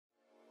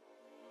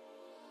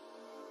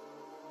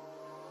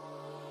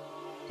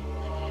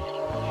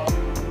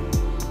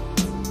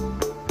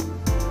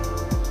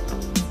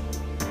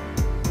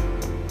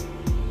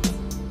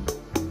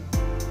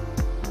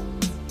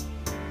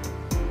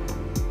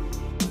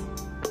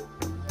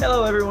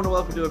Hello, everyone, and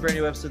welcome to a brand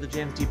new episode of the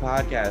Jams Tea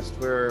Podcast,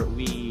 where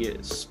we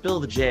spill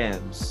the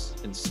jams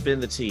and spin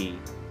the tea.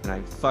 And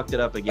I fucked it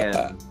up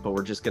again, but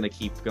we're just gonna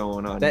keep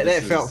going on.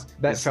 That felt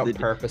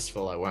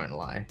purposeful. I won't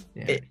lie.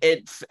 Yeah.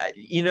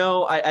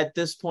 At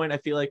this point, I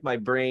feel like my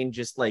brain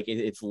just like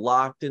it's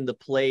locked into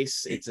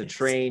place. It's a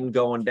train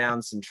going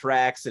down some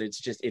tracks, and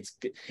it's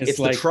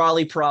like the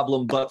trolley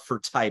problem, but for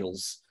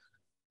titles.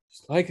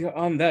 It's like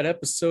on that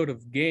episode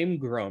of Game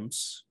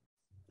Grumps,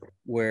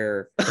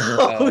 where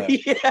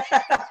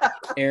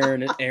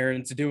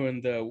Aaron's doing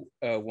the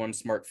one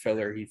smart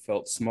feller he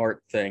felt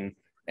smart thing,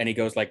 and he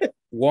goes like,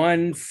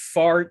 one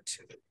fart,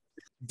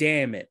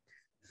 damn it.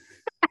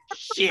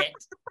 Shit.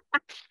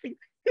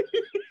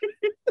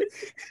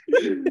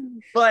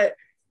 But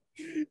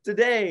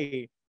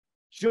today,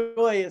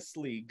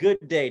 joyously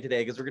good day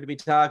today, because we're going to be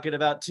talking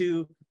about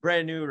two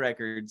brand new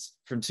records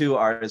from two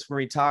artists. We're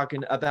going to be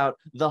talking about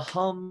The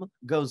Hum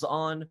Goes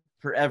On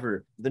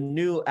Forever, the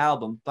new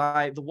album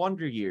by The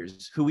Wonder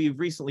Years, who we've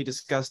recently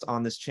discussed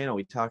on this channel.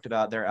 We talked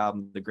about their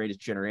album, The Greatest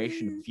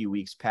Generation, a few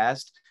weeks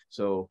past.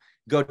 So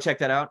go check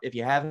that out if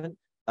you haven't.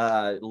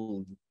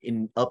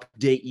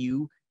 Update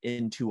you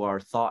into our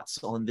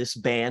thoughts on this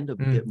band a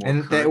bit more.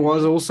 And that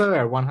was also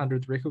our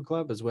 100th record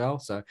club as well.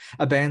 So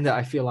a band that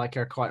I feel like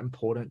are quite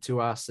important to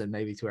us and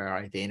maybe to our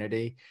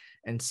identity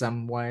in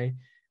some way.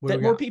 That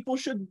more people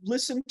should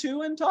listen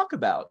to and talk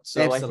about.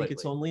 So absolutely. I think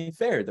it's only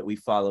fair that we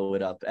follow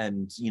it up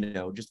and,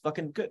 just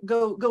fucking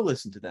go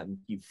listen to them,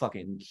 you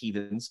fucking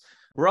heathens.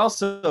 We're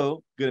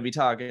also going to be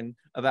talking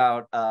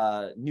about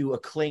a new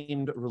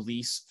acclaimed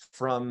release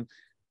from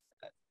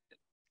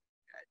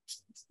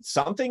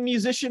something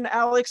musician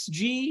Alex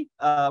G.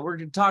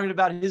 We're talking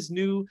about his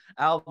new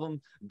album,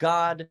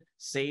 God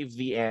Save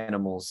the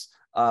Animals.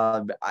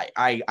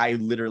 I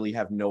literally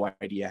have no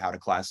idea how to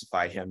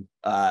classify him.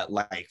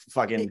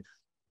 Sufjan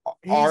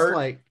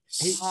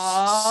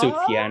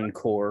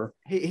Core.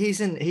 He's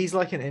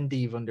like an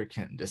indie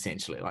wunderkind,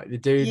 essentially. Like the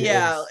dude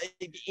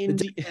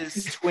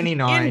is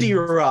 29.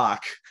 Indie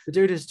rock. The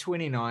dude is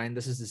 29.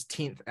 This is his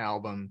 10th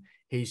album.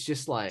 He's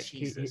just like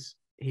he's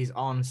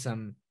on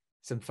some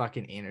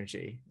fucking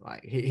energy.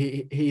 Like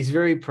he's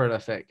very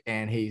prolific,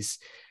 and he's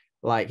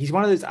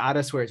one of those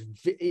artists where it's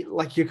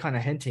like you're kind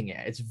of hinting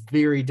at, it's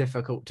very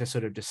difficult to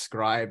sort of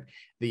describe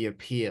the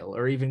appeal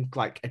or even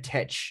like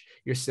attach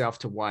yourself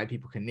to why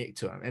people connect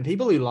to him. And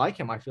people who like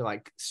him, I feel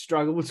like,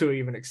 struggle to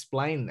even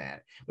explain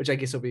that, which I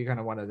guess will be kind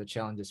of one of the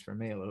challenges for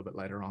me a little bit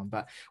later on.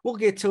 But we'll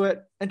get to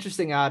it.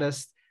 Interesting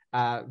artist.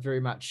 Very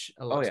much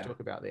a lot to talk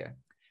about there.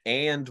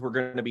 And we're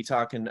going to be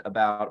talking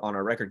about, on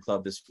our record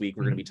club this week,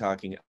 we're going to be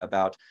talking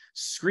about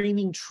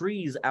Screaming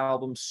Trees'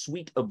 album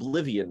Sweet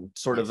Oblivion,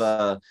 sort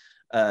of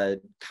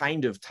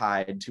kind of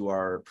tied to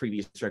our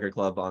previous record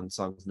club on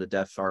Songs of the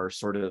Deaf, are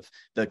sort of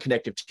the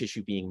connective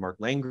tissue being Mark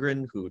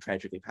Langren, who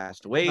tragically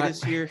passed away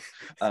this year.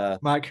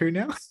 Mark who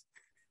now?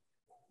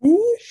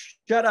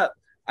 Shut up.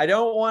 I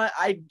don't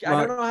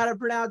know how to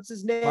pronounce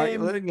his name. That's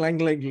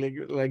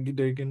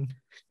Lanigan?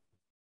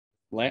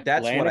 What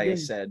I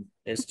said.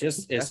 It's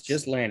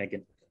just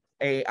Lanigan.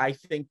 I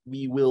think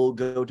we will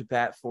go to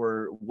bat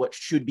for what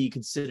should be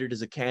considered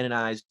as a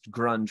canonized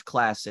grunge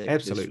classic.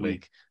 Absolutely. This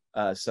week.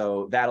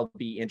 So that'll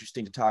be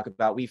interesting to talk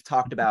about. We've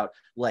talked about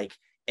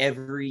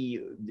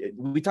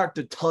we talked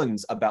to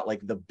tons about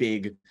like the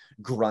big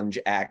grunge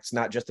acts,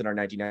 not just in our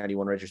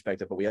 1991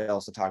 retrospective, but we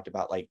also talked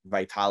about like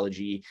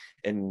Vitalogy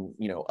and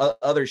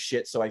other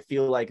shit. So I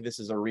feel like this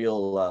is a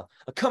real a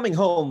coming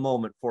home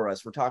moment for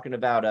us. We're talking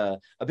about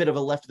a bit of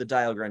a left of the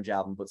dial grunge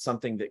album, but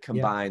something that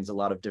combines a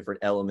lot of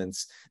different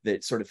elements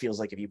that sort of feels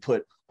like if you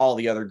put all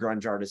the other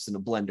grunge artists in a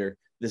blender,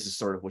 this is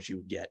sort of what you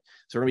would get.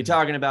 So we're gonna be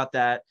talking about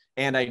that.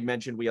 And I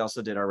mentioned we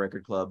also did our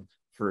record club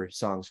for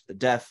Songs for the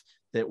Deaf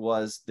that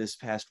was this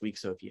past week.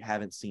 So if you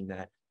haven't seen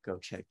that, go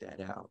check that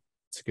out.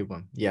 It's a good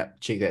one. Yeah,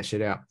 check that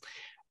shit out.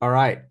 All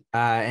right.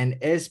 And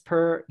as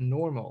per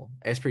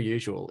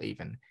usual,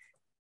 even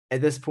at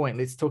this point,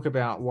 let's talk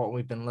about what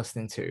we've been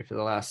listening to for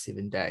the last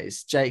 7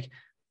 days. Jake,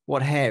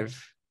 what have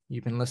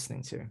you been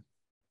listening to?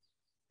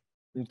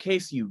 In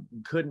case you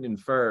couldn't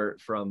infer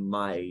from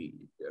my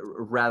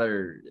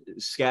rather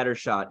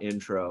scattershot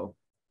intro,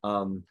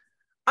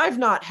 I've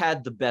not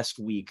had the best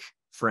week,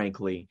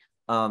 frankly.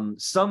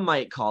 Some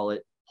might call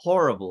it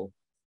horrible.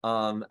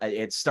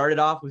 It started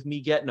off with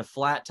me getting a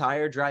flat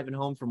tire driving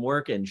home from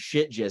work, and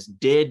shit just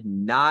did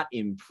not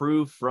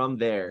improve from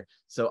there.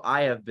 So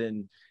I have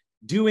been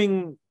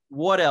doing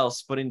what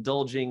else but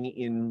indulging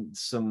in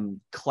some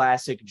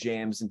classic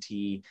Jams and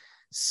Tea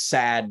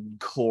sad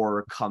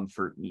core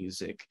comfort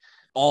music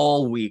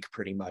all week,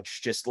 pretty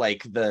much. Just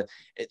like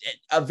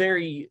a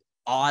very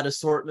odd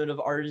assortment of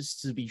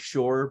artists, to be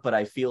sure, but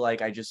I feel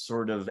like I just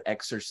sort of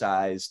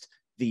exercised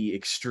the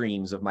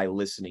extremes of my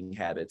listening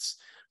habits.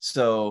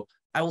 So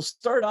I will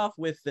start off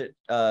with it.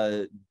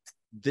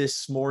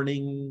 This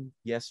morning,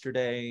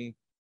 yesterday,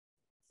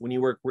 when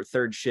you work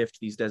third shift,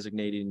 these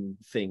designating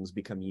things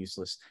become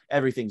useless.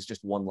 Everything's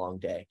just one long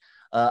day.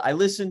 I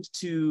listened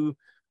to,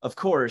 of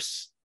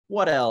course,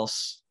 what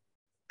else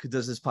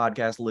does this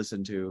podcast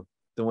listen to?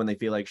 than when they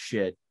feel like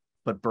shit,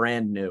 but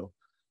brand new.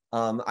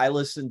 I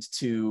listened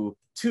to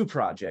 2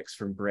 projects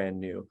from brand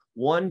new,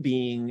 one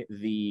being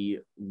the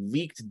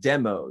leaked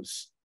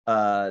demos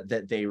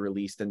that they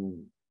released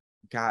in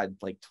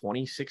like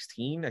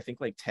 2016, I think,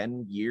 like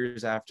 10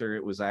 years after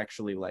it was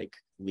actually like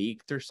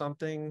leaked or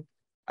something.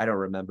 I don't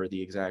remember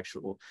the exact.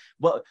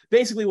 Well,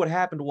 basically what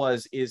happened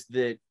is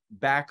that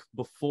back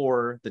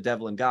before The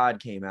Devil and God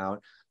came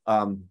out,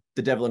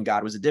 The Devil and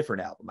God was a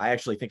different album. I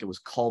actually think it was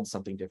called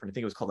something different. I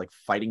think it was called like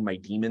Fighting My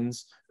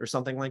Demons or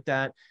something like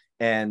that.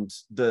 And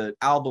the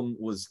album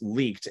was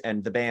leaked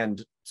and the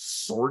band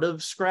sort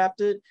of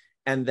scrapped it.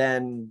 And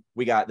then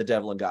we got The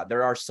Devil and God.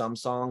 There are some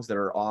songs that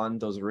are on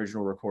those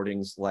original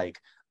recordings, like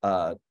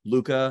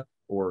Luca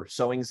or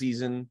Sowing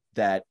Season,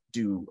 that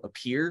do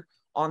appear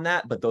on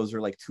that, but those are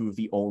like 2 of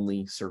the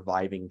only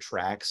surviving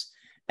tracks.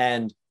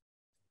 And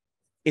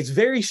it's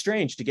very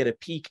strange to get a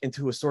peek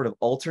into a sort of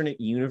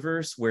alternate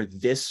universe where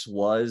this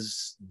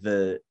was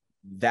that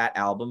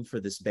album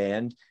for this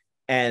band.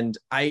 And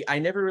I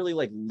never really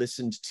like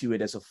listened to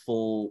it as a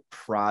full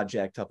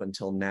project up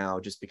until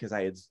now, just because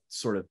I had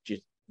sort of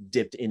just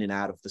dipped in and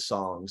out of the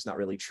songs, not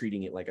really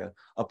treating it like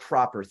a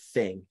proper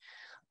thing.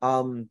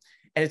 And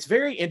it's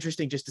very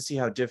interesting just to see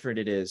how different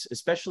it is,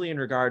 especially in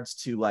regards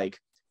to like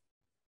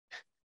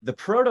the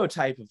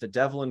prototype of The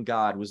Devil and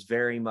God was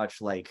very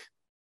much like,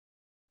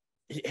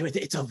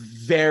 it's a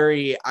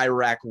very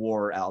Iraq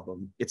War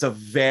album. It's a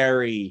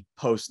very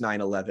post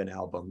 9/11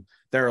 album.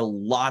 There are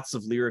lots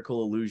of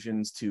lyrical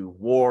allusions to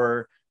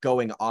war,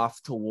 going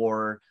off to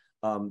war.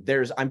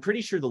 I'm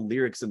pretty sure the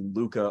lyrics in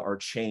Luca are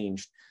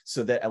changed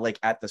so that like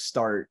at the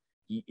start,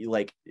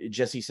 like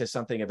Jesse says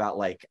something about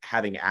like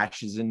having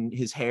ashes in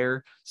his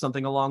hair,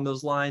 something along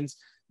those lines.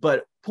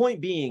 But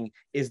point being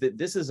is that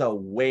this is a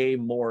way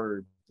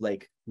more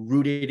like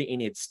rooted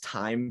in its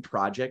time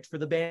project for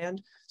the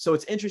band. So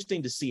it's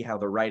interesting to see how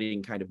the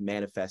writing kind of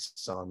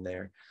manifests on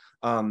there.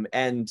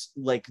 And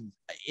like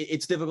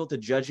it's difficult to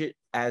judge it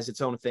as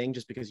its own thing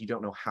just because you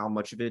don't know how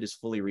much of it is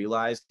fully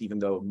realized, even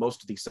though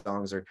most of these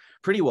songs are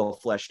pretty well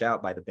fleshed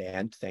out by the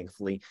band,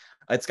 thankfully.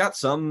 It's got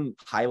some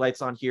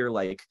highlights on here,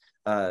 like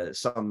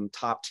some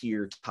top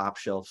tier, top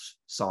shelf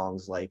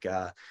songs like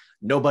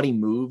Nobody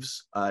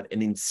Moves, an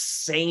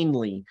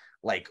insanely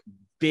like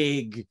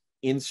big,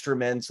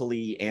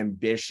 instrumentally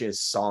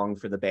ambitious song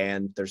for the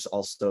band. There's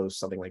also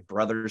something like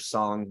Brothers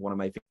Song, one of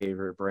my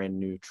favorite brand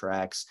new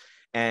tracks.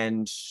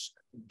 And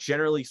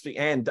generally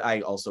speaking, and I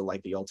also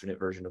like the alternate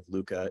version of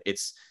Luca.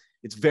 It's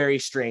very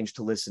strange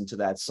to listen to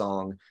that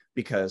song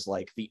because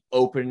like the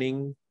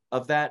opening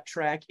of that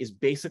track is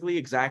basically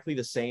exactly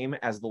the same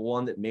as the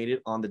one that made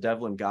it on The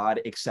Devil and God,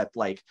 except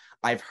like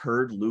I've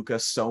heard Luca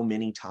so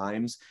many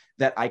times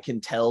that I can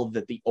tell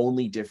that the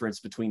only difference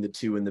between the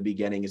 2 in the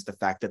beginning is the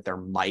fact that they're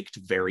mic'd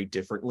very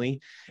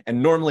differently.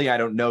 And normally I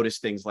don't notice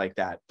things like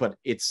that, but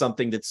it's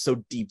something that's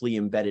so deeply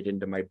embedded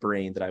into my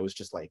brain that I was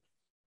just like,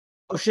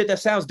 oh shit, that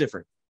sounds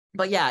different.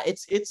 But yeah,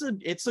 it's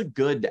a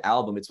good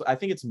album. I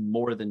think it's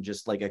more than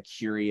just like a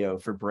curio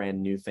for brand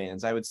new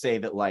fans. I would say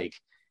that like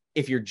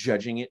if you're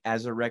judging it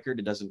as a record,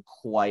 it doesn't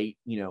quite,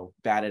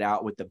 bat it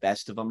out with the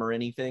best of them or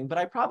anything, but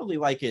I probably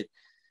like it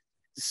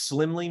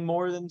slimly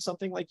more than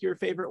something like Your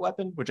Favorite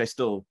Weapon, which I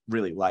still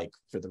really like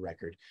for the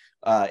record.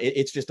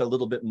 It's just a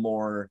little bit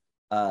more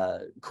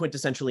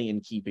quintessentially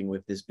in keeping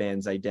with this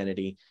band's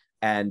identity.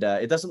 And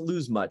it doesn't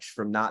lose much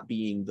from not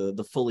being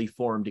the fully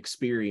formed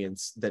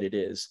experience that it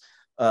is.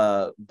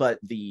 But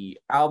the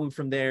album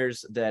from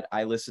theirs that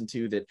I listened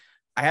to that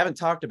I haven't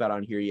talked about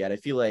on here yet, I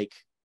feel like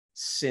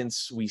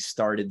since we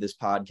started this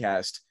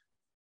podcast,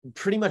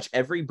 pretty much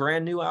every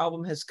brand new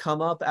album has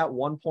come up at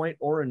one point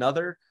or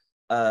another.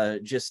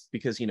 Just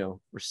because,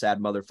 we're sad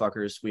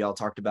motherfuckers. We all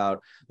talked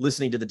about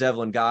listening to The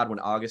Devil and God when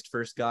August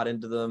first got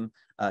into them.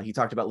 He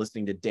talked about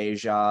listening to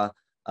Deja.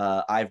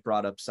 I've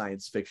brought up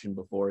science fiction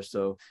before.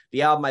 So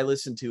the album I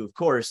listened to, of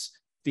course,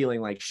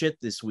 feeling like shit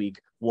this week,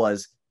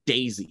 was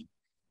Daisy.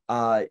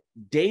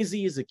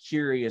 Daisy is a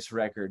curious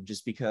record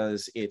just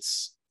because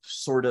it's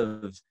sort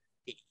of,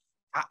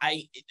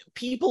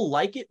 people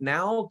like it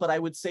now, but I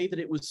would say that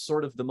it was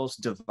sort of the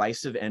most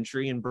divisive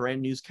entry in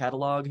Brand New's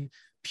catalog,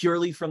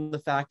 purely from the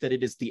fact that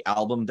it is the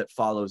album that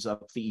follows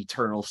up the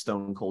eternal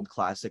stone cold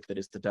classic that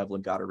is The Devil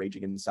and God Are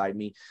Raging Inside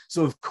Me.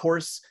 So of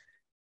course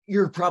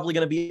you're probably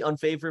going to be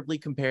unfavorably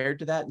compared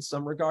to that in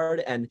some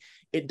regard, and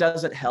it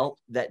doesn't help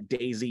that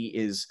Daisy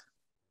is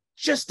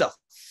just a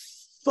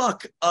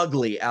fuck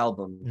ugly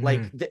album.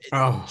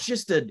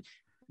 Just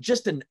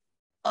an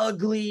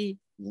ugly,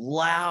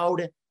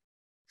 loud,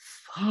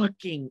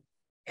 fucking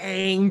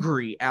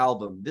angry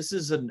album. This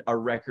is a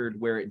record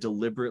where it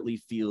deliberately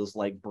feels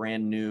like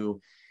Brand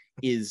New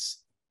is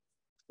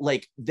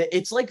like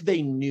it's like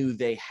they knew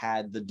they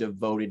had the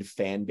devoted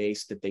fan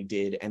base that they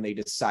did, and they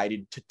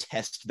decided to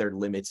test their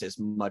limits as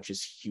much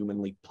as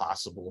humanly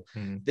possible.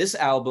 This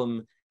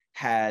album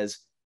has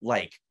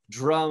like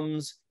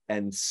drums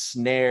and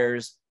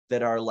snares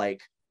that are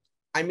like,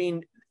 I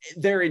mean,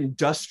 they're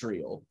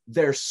industrial,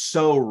 they're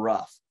so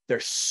rough, they're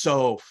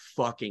so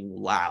fucking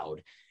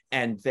loud,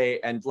 and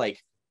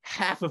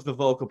half of the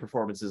vocal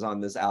performances on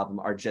this album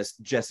are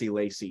just Jesse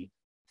Lacey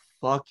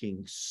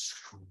fucking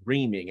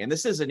screaming. And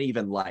this isn't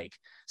even like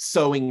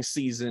sewing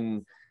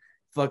season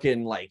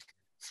fucking like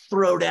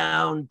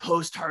throwdown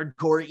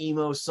post-hardcore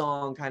emo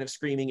song kind of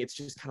screaming. It's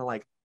just kind of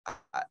like,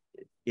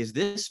 is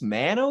this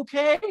man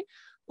okay?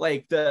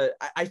 Like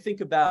I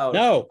think about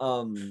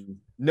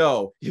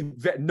no,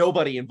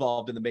 nobody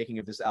involved in the making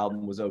of this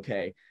album was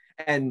okay.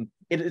 And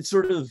it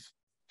sort of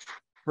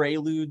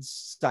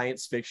preludes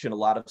science fiction, a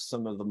lot of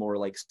some of the more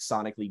like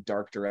sonically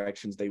dark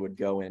directions they would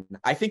go in.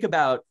 I think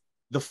about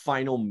the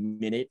final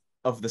minute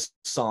of the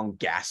song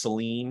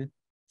Gasoline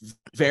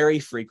very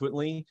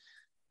frequently,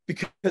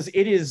 because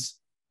it is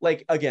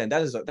like, again,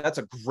 that's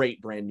a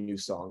great brand new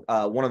song.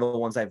 One of the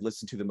ones I've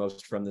listened to the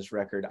most from this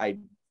record.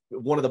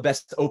 One of the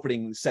best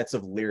opening sets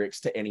of lyrics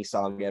to any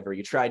song ever.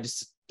 You tried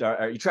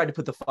to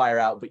put the fire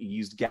out, but you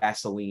used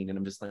gasoline, and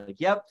I'm just like,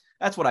 yep,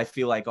 that's what I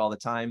feel like all the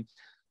time.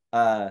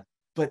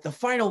 But the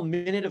final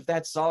minute of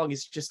that song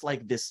is just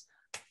like this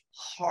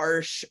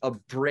harsh,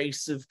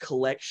 abrasive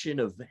collection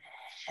of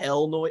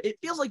hell noise. It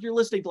feels like you're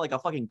listening to like a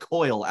fucking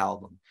Coil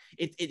album.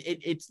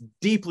 It's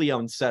deeply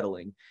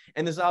unsettling.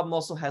 And this album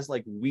also has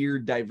like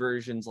weird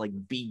diversions, like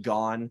Be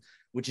Gone,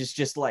 which is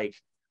just like,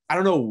 I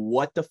don't know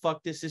what the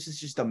fuck this is. It's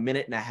just a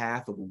minute and a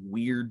half of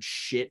weird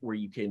shit where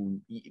you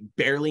can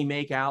barely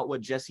make out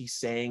what Jesse's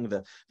saying.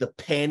 The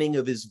panning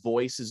of his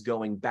voice is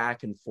going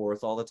back and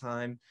forth all the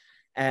time.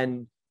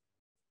 And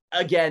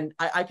again,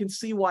 I can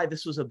see why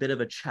this was a bit of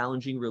a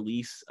challenging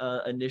release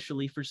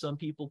initially for some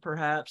people,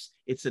 perhaps.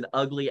 It's an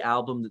ugly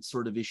album that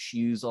sort of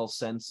eschews all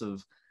sense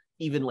of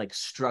even like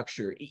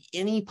structure.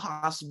 Any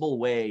possible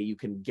way you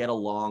can get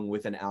along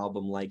with an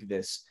album like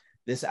this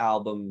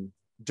album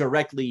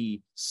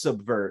directly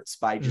subverts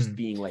by just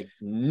being like,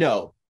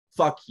 no,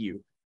 fuck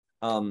you.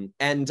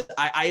 And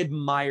I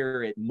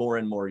admire it more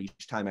and more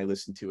each time I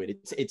listen to it.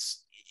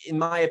 It's in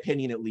my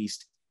opinion, at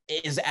least,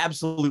 is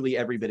absolutely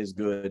every bit as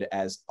good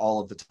as all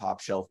of the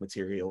top shelf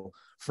material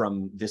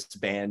from this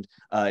band.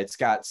 It's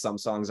got some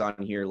songs on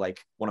here,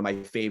 like one of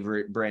my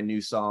favorite brand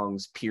new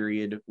songs,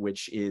 Period,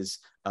 which is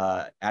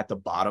At the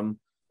Bottom,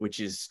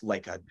 which is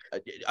like a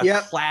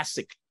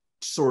classic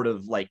sort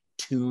of like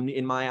tune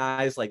in my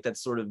eyes. Like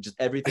that's sort of just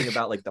everything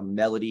about like the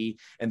melody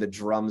and the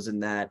drums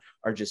in that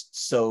are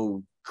just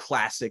so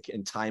classic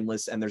and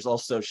timeless. And there's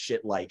also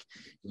shit like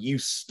You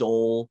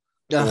Stole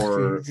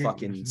or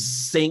fucking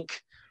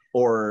Sink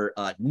or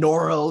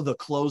Noro the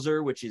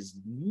Closer, which is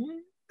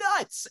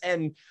nuts.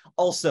 And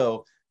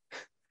also,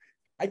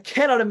 I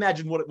cannot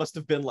imagine what it must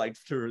have been like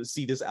to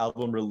see this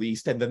album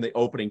released and then the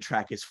opening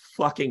track is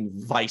fucking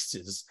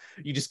Vices.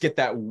 You just get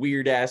that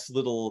weird ass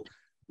little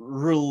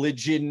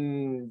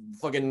religion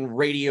fucking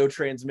radio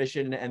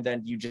transmission, and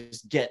then you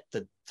just get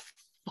the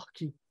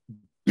fucking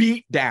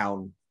beat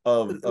down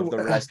of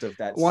the rest of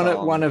that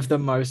song. One of the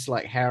most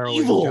like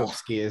harrowing jump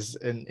scares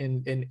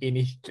in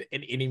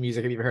any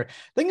music I've ever heard.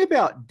 Thing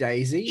about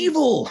Daisy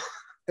Evil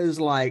is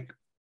like,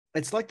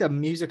 it's like the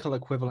musical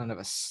equivalent of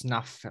a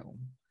snuff film.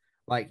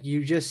 Like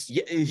you just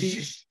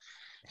yes.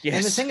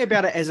 And the thing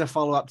about it as a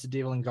follow-up to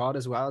Devil and God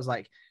as well is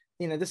like,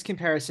 you know, this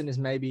comparison is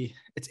maybe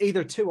it's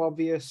either too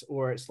obvious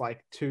or it's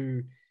like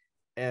too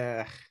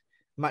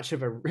much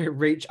of a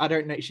reach. I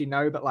don't actually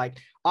know, but like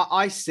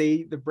I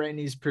see the brand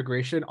new's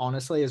progression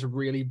honestly as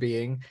really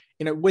being,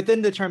 you know,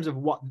 within the terms of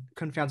what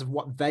confounds of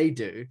what they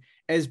do,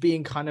 as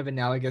being kind of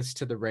analogous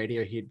to the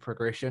Radiohead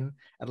progression,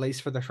 at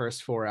least for the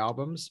first 4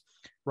 albums,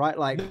 right?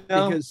 Like,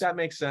 because that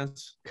makes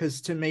sense. Because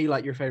to me,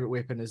 like, Your Favorite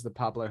Weapon is the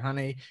Pablo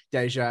Honey,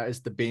 Deja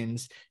is the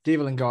Benz,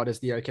 Devil and God is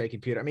the OK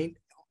Computer. I mean,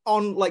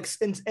 on like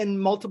in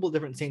multiple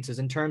different senses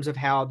in terms of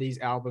how these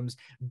albums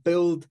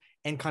build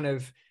and kind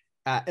of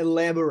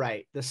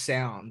elaborate the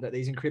sound that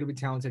these incredibly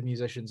talented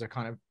musicians are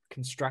kind of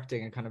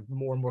constructing and kind of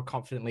more and more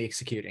confidently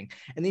executing.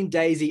 And then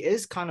Daisy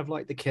is kind of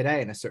like the Kid A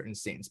in a certain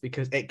sense,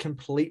 because it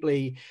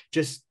completely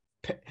just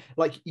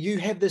like you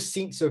have this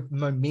sense of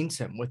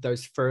momentum with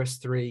those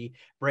first 3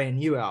 brand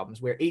new albums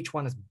where each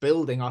one is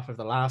building off of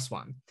the last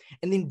one.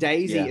 And then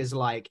Daisy is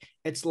like,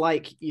 it's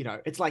like, you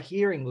know, it's like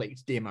hearing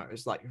leaked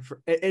demos. Like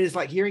it is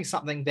like hearing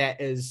something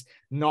that is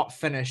not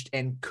finished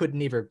and could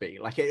never be.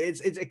 Like it's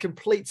a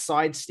complete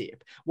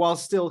sidestep while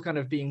still kind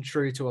of being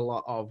true to a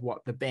lot of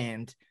what the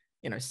band,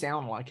 you know,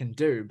 sound like and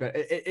do, but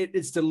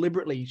it's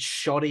deliberately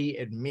shoddy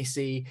and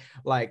messy.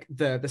 Like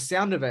the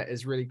sound of it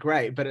is really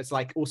great, but it's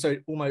like also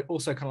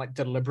kind of like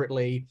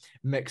deliberately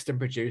mixed and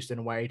produced in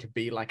a way to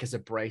be like as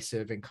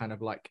abrasive and kind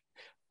of like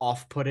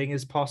off-putting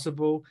as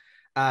possible.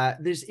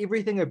 There's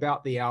everything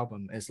about the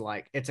album is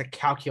like it's a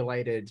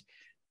calculated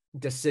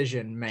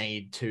decision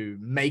made to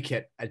make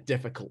it a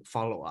difficult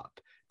follow-up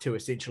to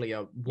essentially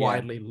a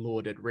widely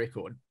lauded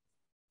record.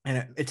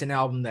 And it's an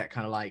album that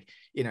kind of like,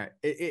 you know,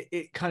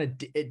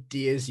 it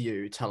dares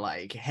you to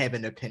like have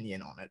an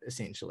opinion on it.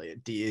 Essentially,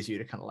 it dares you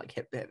to kind of like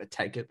have a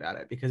take about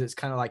it, because it's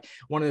kind of like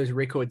one of those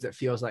records that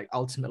feels like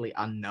ultimately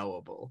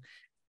unknowable.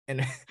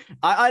 And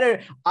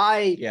I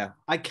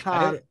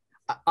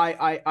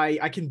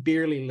I can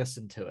barely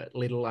listen to it,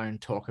 let alone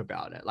talk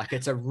about it. Like,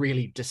 it's a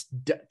really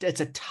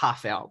it's a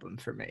tough album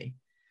for me.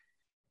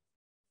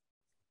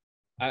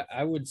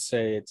 I would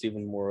say it's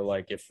even more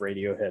like if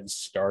Radiohead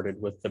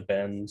started with the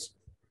Bends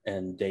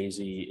and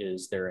Daisy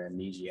is their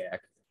amnesiac.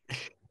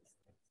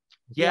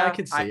 Yeah, I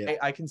can see it.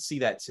 I can see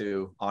that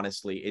too.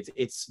 Honestly,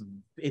 it's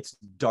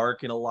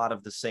dark in a lot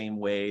of the same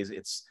ways.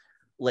 It's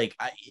like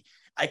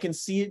I can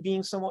see it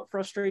being somewhat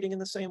frustrating in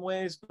the same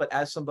ways, but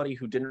as somebody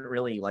who didn't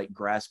really like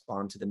grasp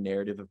onto the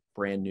narrative of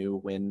Brand New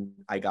when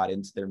I got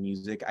into their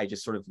music, I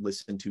just sort of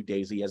listened to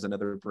Daisy as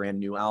another Brand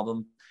New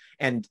album,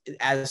 and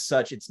as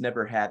such, it's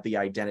never had the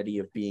identity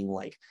of being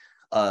like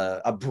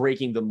a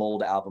breaking the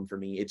mold album for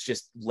me. It's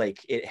just like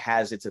it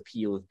has its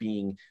appeal of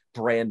being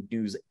Brand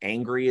New's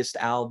angriest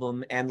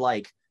album, and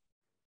like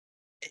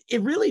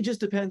it really just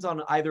depends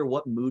on either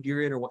what mood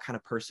you're in or what kind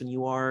of person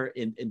you are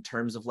in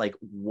terms of like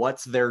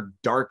what's their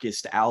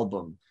darkest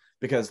album,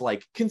 because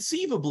like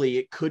conceivably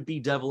it could be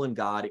Devil and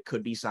God, it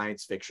could be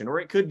science fiction, or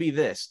it could be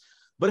this.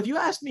 But if you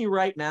ask me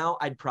right now,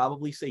 I'd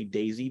probably say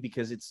Daisy,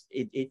 because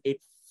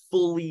it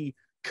fully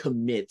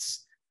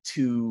commits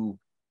to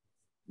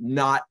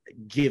not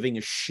giving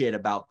a shit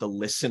about the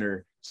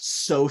listener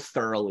so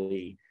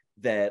thoroughly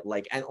that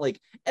like, and like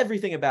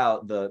everything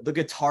about the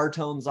guitar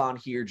tones on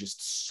here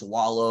just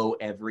swallow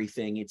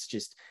everything. It's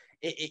just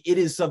it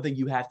is something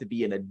you have to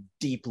be in a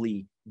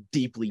deeply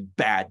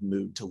bad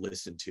mood to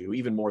listen to,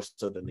 even more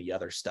so than the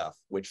other stuff,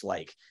 which,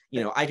 like,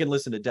 you know, I can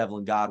listen to Devil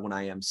and God when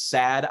I am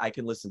sad, I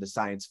can listen to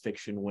science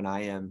fiction when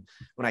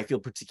I feel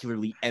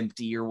particularly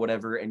empty or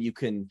whatever, and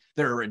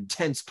there are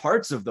intense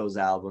parts of those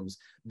albums,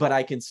 but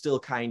I can still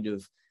kind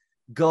of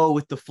go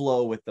with the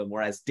flow with them,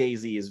 whereas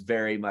Daisy is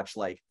very much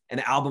like an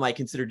album I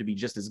consider to be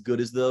just as good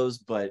as those,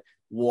 but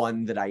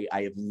one that I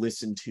have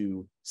listened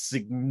to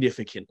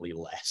significantly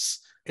less.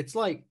 It's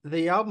like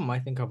the album I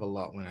think of a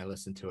lot when I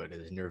listen to it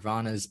is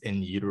Nirvana's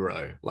In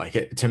Utero.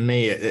 Like, to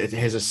me, it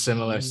has a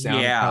similar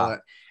sound palette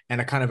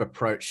and a kind of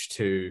approach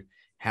to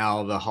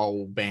how the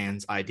whole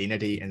band's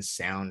identity and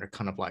sound are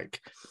kind of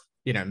like,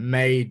 you know,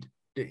 made.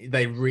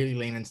 They really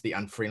lean into the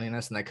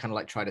unfriendliness, and they kind of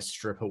like try to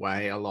strip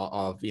away a lot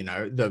of, you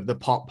know, the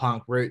pop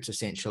punk roots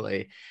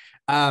essentially.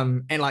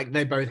 And like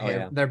they both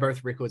they're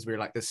both records where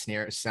like the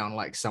snares sound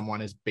like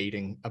someone is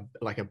beating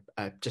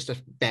just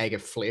a bag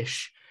of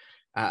flesh.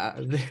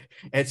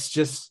 It's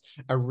just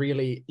a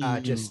really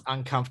just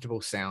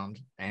uncomfortable sound,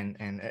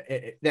 and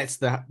that's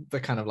the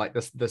kind of like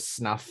the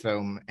snuff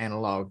film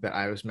analog that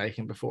I was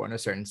making before, in a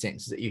certain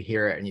sense, that you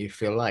hear it and you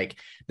feel like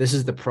this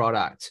is the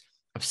product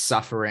of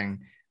suffering,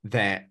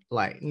 that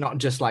like not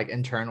just like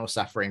internal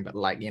suffering, but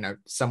like, you know,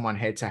 someone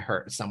had to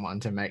hurt someone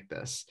to make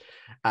this.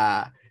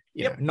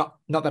 You know,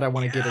 not that I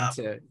want to get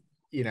into,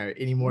 you know,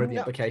 any more of the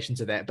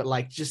implications of that, but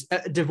like just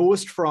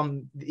divorced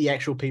from the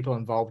actual people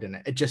involved in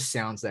it, it just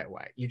sounds that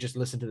way. You just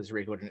listen to this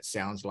record and it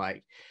sounds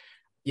like,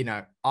 you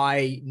know,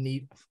 I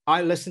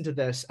listen to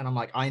this and I'm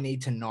like, I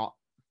need to not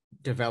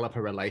develop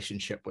a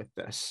relationship with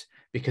this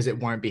because it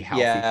won't be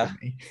healthy for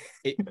me.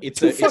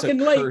 It's a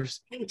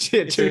cursed,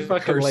 it's a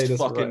cursed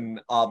fucking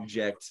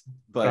object,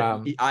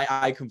 but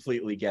I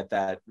completely get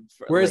that.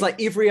 Whereas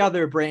like every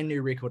other Brand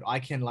New record I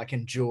can like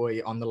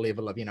enjoy on the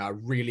level of, you know, a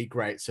really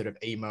great sort of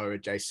emo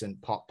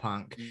adjacent pop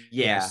punk,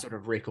 you know, sort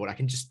of record, I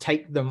can just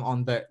take them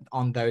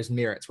on those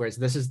merits, whereas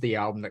this is the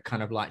album that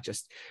kind of like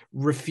just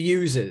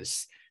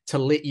refuses to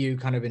let you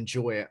kind of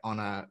enjoy it on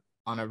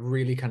a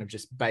really kind of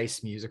just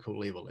base musical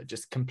level. It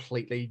just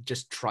completely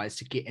just tries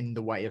to get in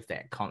the way of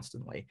that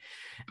constantly.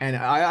 And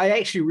I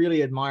actually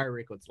really admire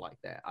records like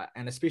that.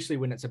 And especially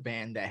when it's a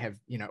band that have,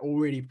 you know,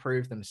 already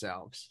proved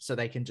themselves, so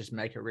they can just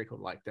make a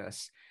record like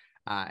this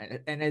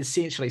and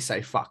essentially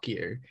say, fuck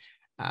you.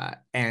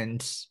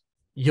 And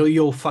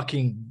you'll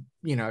fucking,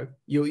 you know,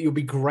 you'll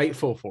be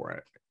grateful for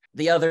it.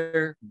 The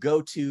other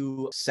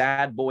go-to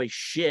sad boy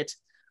shit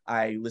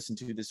I listened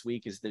to this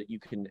week is that you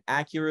can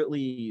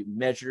accurately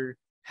measure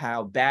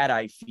how bad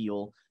I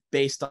feel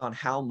based on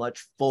how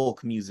much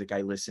folk music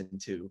I listen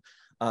to.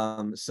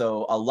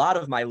 So a lot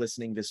of my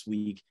listening this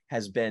week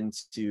has been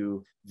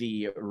to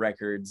the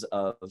records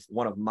of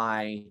one of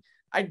I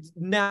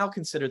now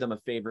consider them a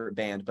favorite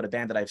band, but a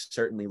band that I've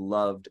certainly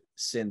loved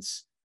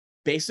since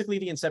basically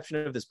the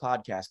inception of this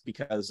podcast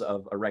because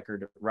of a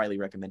record Ryley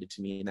recommended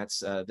to me, and that's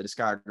the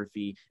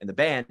Discography and the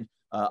band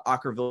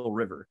Okkervil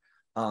River.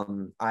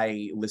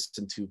 I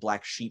listened to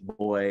Black Sheep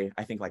Boy,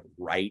 I think like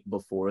right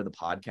before the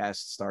podcast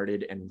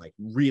started, and like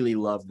really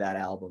loved that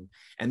album.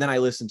 And then I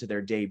listened to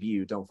their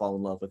debut, Don't Fall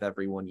in Love with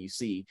Everyone You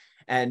See.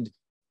 And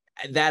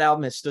that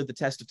album has stood the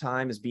test of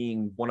time as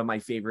being one of my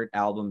favorite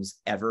albums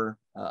ever,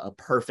 a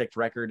perfect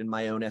record in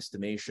my own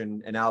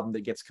estimation, an album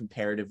that gets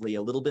comparatively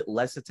a little bit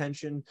less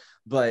attention,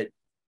 but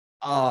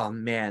oh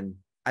man,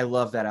 I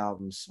love that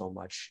album so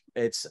much.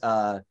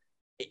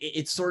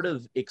 It sort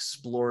of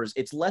explores,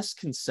 it's less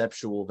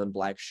conceptual than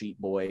Black Sheep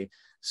Boy,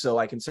 so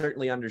I can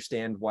certainly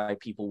understand why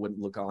people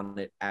wouldn't look on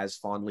it as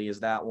fondly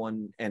as that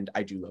one, and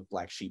I do love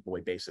Black Sheep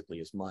Boy basically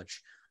as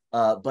much,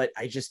 but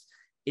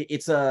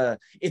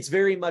it's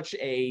very much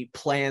a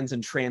plans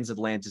and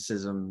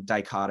transatlanticism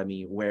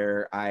dichotomy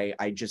where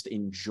I just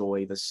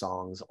enjoy the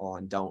songs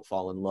on Don't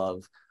Fall in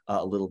Love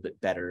a little bit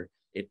better.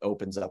 It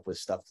opens up with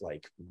stuff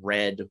like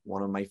Red,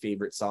 one of my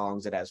favorite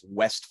songs. It has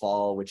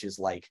Westfall, which is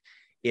like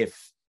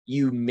if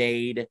you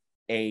made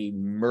a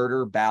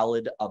murder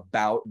ballad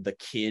about the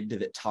kid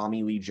that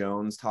Tommy Lee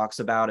Jones talks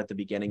about at the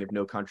beginning of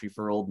No Country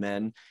for Old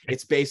Men.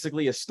 It's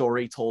basically a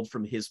story told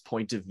from his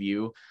point of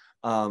view,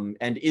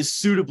 and is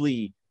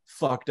suitably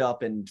fucked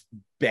up and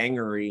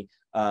bangery.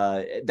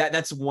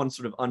 That's one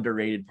sort of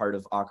underrated part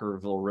of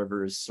Okkervil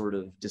River's sort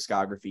of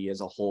discography as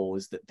a whole,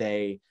 is that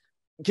they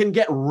can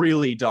get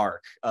really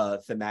dark,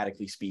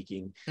 thematically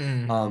speaking.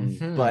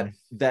 But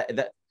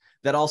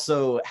that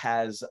also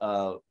has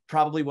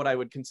probably what I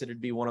would consider to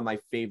be one of my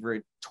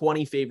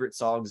 20 favorite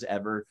songs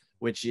ever,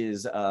 which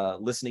is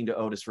listening to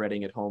Otis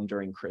Redding at home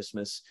during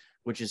Christmas,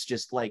 which is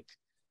just like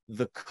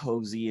the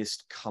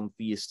coziest,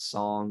 comfiest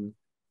song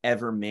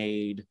ever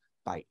made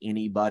by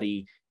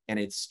anybody. And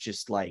it's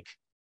just like,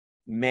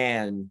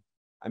 man,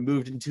 I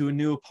moved into a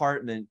new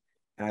apartment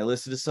and I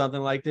listen to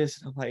something like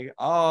this and I'm like,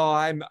 oh,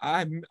 I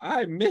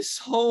miss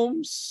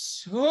home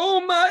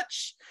so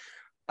much.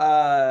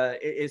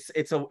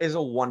 It's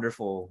a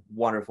wonderful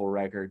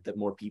record that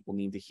more people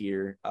need to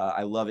hear.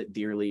 I love it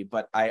dearly,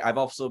 but I've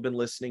also been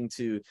listening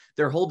to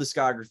their whole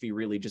discography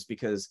really just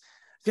because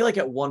I feel like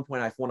at one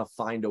point I want to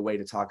find a way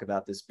to talk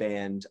about this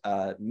band,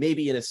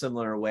 maybe in a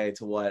similar way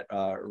to what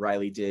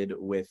Ryley did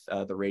with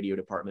the radio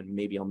department.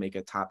 Maybe I'll make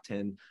a top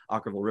 10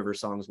 Okkervil River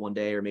songs one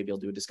day, or maybe I'll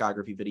do a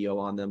discography video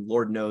on them.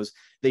 Lord knows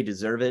they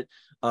deserve it.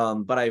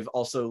 But I've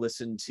also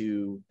listened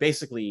to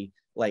basically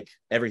like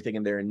everything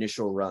in their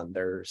initial run,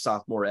 their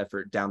sophomore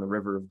effort, Down the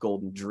River of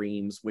Golden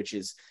Dreams, which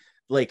is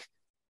like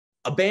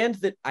a band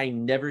that I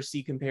never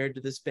see compared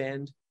to this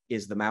band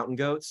is the Mountain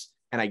Goats.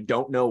 And I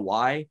don't know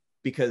why,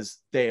 because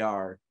they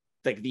are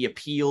like the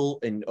appeal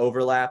and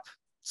overlap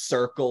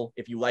circle.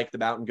 If you like the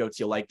Mountain Goats,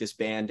 you'll like this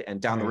band.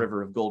 And Down the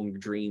River of Golden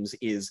Dreams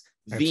is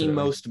the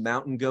most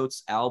Mountain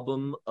Goats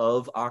album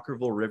of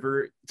Okkervil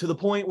River, to the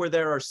point where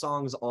there are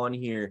songs on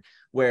here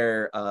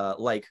where,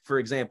 like, for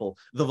example,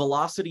 The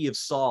Velocity of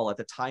Saul at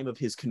the time of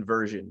his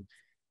conversion.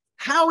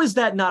 How is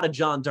that not a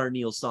John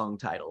Darnielle song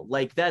title?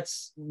 Like,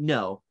 that's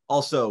no.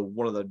 Also,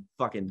 one of the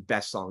fucking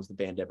best songs the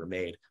band ever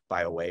made,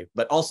 by the way.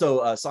 But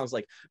also songs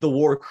like The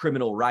War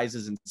Criminal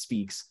Rises and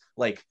Speaks.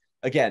 Like,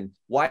 again,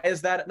 why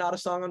is that not a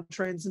song on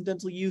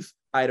Transcendental Youth?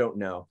 I don't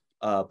know.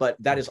 But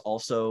that is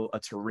also a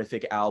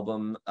terrific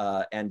album.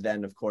 And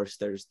then, of course,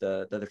 there's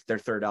their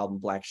third album,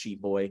 Black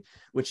Sheep Boy,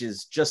 which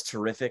is just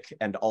terrific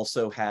and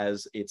also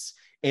has its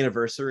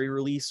anniversary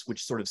release,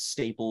 which sort of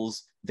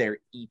staples their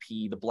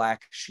EP, the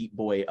Black Sheep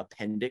Boy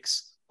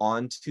Appendix,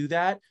 onto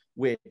that,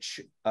 which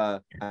I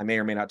may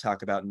or may not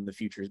talk about in the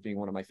future as being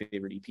one of my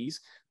favorite EPs.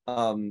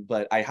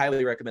 But I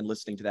highly recommend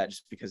listening to that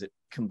just because it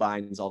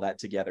combines all that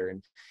together.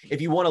 And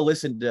if you want to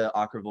listen to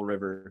Okkervil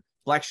River,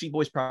 Black Sheep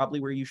Boy is probably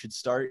where you should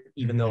start,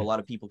 even though a lot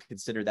of people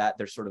consider that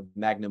their sort of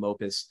magnum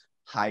opus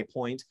high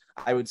point.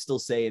 I would still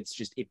say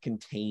it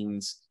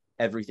contains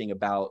everything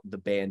about the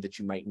band that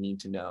you might need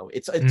to know.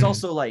 It's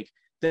also like,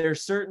 they're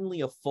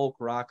certainly a folk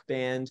rock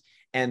band,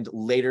 and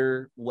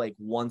later, like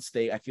once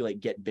they, I feel like,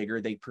 get bigger,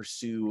 they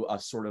pursue a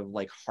sort of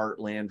like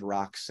heartland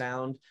rock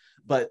sound.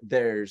 But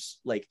there's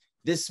like,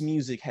 this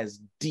music has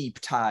deep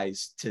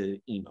ties to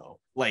emo,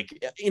 like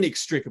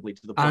inextricably,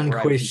 to the point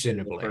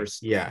unquestionably.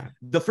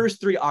 The first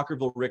three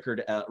Okkervil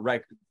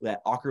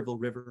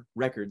River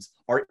records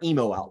are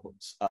emo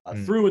albums,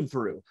 through and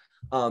through.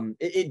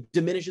 It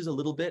diminishes a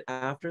little bit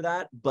after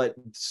that, but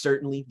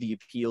certainly the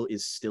appeal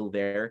is still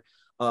there.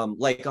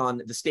 Like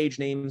on The Stage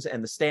Names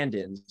and The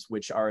Stand-Ins,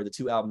 which are the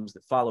two albums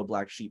that follow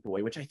Black Sheep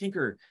Boy, which I think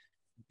are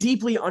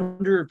deeply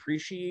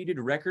underappreciated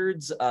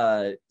records.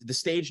 The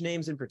Stage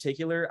Names in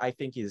particular, I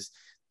think, is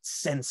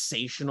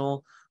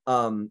sensational.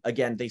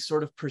 Again, they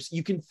sort of,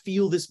 you can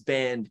feel this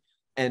band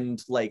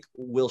and like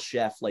Will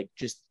Sheff, like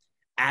just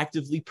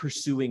actively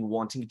pursuing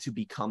wanting to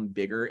become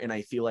bigger, and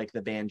I feel like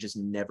the band just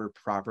never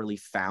properly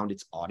found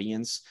its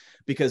audience,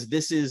 because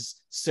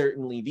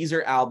these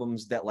are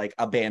albums that like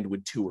a band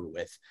would tour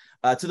with,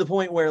 to the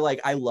point where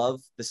like I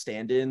love The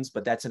Stand-Ins,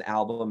 but that's an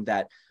album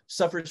that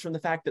suffers from the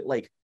fact that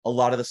like a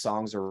lot of the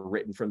songs are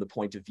written from the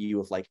point of view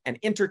of like an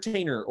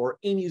entertainer or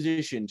a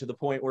musician, to the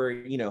point where,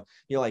 you're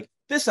like,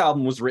 this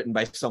album was written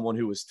by someone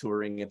who was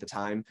touring at the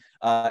time,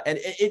 and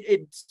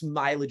its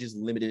mileage is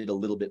limited a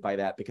little bit by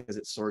that, because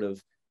it sort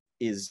of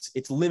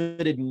it's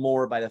limited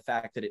more by the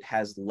fact that it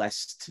has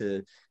less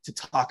to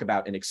talk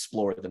about and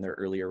explore than their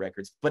earlier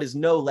records, but is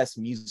no less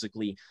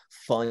musically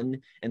fun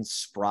and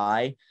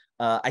spry.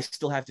 I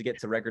still have to get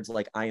to records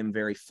like I Am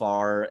Very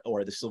Far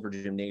or The Silver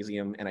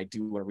Gymnasium, and I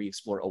do want to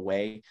re-explore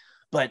Away.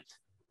 But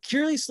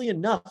curiously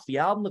enough, the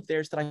album of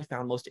theirs that I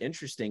found most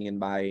interesting in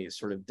my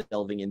sort of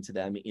delving into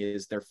them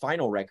is their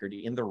final record,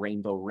 In the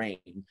Rainbow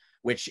Rain,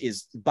 which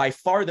is by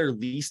far their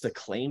least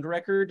acclaimed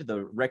record,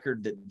 the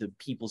record that the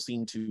people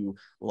seem to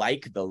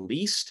like the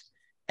least.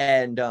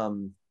 And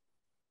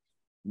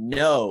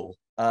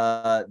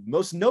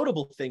Most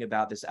notable thing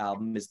about this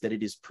album is that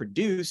it is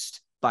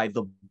produced by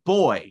the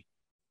boy,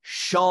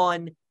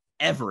 Sean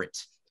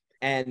Everett.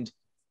 And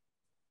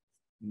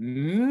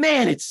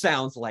man, it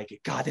sounds like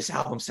it. God, this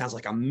album sounds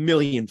like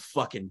 $1,000,000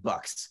 fucking.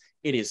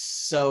 It is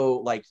so,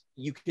 like,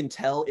 you can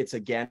tell it's,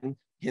 again,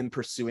 him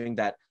pursuing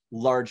that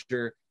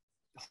larger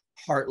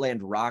Heartland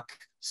rock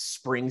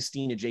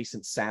Springsteen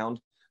adjacent sound.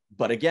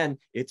 But again,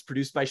 it's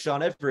produced by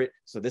Sean Everett.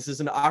 So this is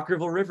an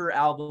Okkervil River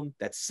album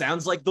that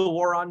sounds like the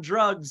war on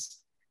drugs.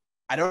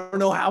 I don't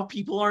know how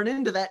people aren't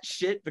into that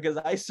shit, because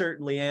I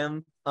certainly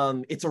am.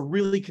 It's a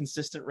really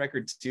consistent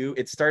record too.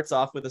 It starts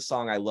off with a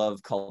song I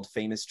love called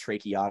Famous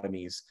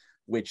Tracheotomies,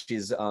 which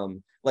is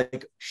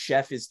like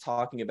Chef is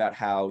talking about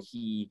how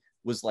he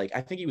was, like,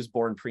 I think he was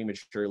born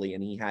prematurely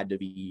and he had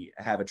to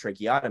have a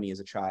tracheotomy as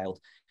a child.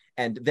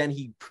 And then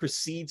he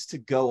proceeds to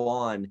go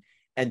on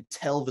and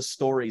tell the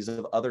stories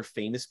of other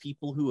famous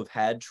people who have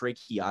had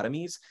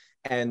tracheotomies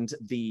and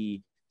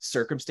the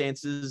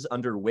circumstances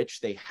under which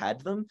they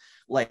had them.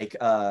 Like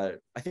I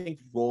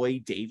think Roy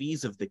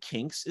Davies of the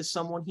Kinks is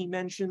someone he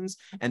mentions,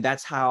 and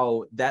that's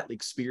how that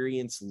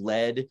experience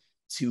led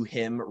to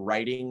him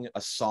writing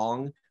a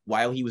song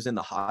while he was in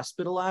the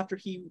hospital after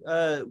he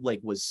like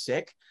was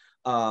sick.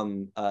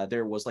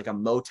 There was like a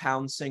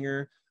Motown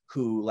singer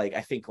who, like,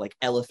 I think like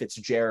Ella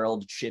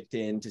Fitzgerald chipped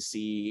in to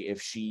see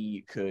if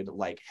she could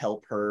like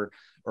help her,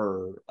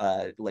 or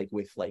like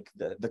with like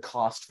the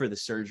cost for the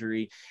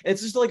surgery. And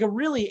it's just like a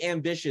really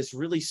ambitious,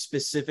 really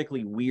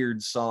specifically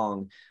weird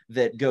song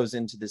that goes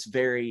into this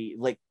very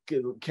like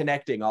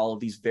connecting all of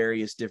these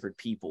various different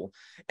people.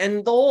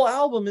 And the whole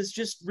album is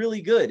just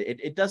really good.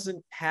 It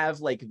doesn't have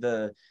like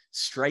the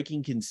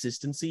striking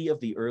consistency of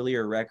the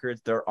earlier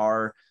records. There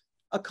are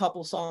a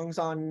couple songs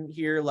on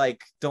here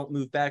like Don't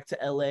Move Back to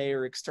LA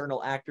or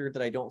External Actor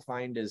that I don't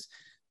find as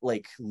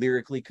like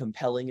lyrically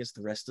compelling as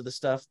the rest of the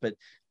stuff. But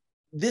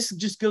this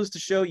just goes to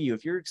show you,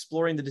 if you're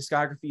exploring the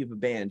discography of a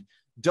band,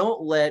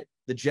 don't let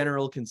the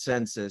general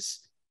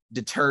consensus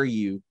deter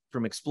you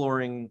from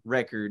exploring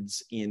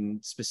records in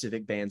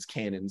specific bands'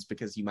 canons,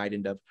 because you might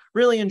end up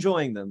really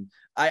enjoying them.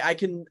 I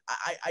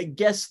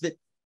guess that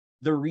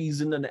the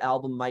reason an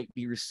album might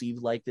be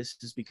received like this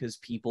is because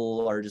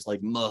people are just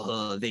like,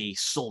 they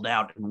sold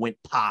out and went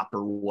pop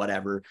or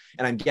whatever.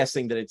 And I'm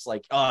guessing that it's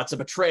like, oh, it's a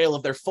betrayal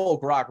of their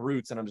folk rock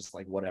roots. And I'm just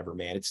like, whatever,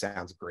 man, it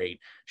sounds great.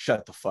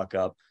 Shut the fuck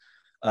up.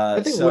 I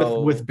think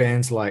with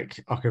bands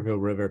like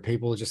Okkervil River,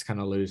 people just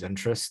kind of lose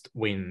interest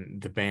when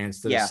the band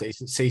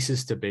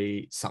ceases to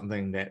be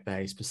something that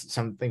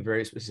something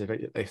very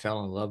specific that they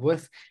fell in love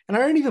with. And I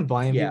don't even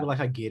blame people. Like,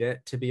 I get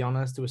it, to be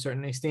honest, to a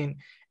certain extent.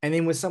 And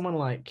then with someone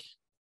like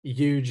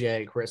you,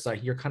 Jake, where it's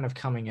like you're kind of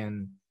coming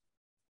in,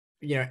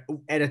 you know,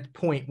 at a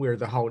point where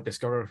the whole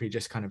discography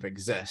just kind of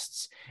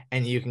exists,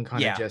 and you can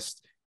kind of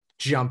just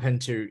jump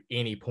into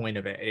any point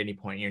of it at any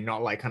point. You're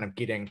not like kind of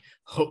getting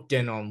hooked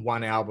in on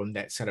one album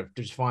that sort of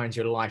defines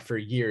your life for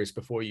years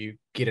before you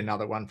get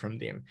another one from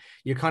them.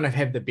 You kind of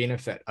have the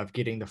benefit of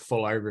getting the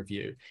full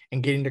overview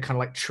and getting to kind of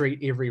like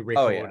treat every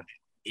record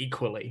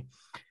equally.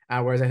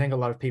 Whereas I think a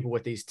lot of people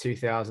with these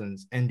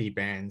 2000s indie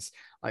bands,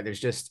 like there's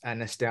just a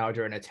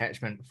nostalgia and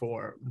attachment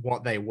for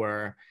what they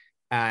were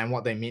and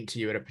what they meant to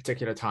you at a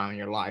particular time in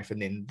your life.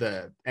 And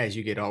then as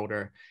you get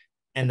older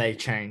and they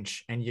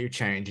change and you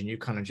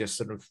kind of just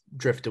sort of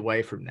drift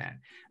away from that.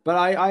 But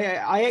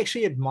I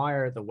actually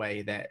admire the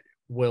way that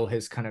Will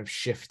has kind of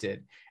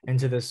shifted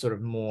into this sort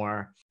of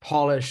more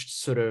polished,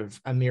 sort of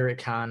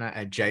Americana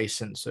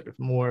adjacent, sort of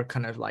more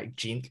kind of like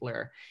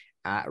gentler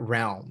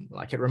realm.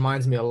 Like, it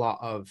reminds me a lot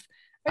of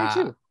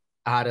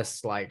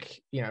artists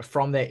like, you know,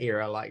 from that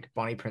era, like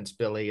Bonnie Prince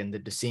Billy and the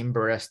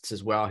Decemberists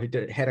as well, who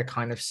had a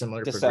kind of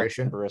similar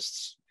progression.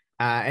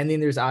 And then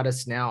there's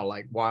artists now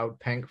like Wild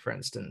Pink, for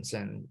instance,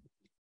 and,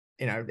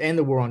 you know, and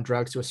the War on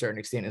Drugs to a certain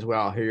extent as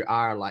well, who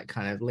are like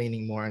kind of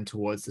leaning more in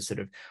towards the sort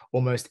of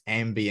almost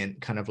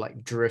ambient kind of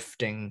like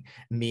drifting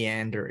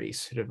meandery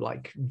sort of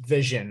like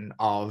vision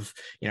of,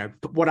 you know,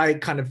 what I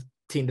kind of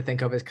tend to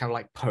think of as kind of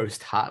like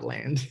post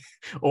Heartland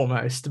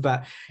almost.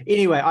 But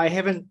anyway, I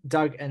haven't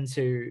dug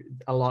into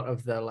a lot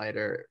of the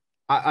later.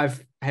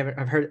 I've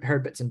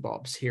heard bits and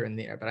bobs here and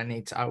there, but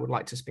I would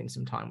like to spend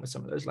some time with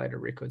some of those later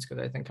records,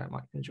 because I think I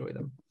might enjoy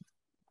them.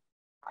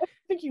 I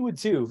think you would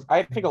too.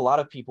 I think a lot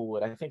of people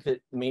would. I think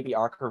that maybe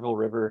Okkervil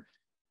River,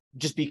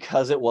 just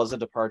because it was a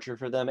departure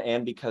for them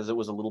and because it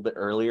was a little bit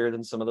earlier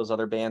than some of those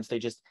other bands, they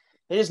just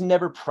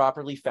never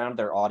properly found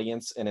their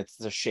audience. And it's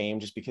a shame,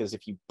 just because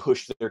if you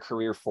push their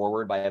career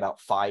forward by about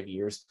 5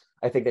 years,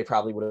 I think they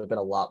probably would have been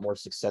a lot more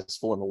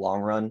successful in the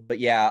long run. But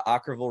yeah,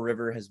 Okkervil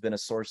River has been a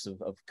source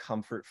of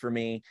comfort for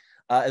me,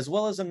 as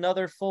well as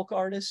another folk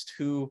artist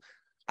who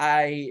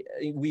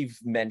we've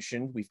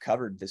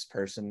covered this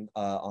person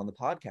on the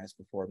podcast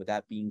before, but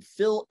that being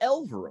Phil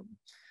Elverum.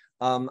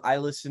 I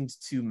listened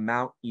to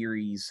Mount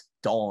Eerie's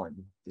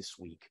Dawn this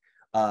week,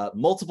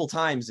 multiple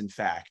times, in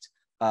fact,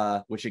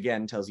 which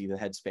again tells you the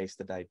headspace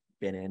that I've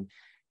been in.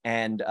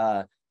 And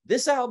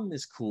this album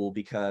is cool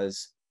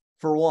because,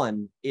 for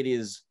one, it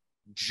is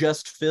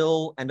just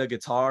Phil and a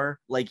guitar.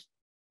 Like,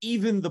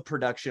 even the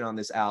production on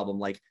this album,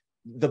 like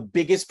the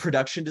biggest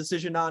production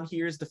decision on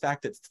here is the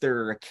fact that there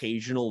are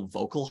occasional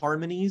vocal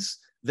harmonies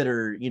that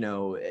are, you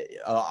know,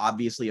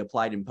 obviously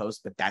applied in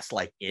post, but that's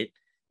like it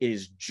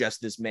is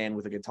just this man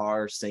with a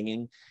guitar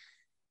singing.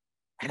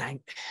 And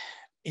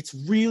it's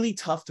really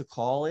tough to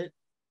call it,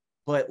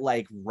 but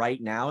like right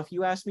now, if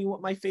you ask me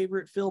what my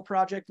favorite Phil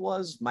project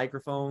was,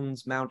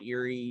 Microphones, Mount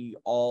Eerie,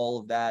 all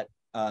of that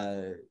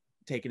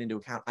taken into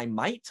account, I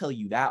might tell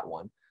you that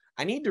one.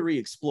 I need to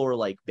re-explore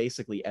like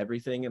basically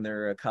everything, and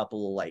there are a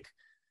couple like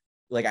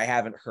I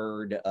haven't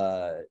heard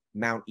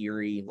Mount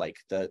Eerie, like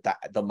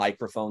the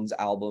Microphones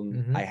album.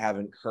 Mm-hmm. I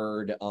haven't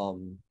heard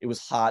It Was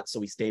Hot, So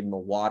We Stayed in the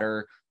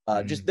Water.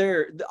 Just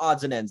the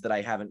odds and ends that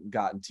I haven't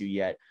gotten to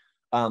yet.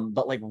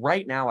 But like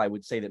right now, I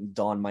would say that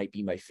Dawn might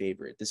be my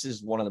favorite. This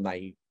is one of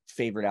my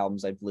favorite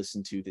albums I've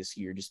listened to this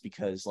year, just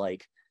because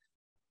like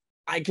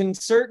I can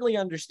certainly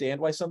understand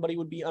why somebody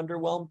would be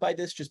underwhelmed by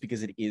this, just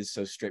because it is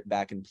so stripped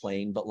back and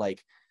plain. But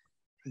like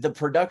the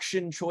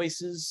production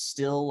choices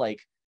still,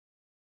 like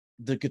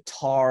the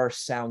guitar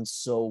sounds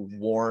so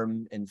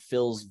warm and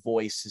Phil's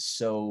voice is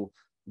so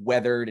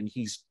weathered, and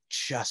he's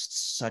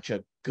just such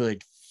a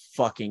good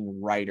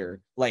fucking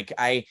writer. Like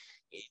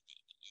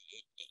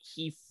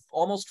he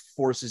almost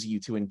forces you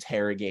to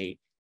interrogate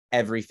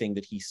everything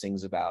that he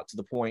sings about, to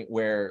the point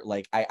where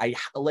like I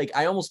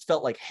almost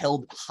felt like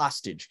held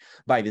hostage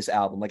by this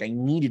album. Like I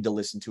needed to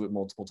listen to it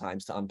multiple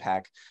times to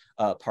unpack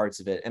parts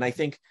of it. And I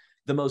think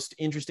the most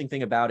interesting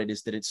thing about it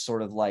is that it's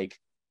sort of like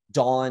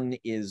Dawn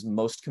is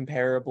most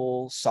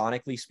comparable,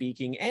 sonically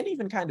speaking, and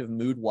even kind of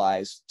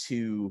mood-wise,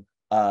 to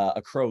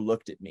A Crow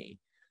Looked at Me,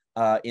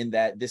 in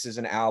that this is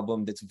an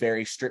album that's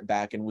very stripped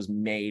back and was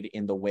made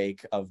in the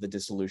wake of the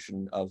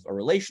dissolution of a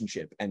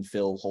relationship, and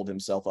Phil holed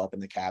himself up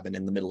in the cabin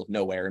in the middle of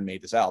nowhere and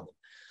made this album.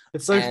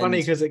 It's so funny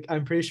because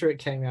I'm pretty sure it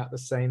came out the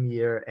same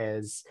year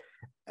as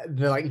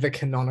the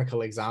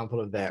canonical example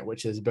of that,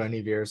 which is Bon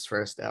Iver's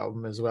first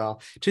album as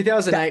well.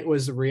 2008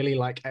 was really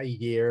like a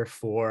year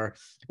for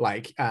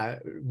like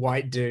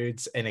white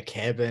dudes in a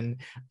cabin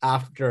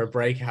after a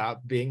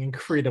breakup being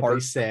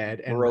incredibly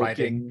sad and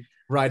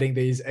writing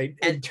these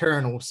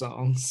eternal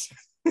songs.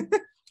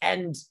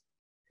 And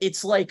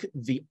it's like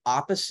the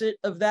opposite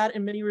of that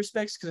in many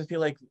respects, because I feel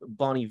like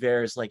Bon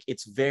Iver is like,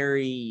 it's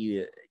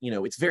very, you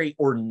know, it's very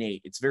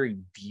ornate, it's very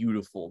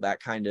beautiful.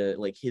 That kind of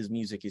like, his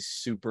music is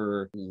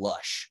super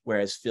lush,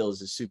 whereas Phil's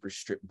is super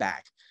stripped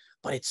back.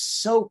 But it's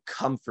so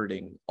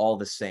comforting all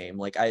the same.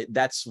 Like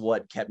that's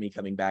what kept me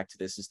coming back to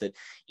this, is that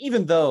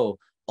even though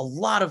a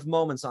lot of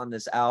moments on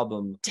this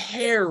album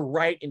tear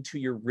right into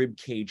your rib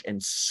cage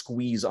and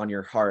squeeze on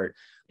your heart,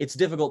 it's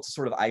difficult to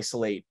sort of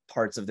isolate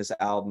parts of this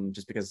album,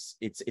 just because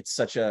it's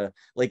such a,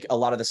 like, a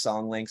lot of the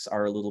song lengths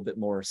are a little bit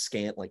more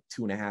scant, like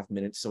 2.5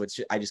 minutes. So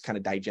I just kind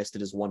of digest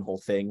it as one whole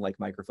thing, like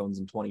Microphones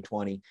in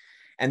 2020.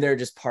 And there are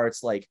just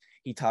parts like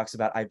he talks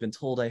about, I've been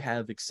told I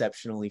have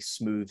exceptionally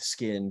smooth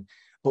skin,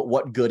 but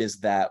what good is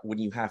that when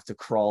you have to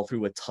crawl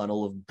through a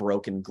tunnel of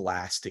broken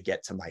glass to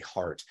get to my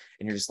heart?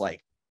 And you're just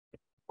like,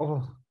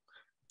 oh,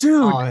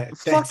 dude,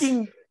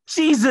 fucking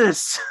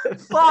Jesus,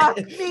 fuck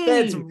me.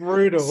 That's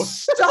brutal.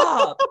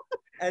 Stop.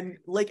 And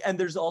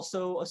there's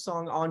also a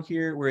song on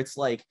here where it's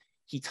like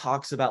he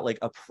talks about like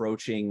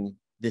approaching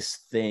this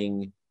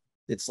thing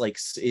that's like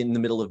in the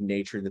middle of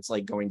nature that's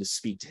like going to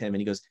speak to him, and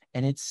he goes,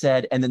 and it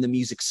said, and then the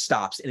music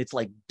stops and it's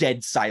like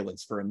dead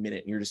silence for a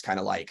minute, and you're just kind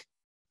of like,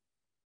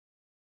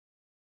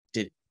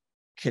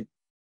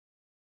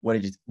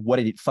 what did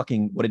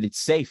it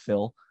say,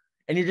 Phil?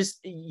 And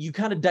you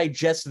kind of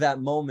digest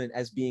that moment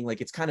as being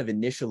like, it's kind of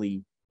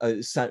initially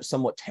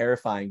somewhat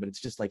terrifying, but it's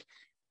just like,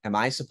 am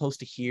I supposed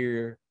to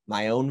hear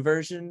my own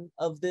version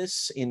of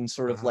this in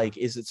sort of like,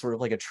 is it sort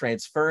of like a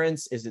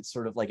transference? Is it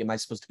sort of like, am I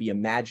supposed to be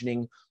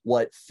imagining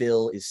what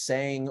Phil is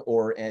saying?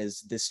 Or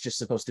is this just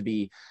supposed to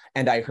be,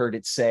 and I heard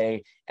it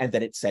say, and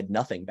then it said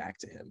nothing back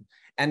to him?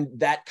 And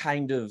that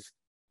kind of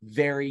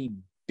very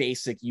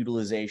basic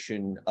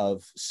utilization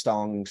of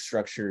song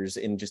structures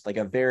in just like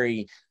a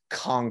very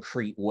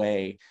concrete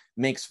way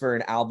makes for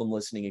an album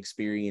listening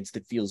experience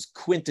that feels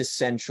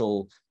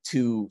quintessential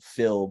to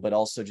Phil, but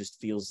also just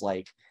feels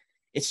like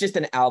it's just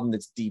an album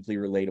that's deeply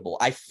relatable.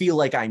 I feel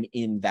like I'm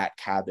in that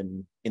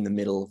cabin in the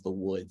middle of the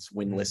woods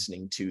when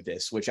listening to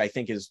this, which I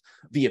think is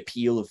the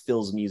appeal of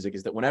Phil's music,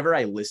 is that whenever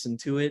I listen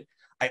to it,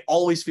 I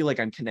always feel like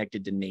I'm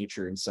connected to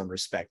nature in some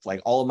respect.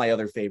 Like all of my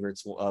other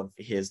favorites of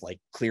his, like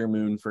Clear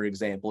Moon, for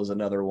example, is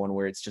another one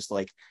where it's just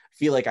like, I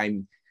feel like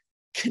I'm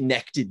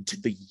connected to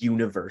the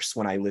universe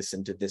when I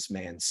listen to this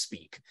man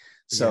speak.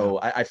 So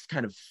yeah. I've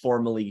kind of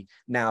formally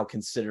now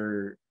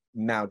consider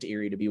Mount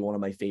Eerie to be one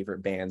of my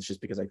favorite bands,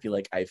 just because I feel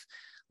like I've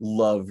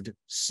loved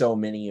so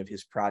many of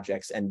his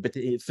projects, but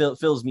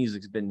Phil's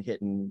music's been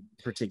hitting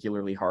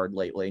particularly hard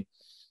lately.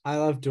 I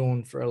love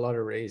Dawn for a lot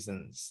of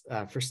reasons.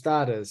 For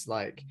starters,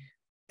 like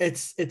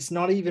it's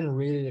not even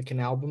really like an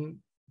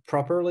album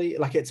properly.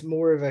 Like it's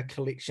more of a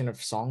collection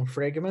of song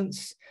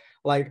fragments.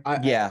 Like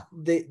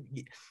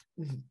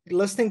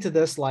listening to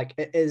this, like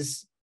it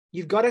is,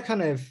 you've got to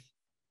kind of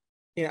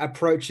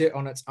approach it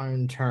on its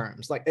own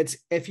terms. Like, it's,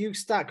 if you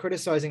start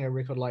criticizing a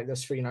record like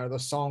this for, the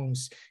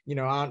songs,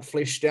 aren't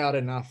fleshed out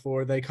enough,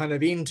 or they kind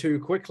of end too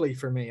quickly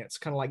for me, it's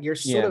kind of like you're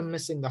sort of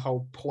missing the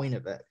whole point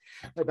of it.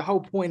 Like, the whole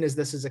point is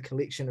this is a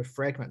collection of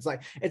fragments.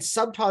 Like, it's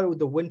subtitled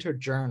The Winter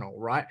Journal,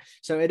 right?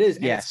 So it is,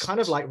 and it's kind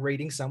of like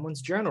reading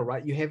someone's journal,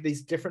 right? You have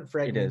these different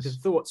fragmented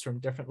thoughts from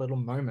different little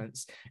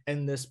moments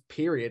in this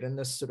period, in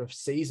this sort of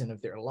season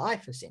of their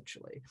life,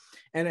 essentially.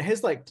 And it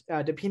has, like,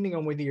 depending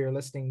on whether you're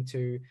listening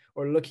to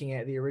or looking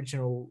at the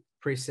original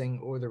pressing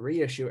or the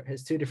reissue, it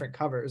has two different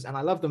covers, and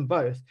I love them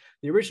both.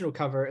 The original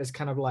cover is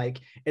kind of like,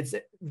 it's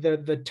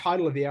the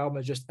title of the album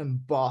is just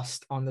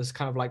embossed on this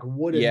kind of like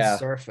wooden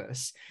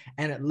surface,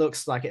 and it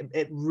looks like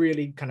it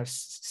really kind of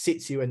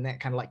sets you in that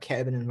kind of like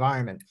cabin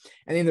environment.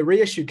 And then the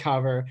reissue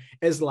cover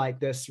is like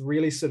this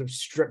really sort of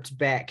stripped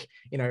back,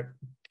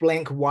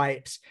 blank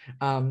white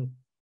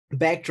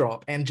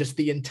backdrop, and just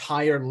the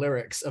entire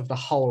lyrics of the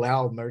whole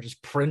album are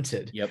just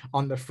printed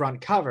on the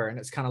front cover, and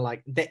it's kind of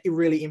like that,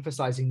 really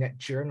emphasizing that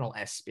journal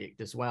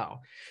aspect as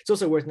well. It's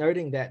also worth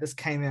noting that this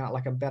came out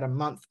like about a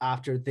month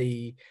after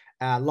the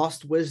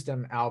Lost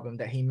Wisdom album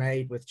that he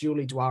made with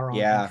Julie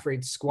Dwaron and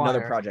Fred Squire.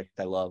 Another project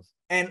I love,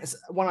 and it's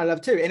one I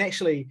love too. And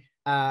actually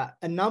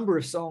a number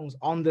of songs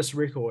on this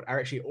record are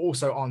actually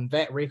also on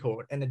that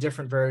record in a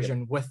different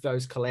version with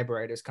those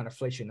collaborators kind of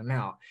fleshing them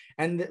out.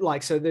 And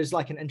like, so there's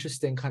like an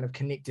interesting kind of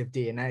connective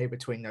DNA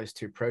between those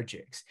two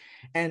projects.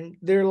 And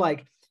they're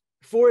like,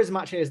 for as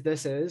much as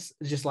this is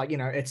just like,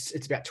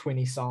 it's about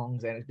 20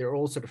 songs, and they're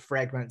all sort of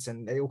fragments,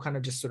 and they all kind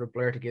of just sort of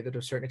blur together to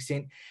a certain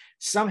extent.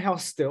 Somehow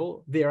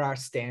still there are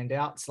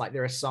standouts. Like,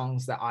 there are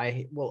songs that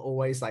I will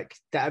always like,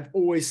 that have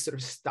always sort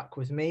of stuck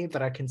with me,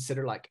 that I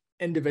consider like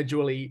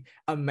individually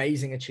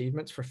amazing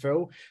achievements for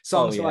Phil.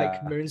 Songs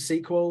like Moon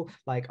Sequel,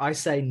 like I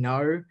Say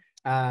No,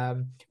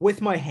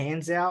 With My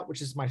Hands Out,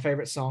 which is my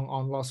favorite song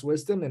on Lost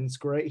Wisdom, and it's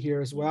great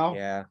here as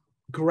well.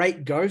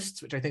 Great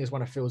Ghosts, which I think is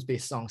one of Phil's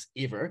best songs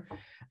ever.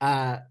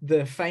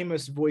 The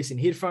famous Voice in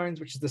Headphones,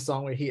 which is the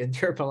song where he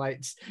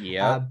interpolates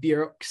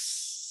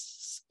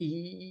Björk's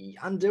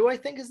Undo, I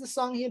think is the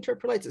song he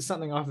interpolates. It's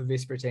something off of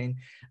Vespertine.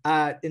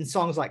 In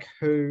songs like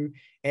Who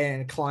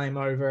and Climb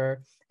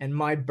Over and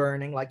My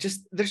Burning, like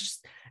just there's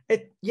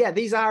it. Yeah,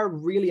 these are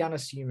really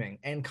unassuming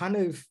and kind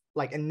of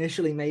like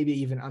initially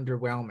maybe even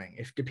underwhelming,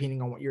 if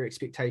depending on what your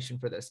expectation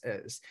for this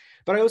is.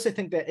 But I also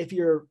think that if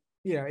you're,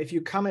 if you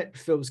come at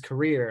Phil's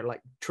career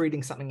like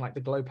treating something like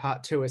The Glow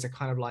Part 2 as a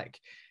kind of like,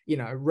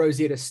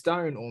 Rosetta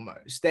Stone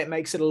almost, that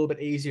makes it a little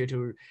bit easier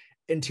to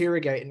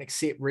interrogate and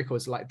accept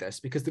records like this,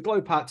 because The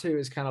Glow Part 2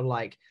 is kind of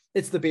like,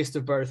 it's the best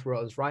of both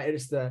worlds, right? It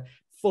is the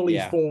fully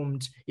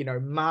formed,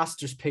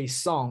 masterpiece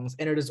songs,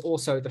 and it is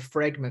also the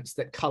fragments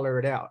that color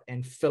it out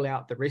and fill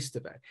out the rest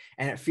of it.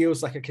 And it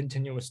feels like a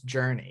continuous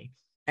journey.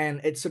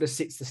 And it sort of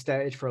sets the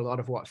stage for a lot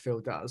of what Phil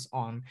does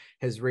on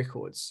his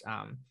records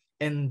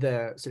in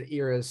the sort of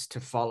eras to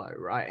follow,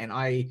 right? And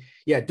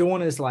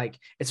Dawn is like,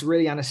 it's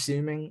really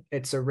unassuming.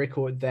 It's a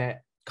record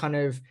that kind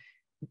of,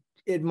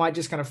 it might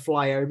just kind of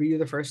fly over you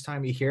the first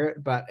time you hear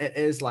it, but it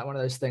is like one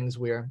of those things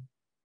where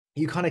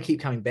you kind of keep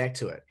coming back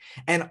to it.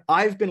 And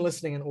I've been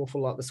listening an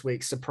awful lot this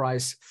week,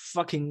 surprise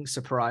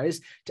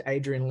to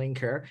Adrian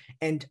Lenker.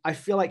 And I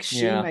feel like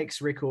she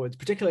makes records,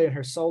 particularly in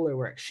her solo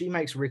work, she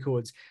makes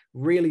records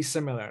really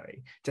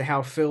similarly to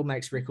how Phil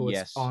makes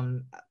records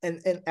on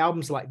in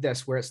albums like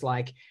this, where it's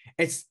like,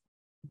 it's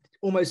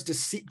almost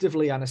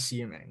deceptively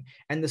unassuming.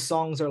 And the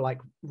songs are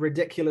like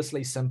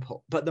ridiculously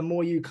simple, but the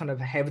more you kind of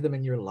have them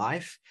in your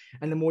life,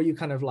 and the more you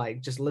kind of like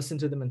just listen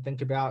to them and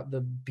think about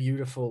the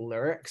beautiful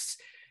lyrics,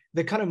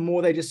 the kind of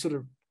more they just sort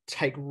of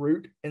take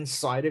root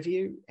inside of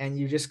you, and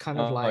you just kind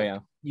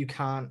of you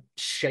can't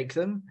shake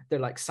them. They're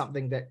like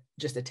something that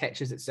just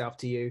attaches itself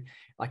to you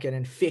like an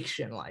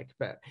infection,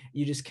 but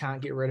you just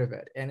can't get rid of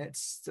it. And it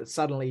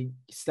suddenly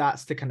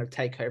starts to kind of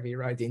take over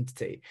your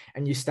identity,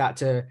 and you start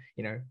to,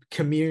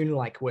 commune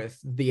like with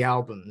the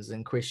albums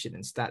in question,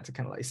 and start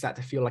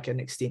to feel like an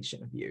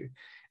extension of you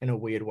in a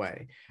weird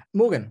way.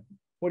 Morgan,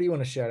 what do you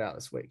want to shout out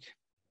this week?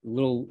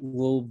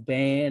 Little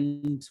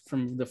band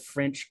from the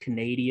French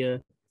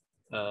Canada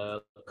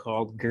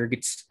called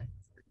Gurgits.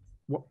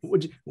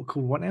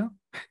 Called what now?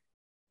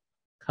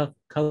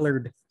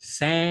 Colored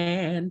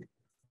Sand.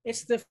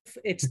 It's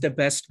the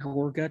best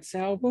Gorguts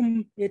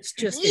album. It's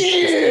just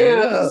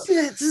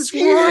Jesus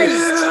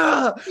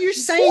Christ. You're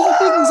saying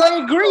things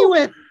I agree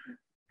with.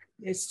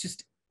 It's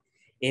just,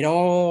 it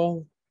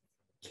all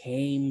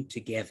came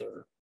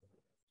together.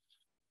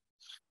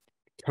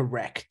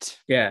 Correct.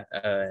 Yeah,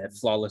 a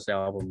flawless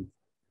album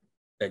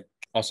that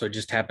also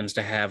just happens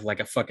to have like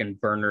a fucking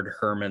Bernard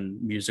Herrmann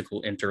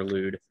musical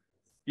interlude.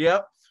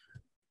 Yep.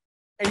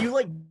 And you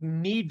like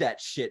need that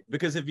shit,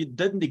 because if it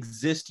doesn't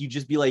exist, you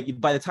just be like,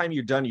 by the time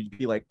you're done, you'd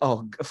be like,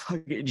 oh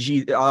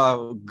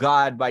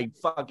God, my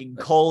fucking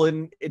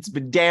colon, it's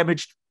been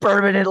damaged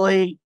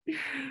permanently.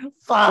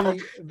 Fuck.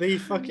 The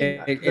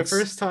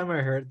first time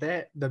I heard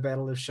that, the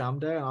Battle of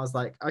Shamda, and I was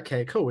like,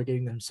 okay, cool, we're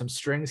getting them some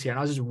strings here. And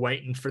I was just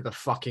waiting for the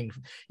fucking,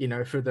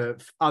 for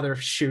the other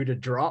shoe to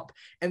drop.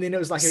 And then it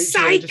was like,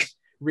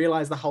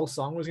 realize the whole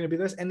song was going to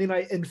be this, and then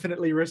I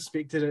infinitely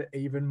respected it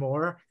even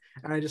more.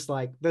 And I just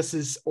like, this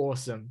is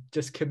awesome,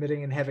 just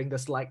committing and having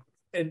this like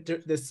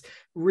this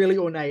really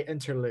ornate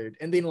interlude,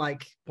 and then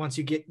like once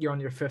you're on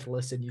your fifth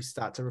listen, you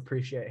start to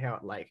appreciate how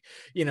it like,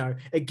 you know,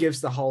 it gives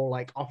the whole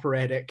like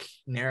operatic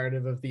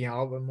narrative of the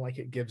album, like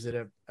it gives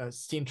it a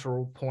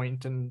central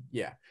point. And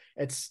yeah,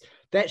 it's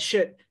that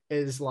shit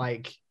is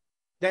like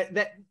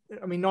that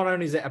I mean, not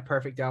only is it a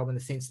perfect album in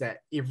the sense that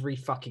every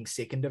fucking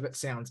second of it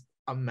sounds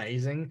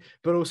amazing,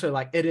 but also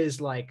like it is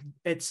like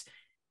it's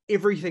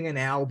everything an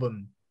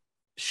album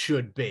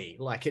should be.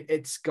 Like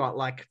it's got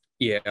like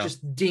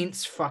just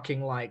dense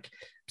fucking like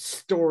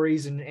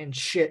stories and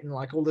shit, and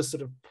like all this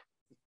sort of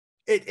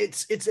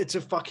it's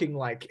a fucking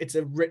like it's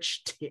a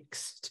rich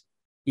text.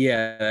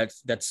 Yeah,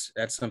 that's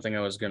something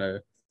I was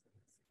gonna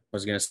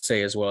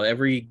say as well.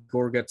 Every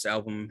Gorguts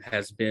album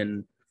has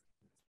been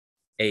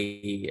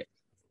a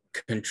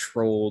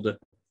controlled,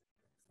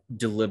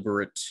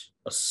 deliberate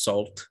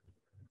assault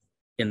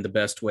in the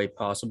best way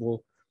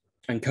possible.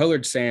 And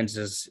Colored Sands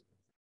is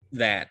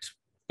that,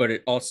 but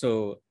it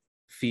also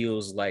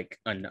feels like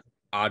an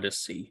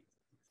odyssey.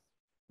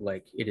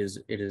 Like it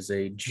is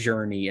a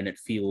journey, and it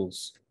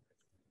feels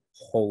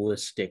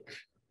holistic,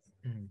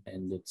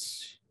 and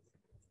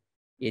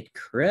it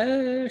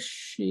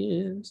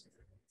crashes.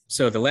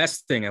 So the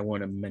last thing I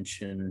want to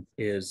mention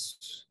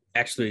is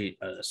actually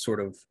a sort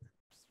of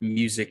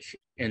music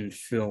and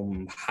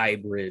film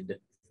hybrid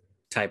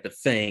type of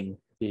thing,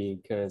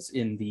 because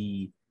in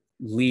the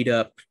lead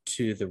up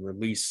to the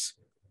release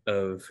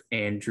of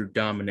Andrew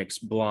Dominik's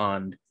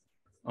Blonde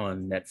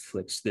on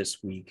Netflix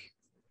this week,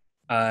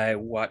 I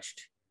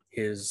watched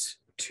his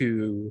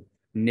 2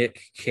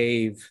 Nick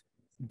Cave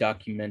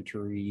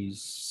documentaries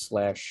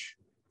slash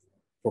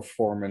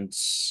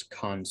performance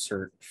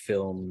concert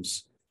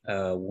films,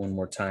 One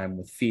More Time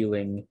with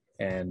Feeling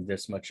and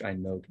This Much I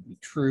Know to Be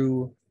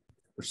True,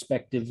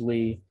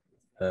 respectively.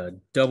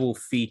 Double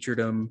featured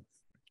them.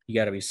 You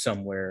got to be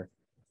somewhere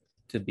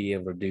to be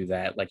able to do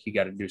that. Like you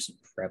got to do some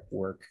prep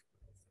work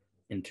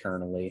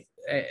internally.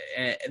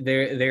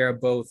 They are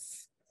both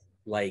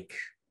like,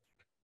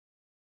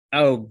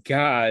 oh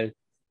God,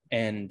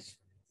 and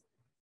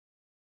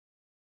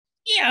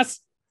yes,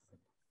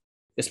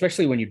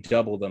 especially when you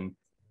double them,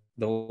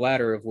 the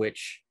latter of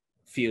which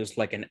feels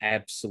like an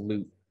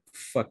absolute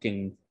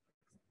fucking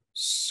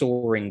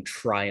soaring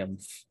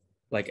triumph,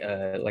 like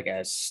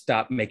a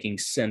stop making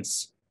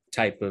sense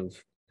type of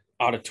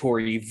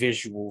auditory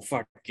visual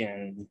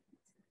fucking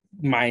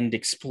mind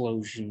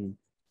explosion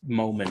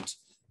moment.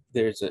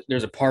 There's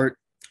a part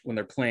when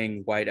they're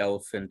playing White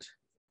Elephant,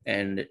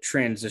 and it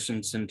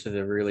transitions into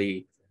the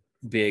really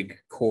big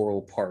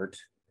choral part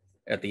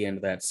at the end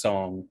of that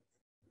song,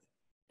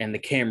 and the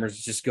camera's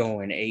just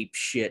going ape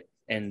shit,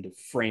 and the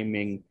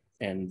framing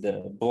and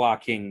the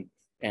blocking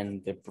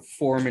and the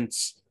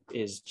performance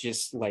is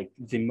just like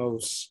the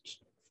most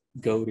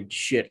goated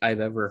shit I've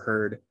ever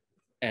heard.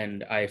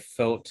 And I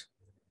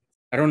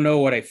don't know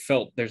what I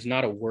felt. There's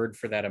not a word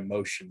for that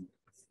emotion.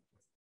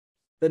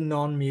 The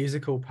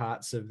non-musical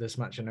parts of This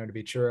Much I Know to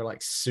Be True are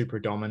like super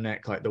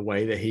Dominik, like the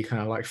way that he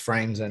kind of like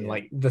frames and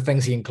like the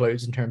things he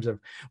includes in terms of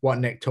what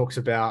Nick talks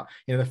about,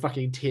 you know, the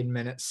fucking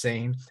 10-minute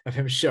scene of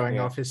him showing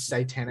off his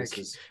satanic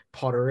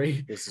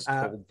pottery. This is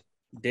called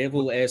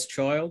Devil as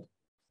Child.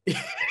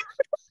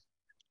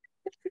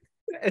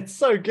 It's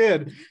so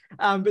good.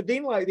 But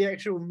then like the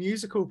actual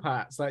musical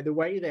parts, like the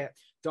way that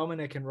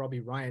Dominik and Robbie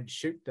Ryan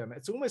shoot them,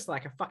 it's almost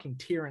like a fucking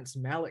Terrence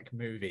Malick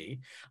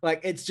movie.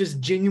 Like it's just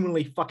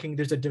genuinely fucking,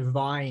 there's a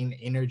divine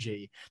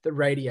energy that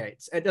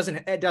radiates. It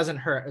doesn't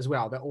hurt as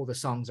well that all the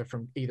songs are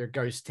from either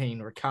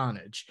Ghosteen or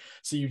Carnage.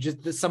 So you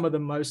just, some of the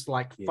most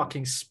like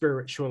fucking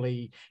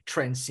spiritually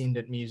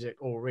transcendent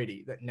music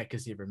already that Nick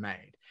has ever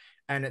made.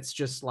 And it's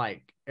just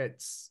like,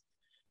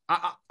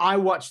 I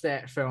watched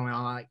that film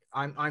and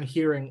I'm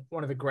hearing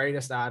one of the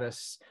greatest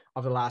artists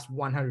of the last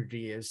 100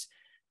 years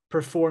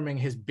performing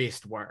his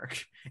best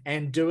work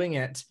and doing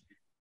it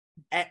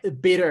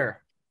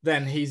better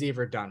than he's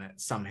ever done it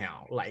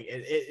somehow. Like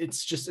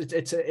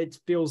it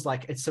feels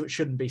like it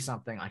shouldn't be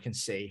something I can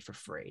see for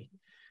free.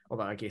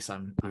 Although I guess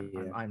I'm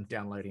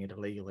downloading it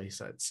illegally,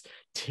 so it's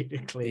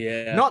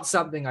technically not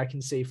something I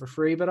can see for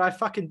free, but I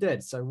fucking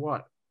did. So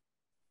what?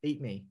 Eat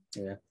me.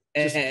 Yeah.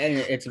 And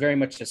it's very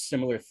much a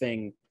similar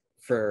thing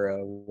for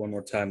One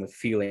More Time with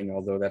Feeling,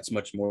 although that's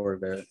much more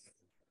of a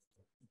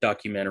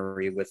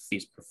documentary with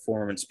these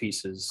performance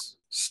pieces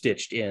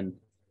stitched in,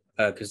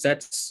 because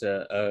that's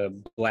a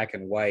black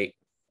and white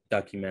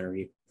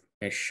documentary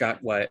and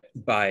shot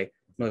by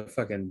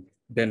motherfucking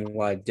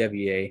Benoit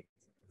Devier.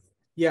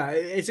 Yeah,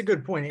 it's a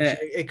good point.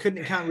 It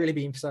can't really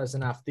be emphasized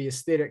enough. The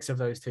aesthetics of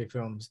those two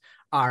films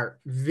are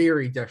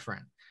very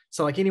different.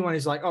 So like anyone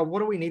who's like, oh, what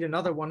do we need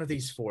another one of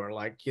these for?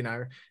 Like, you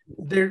know,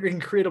 they're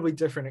incredibly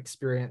different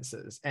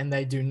experiences and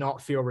they do not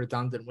feel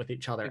redundant with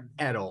each other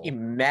at all.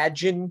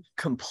 Imagine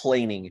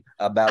complaining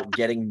about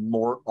getting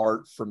more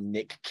art from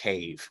Nick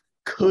Cave.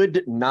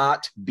 Could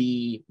not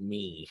be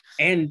me.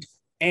 And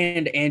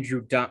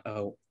Andrew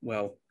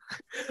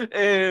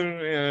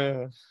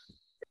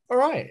All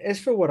right. As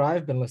for what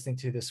I've been listening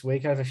to this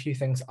week, I have a few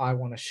things I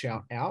want to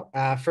shout out.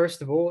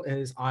 First of all,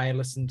 is I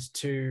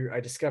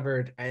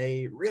discovered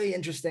a really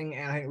interesting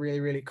and I think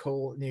really, really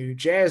cool new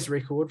jazz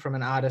record from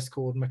an artist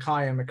called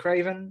Makaya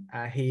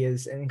McCraven. He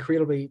is an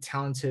incredibly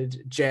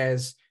talented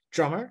jazz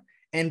drummer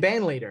and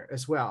band leader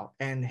as well.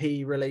 And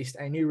he released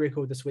a new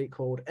record this week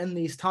called In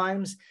These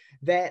Times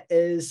that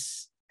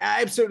is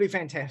absolutely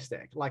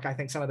fantastic. Like, I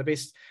think some of the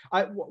best,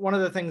 one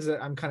of the things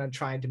that I'm kind of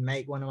trying to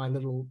make one of my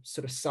little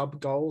sort of sub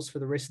goals for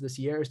the rest of this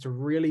year is to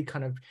really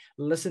kind of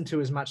listen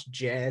to as much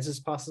jazz as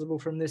possible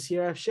from this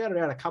year. I've shouted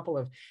out a couple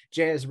of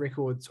jazz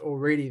records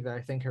already that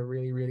I think are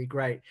really, really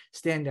great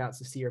standouts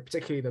this year,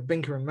 particularly the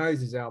Binker and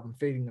Moses album,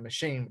 Feeding the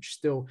Machine, which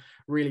still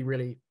really,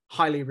 really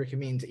highly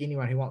recommend to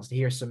anyone who wants to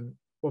hear some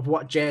of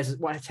what's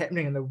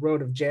happening in the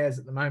world of jazz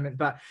at the moment.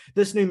 But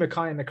this new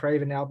Makaya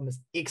McCraven album is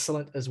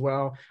excellent as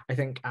well. I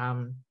think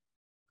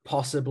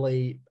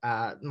possibly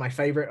my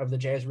favorite of the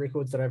jazz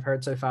records that I've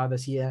heard so far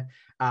this year.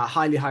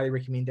 Highly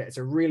recommend it. It's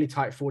a really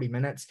tight 40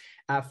 minutes.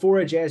 For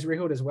a jazz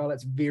record as well,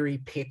 it's very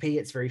peppy.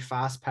 It's very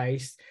fast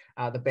paced.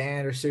 The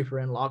band are super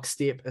in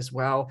lockstep as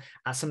well.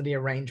 Some of the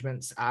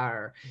arrangements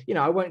are,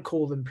 I won't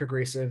call them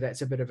progressive.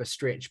 That's a bit of a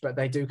stretch, but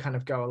they do kind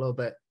of go a little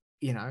bit,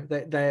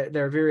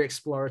 they're very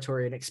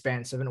exploratory and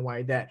expansive in a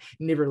way that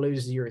never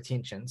loses your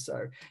attention.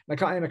 So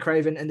Makaya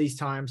McCraven, In These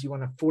Times, you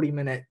want a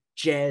 40-minute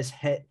jazz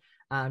hit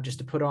just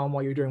to put on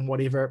while you're doing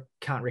whatever.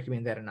 Can't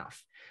recommend that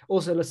enough.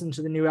 Also listen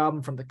to the new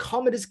album from The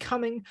Comet is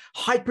Coming,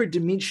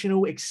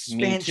 Hyperdimensional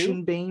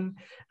Expansion Beam.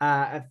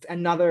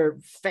 Another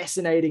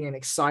fascinating and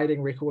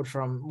exciting record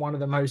from one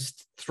of the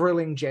most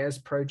thrilling jazz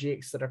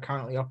projects that are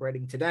currently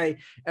operating today,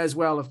 as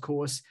well, of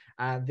course,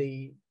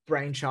 the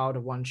brainchild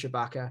of one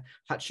Shabaka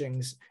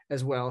Hutchings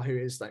as well, who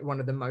is like one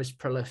of the most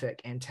prolific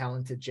and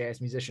talented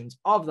jazz musicians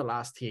of the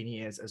last 10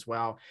 years as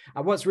well.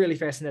 What's really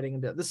fascinating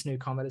about this new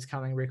Comet is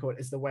Coming record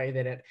is the way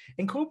that it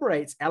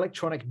incorporates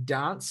electronic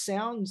dance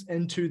sounds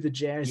into the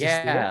jazz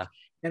aesthetic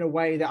in a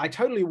way that I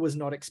totally was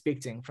not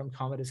expecting from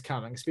Comet is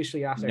Coming,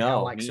 especially after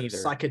how like sort of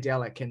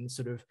psychedelic and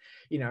sort of,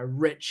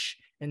 rich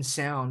in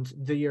sound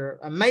their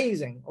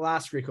amazing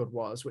last record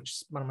was, which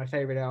is one of my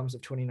favorite albums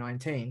of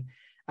 2019.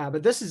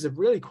 But this is a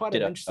really quite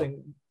an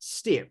interesting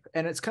step.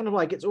 And it's kind of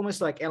like, it's almost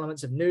like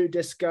elements of new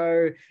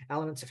disco,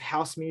 elements of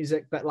house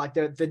music, but like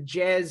the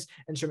jazz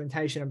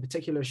instrumentation, in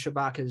particular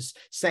Shabaka's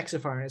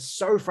saxophone, is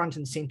so front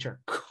and center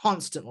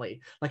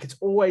constantly. Like it's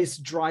always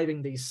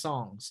driving these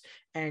songs.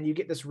 And you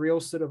get this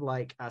real sort of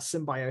like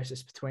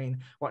symbiosis between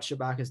what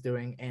Shabaka's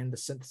doing and the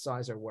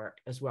synthesizer work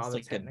as well.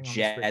 It's like a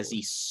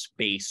jazzy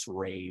space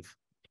rave.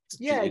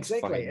 Yeah,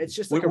 exactly. It's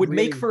just like would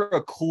make for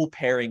a cool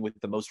pairing with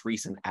the most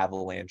recent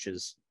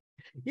Avalanches.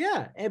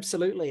 Yeah,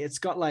 absolutely. It's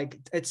got like,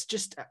 it's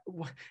just,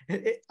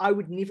 I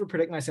would never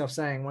predict myself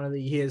saying one of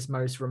the year's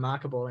most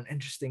remarkable and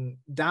interesting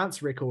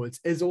dance records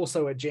is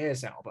also a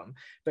jazz album,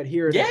 but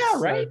here it is. Yeah,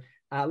 right. So,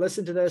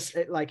 listen to this.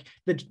 It, like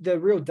the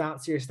real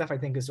dancier stuff, I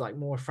think, is like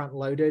more front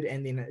loaded,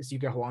 and then as you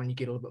go on, you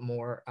get a little bit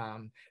more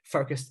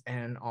focused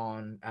and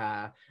on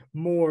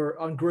more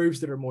on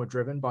grooves that are more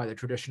driven by the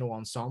traditional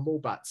ensemble,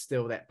 but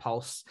still that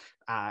pulse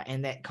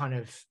and that kind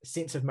of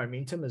sense of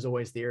momentum is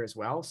always there as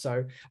well.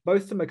 So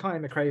both the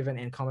Makaya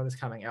McCraven and Comet is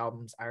Coming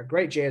albums are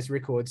great jazz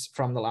records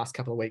from the last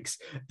couple of weeks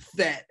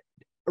that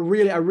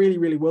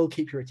really will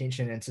keep your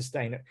attention and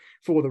sustain it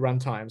for the run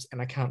times,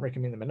 and I can't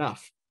recommend them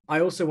enough. I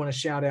also want to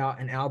shout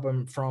out an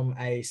album from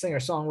a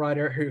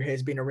singer-songwriter who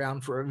has been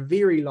around for a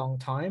very long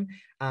time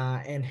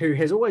and who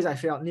has always, I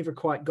felt, never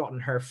quite gotten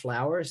her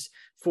flowers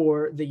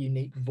for the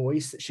unique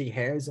voice that she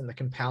has and the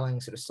compelling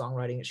sort of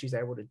songwriting that she's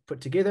able to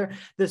put together.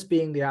 This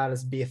being the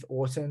artist Beth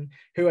Orton,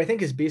 who I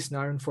think is best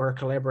known for her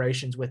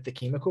collaborations with the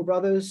Chemical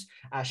Brothers.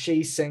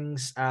 She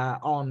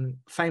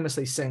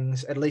famously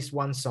sings at least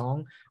one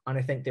song on,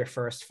 I think, their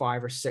first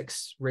 5 or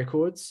 6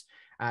 records.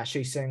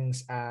 She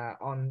sings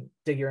on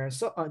Dig Your Own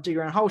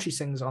Hole. She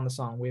sings on the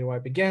song Where Do I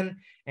Begin?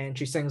 And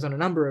she sings on a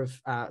number of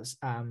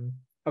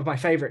my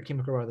favorite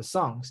Chemical Brothers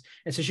songs.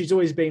 And so she's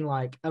always been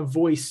like a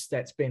voice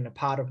that's been a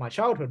part of my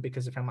childhood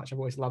because of how much I've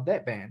always loved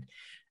that band.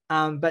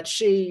 But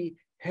she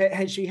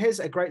has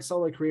a great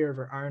solo career of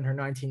her own. Her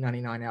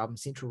 1999 album,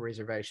 Central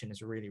Reservation,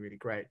 is a really, really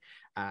great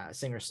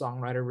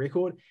singer-songwriter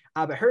record.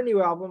 But her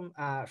new album,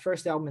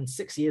 first album in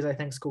 6 years, I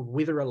think, is called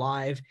Whether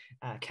Alive,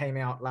 came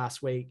out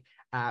last week.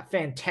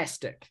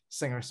 Fantastic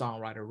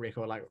singer-songwriter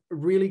record, like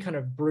really kind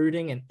of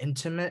brooding and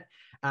intimate,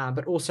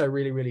 but also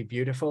really, really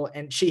beautiful.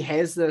 And she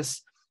has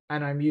this,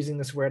 and I'm using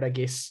this word, I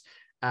guess,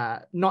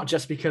 not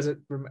just because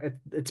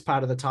it's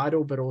part of the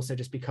title, but also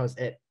just because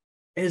it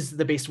is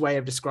the best way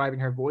of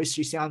describing her voice.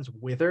 She sounds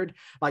withered.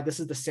 Like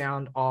this is the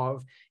sound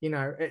of,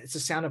 it's the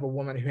sound of a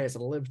woman who has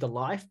lived a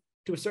life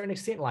to a certain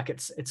extent. Like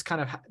it's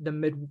kind of the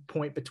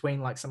midpoint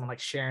between like someone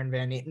like Sharon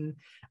Van Etten,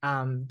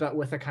 but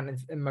with a kind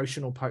of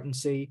emotional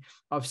potency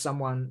of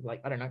someone like,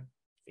 I don't know,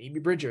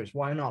 Phoebe Bridgers.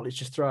 Why not? Let's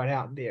just throw it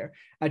out there.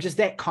 Just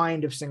that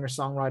kind of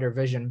singer-songwriter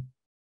vision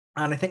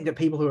And I think that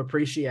people who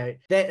appreciate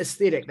that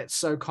aesthetic that's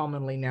so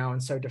commonly now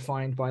and so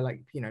defined by,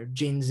 like, you know,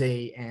 Gen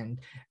Z and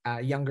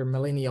younger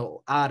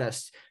millennial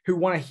artists who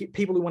want to hear,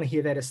 people who want to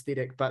hear that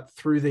aesthetic, but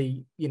through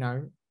the, you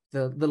know,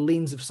 the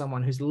lens of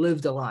someone who's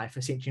lived a life,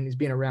 essentially, who's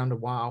been around a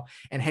while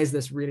and has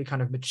this really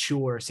kind of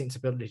mature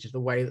sensibility to the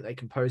way that they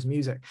compose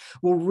music,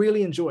 will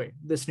really enjoy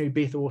this new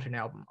Beth Orton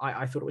album.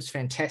 I thought it was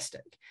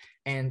fantastic.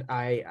 And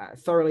I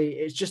thoroughly,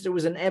 it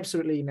was an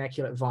absolutely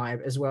immaculate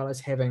vibe, as well as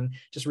having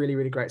just really,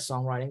 really great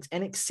songwritings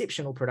and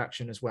exceptional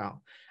production as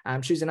well.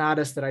 She's an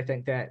artist that I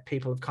think that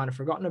people have kind of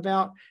forgotten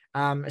about,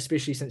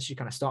 especially since she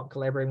kind of stopped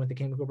collaborating with the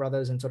Chemical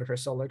Brothers, and sort of her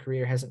solo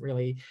career hasn't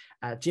really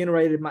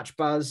generated much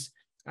buzz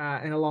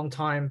in a long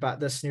time. But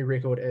this new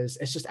record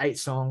it's just 8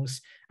 songs,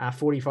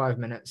 45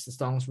 minutes. The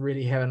songs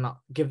really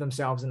give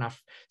themselves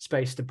enough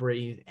space to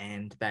breathe,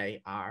 and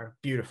they are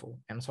beautiful.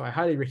 And so I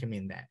highly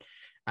recommend that.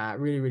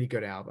 Really, really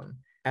good album.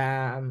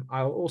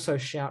 I'll also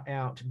shout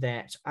out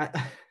that I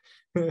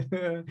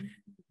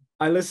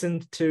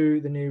listened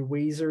to the new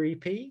Weezer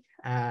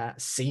EP,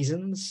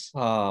 Seasons,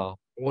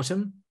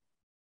 Autumn.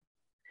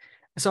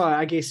 So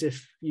I guess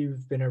if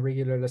you've been a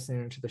regular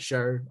listener to the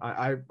show,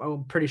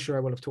 I'm pretty sure I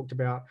will have talked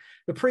about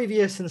the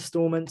previous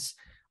installments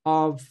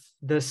of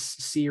this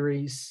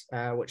series,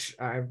 which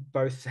I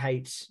both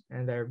hate,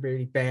 and they're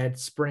really bad.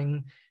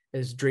 Spring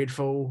is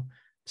dreadful.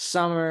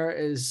 Summer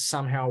is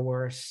somehow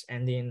worse,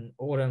 and then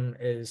autumn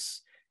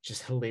is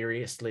just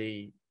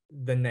hilariously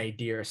the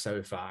nadir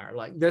so far.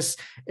 Like, this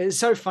is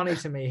so funny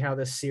to me how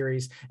this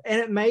series, and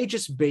it may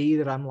just be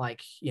that I'm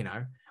like, you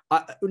know,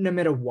 no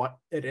matter what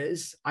it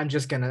is, I'm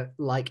just gonna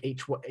like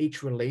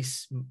each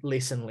release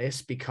less and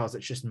less because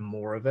it's just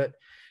more of it.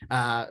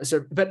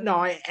 But no,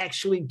 I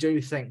actually do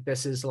think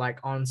this is, like,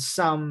 on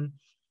some,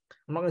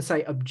 I'm not going to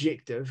say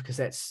objective because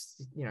that's,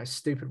 you know,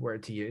 stupid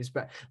word to use,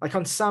 but like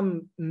on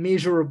some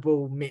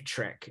measurable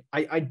metric,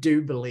 I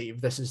do believe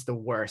this is the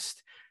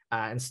worst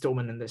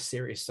installment in this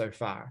series so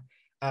far.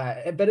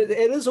 But it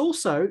is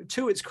also,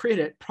 to its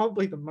credit,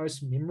 probably the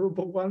most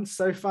memorable one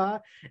so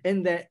far,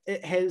 in that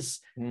it has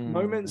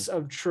moments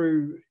of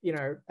true, you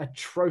know,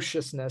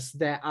 atrociousness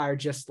that are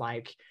just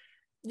like,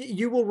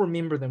 you will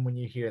remember them when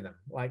you hear them.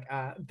 Like,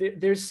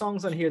 there's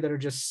songs on here that are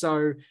just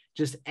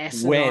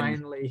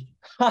asininely.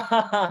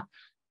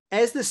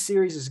 As the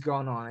series has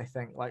gone on, I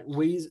think, like,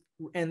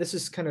 and this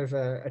is kind of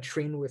a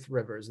trend with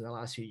Rivers in the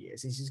last few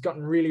years, he's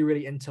gotten really,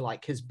 really into,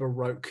 like, his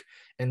Baroque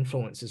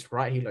influences,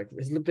 right? He's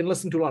been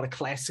listening to a lot of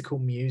classical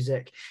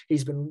music.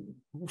 He's been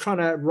trying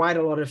to write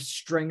a lot of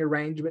string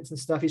arrangements and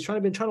stuff. He's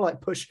trying to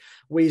like push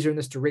Weezer in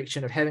this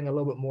direction of having a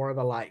little bit more of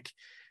a, like,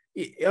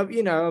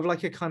 you know, of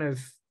like a kind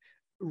of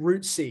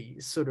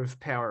rootsy sort of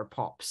power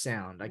pop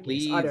sound, I guess.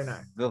 Leave I don't know.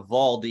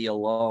 Vivaldi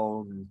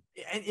alone.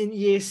 And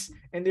yes,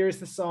 and there is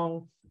the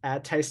song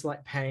Tastes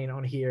Like Pain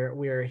on here,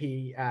 where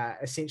he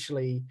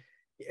essentially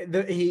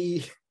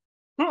he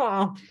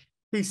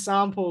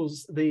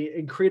samples the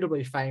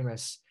incredibly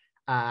famous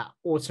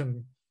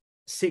autumn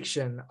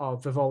section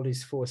of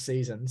Vivaldi's Four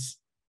Seasons.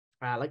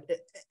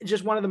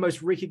 Just one of the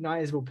most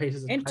recognizable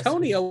pieces of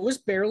Antonio was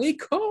barely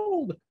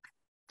cold.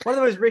 One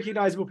of the most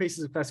recognizable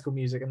pieces of classical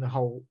music in the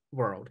whole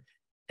world.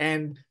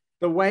 And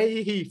the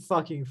way he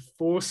fucking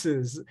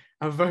forces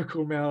a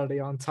vocal melody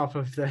on top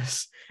of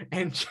this,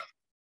 and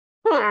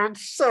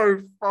it's so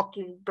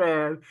fucking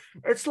bad.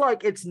 It's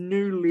like, it's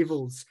new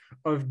levels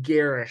of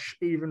garish,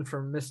 even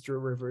from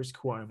Mr. Rivers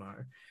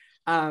Cuomo.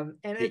 And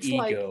it's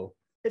like,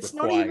 it's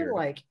required. Not even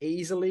like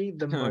easily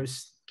the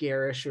most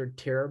garish or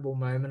terrible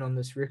moment on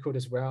this record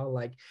as well.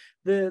 Like,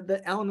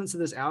 the elements of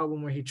this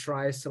album where he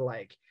tries to,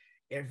 like,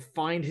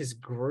 find his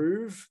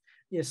groove,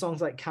 you know, songs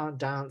like Can't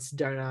Dance,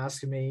 Don't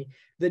Ask Me,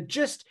 that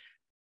just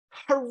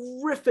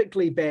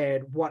horrifically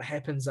bad What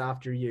Happens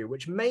After You,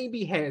 which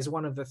maybe has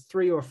one of the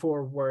 3 or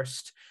 4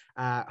 worst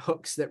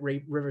hooks that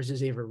Rivers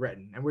has ever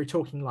written, and we're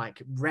talking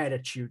like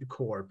Raditude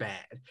core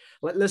bad.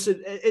 Like,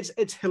 listen,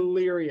 it's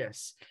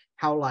hilarious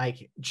how,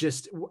 like,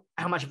 just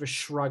how much of a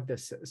shrug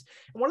this is.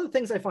 And one of the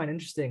things I find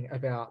interesting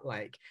about,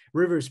 like,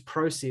 Rivers'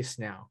 process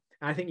now,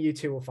 and I think you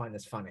two will find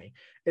this funny,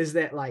 is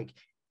that, like,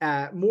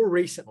 more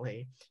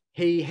recently,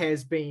 he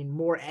has been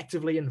more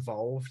actively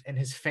involved in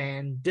his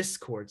fan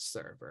Discord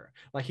server.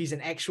 Like, he's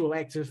an actual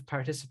active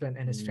participant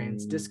in his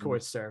fans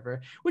Discord server,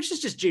 which is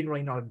just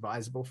generally not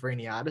advisable for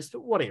any artist,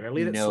 but whatever,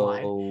 let it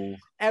slide.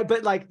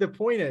 But, like, the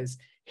point is,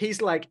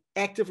 he's, like,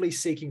 actively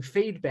seeking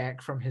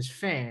feedback from his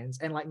fans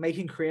and, like,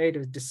 making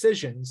creative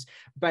decisions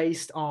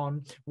based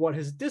on what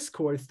his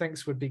Discord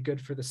thinks would be good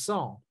for the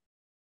song.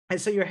 And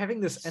so you're having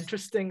this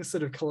interesting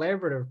sort of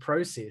collaborative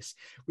process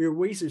where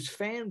Weezer's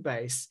fan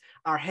base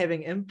are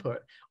having input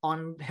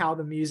on how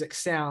the music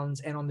sounds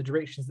and on the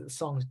directions that the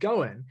song's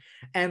going.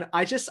 And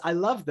I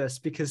love this,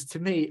 because to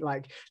me,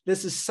 like,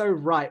 this is so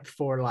ripe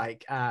for,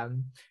 like,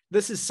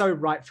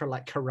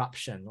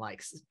 corruption,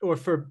 like, or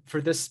for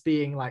this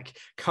being, like,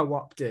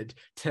 co-opted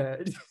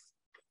to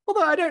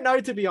although I don't know,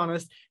 to be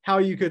honest, how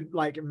you could,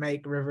 like,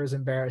 make Rivers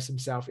embarrass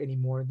himself any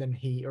more than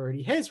he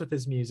already has with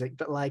his music.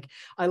 But, like,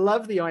 I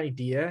love the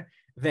idea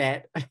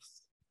that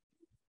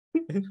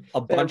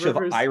A bunch of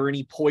Rivers,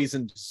 irony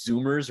poisoned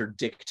Zoomers are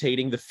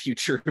dictating the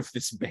future of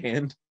this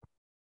band.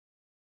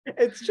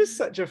 it's just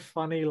such a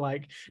funny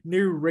like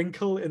new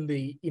wrinkle in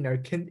the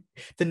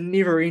the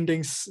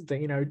never-ending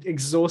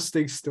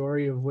exhausting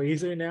story of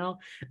Weezer now.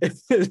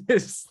 It's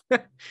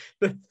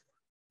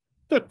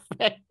the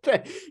fact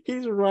that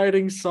he's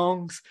writing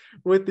songs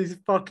with these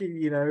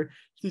fucking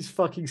these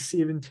fucking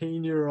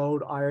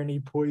 17-year-old irony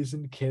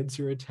poisoned kids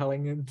who are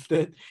telling him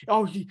that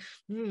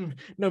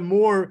no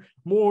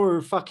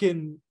more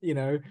fucking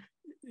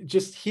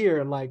just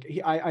here, like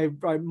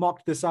I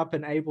mocked this up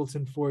in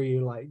Ableton for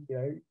you, like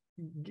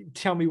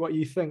tell me what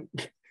you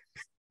think.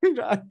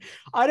 I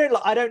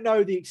don't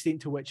know the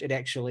extent to which it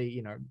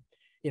actually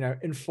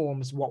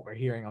informs what we're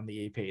hearing on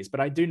the EPs, but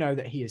I do know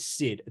that he has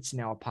said it's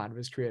now a part of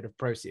his creative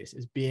process,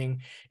 is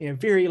being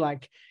very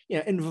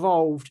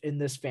involved in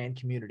this fan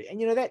community,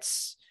 and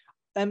that's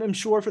I'm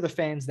sure for the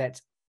fans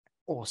that's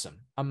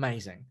awesome,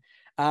 amazing,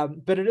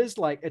 but it is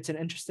it's an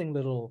interesting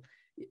little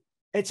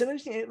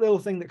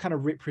thing that kind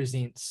of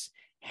represents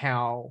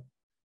how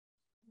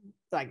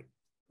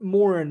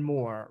more and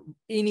more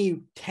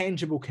any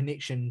tangible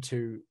connection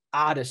to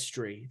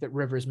artistry that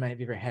Rivers may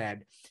have ever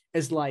had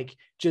is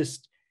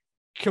just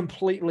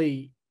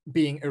completely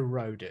being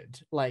eroded.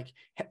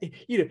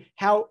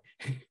 How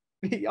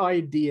the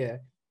idea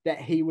that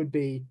he would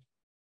be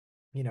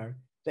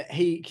that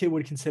he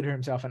would consider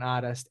himself an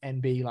artist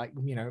and be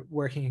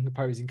working and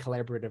composing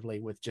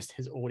collaboratively with just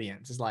his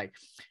audience is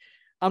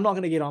I'm not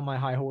going to get on my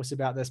high horse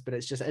about this, but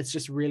it's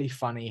just really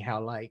funny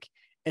how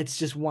it's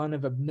just one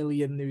of a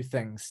million new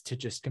things to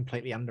just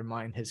completely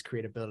undermine his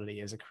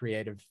credibility as a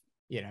creative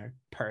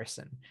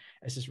person.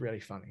 It's just really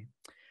funny.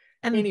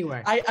 And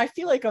anyway, I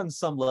feel like on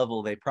some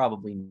level they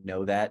probably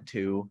know that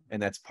too,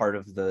 and that's part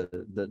of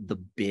the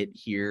bit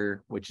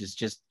here, which is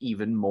just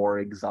even more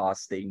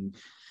exhausting.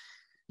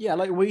 Yeah,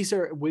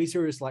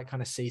 Weezer is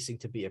kind of ceasing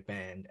to be a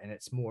band, and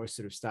it's more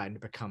sort of starting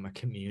to become a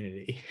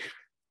community.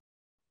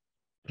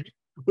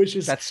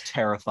 That's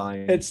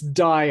terrifying. It's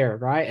dire,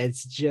 right?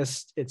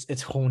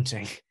 It's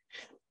haunting.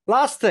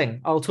 Last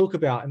thing I'll talk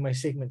about in my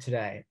segment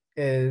today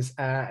is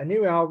a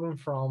new album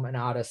from an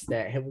artist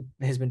that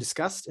has been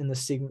discussed in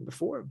this segment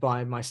before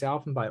by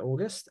myself and by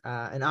August,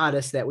 an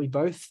artist that we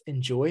both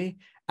enjoy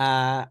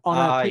on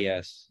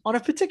a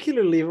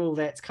particular level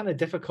that's kind of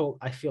difficult,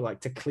 I feel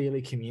to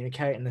clearly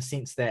communicate, in the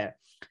sense that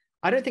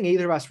I don't think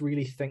either of us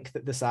really think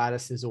that this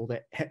artist is all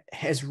that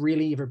has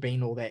really ever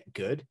been all that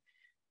good,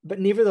 but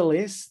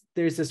nevertheless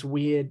there's this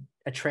weird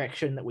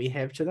attraction that we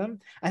have to them.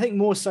 I think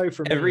more so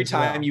for me. Every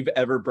time you've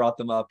ever brought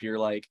them up, you're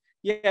like,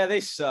 yeah, they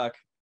suck.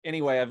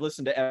 Anyway, I've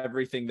listened to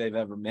everything they've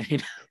ever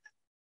made.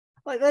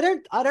 I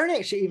don't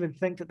actually even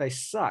think that they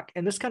suck.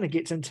 And this kind of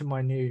gets into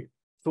my new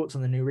thoughts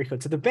on the new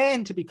record. So the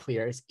band, to be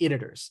clear, is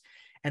Editors.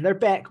 And they're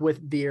back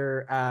with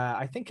their,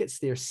 I think it's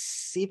their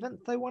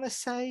seventh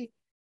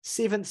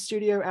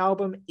studio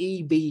album,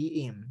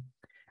 EBM,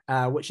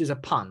 which is a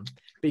pun,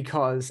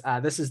 because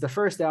this is the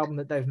first album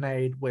that they've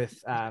made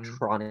with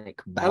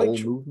Chronic Bowel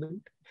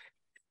Movement.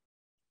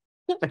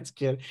 That's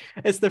good.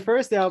 It's the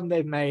first album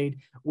they've made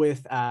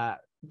with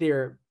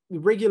their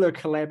regular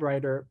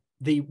collaborator,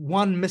 the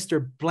one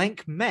Mr.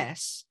 Blank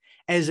Mass,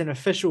 as an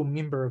official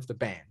member of the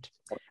band.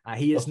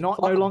 He is no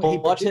longer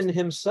Orton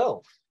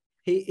himself.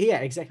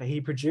 Exactly. He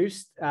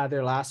produced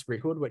their last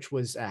record, which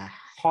was a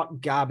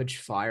hot garbage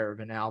fire of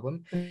an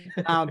album,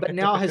 but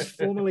now has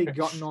formally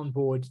gotten on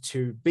board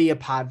to be a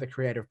part of the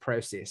creative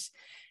process.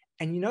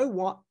 And you know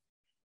what?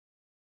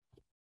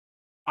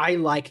 I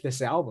like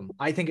this album.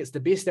 I think it's the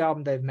best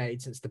album they've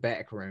made since The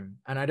Back Room.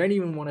 And I don't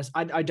even want to,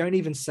 I don't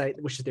even say,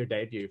 which is their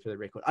debut for the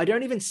record. I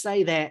don't even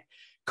say that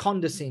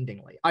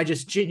condescendingly. I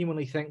just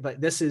genuinely think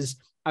that this is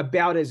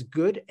about as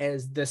good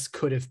as this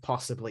could have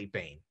possibly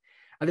been.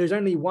 And there's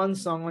only one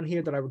song on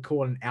here that I would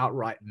call an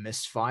outright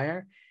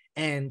misfire.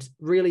 And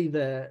really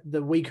the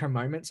weaker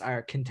moments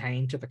are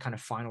contained to the kind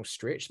of final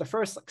stretch. The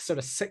first sort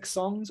of 6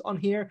 songs on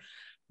here,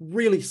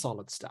 really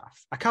solid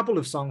stuff. A couple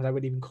of songs I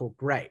would even call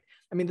great.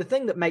 I mean, the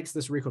thing that makes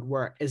this record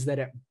work is that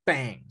it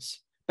bangs,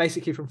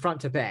 basically from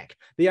front to back.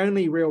 The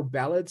only real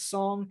ballad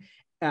song,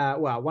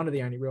 one of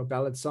the only real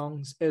ballad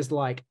songs is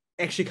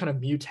actually kind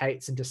of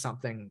mutates into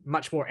something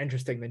much more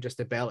interesting than just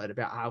a ballad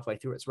about halfway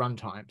through its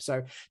runtime.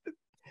 So,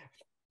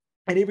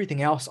 and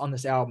everything else on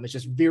this album is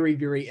just very,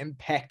 very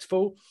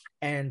impactful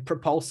and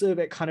propulsive.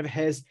 It kind of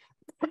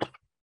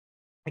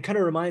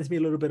reminds me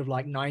a little bit of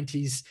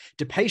 90s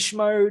Depeche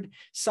Mode,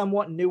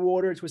 somewhat New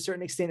Order to a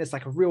certain extent. It's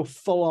a real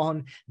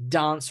full-on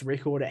dance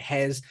record. It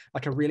has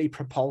a really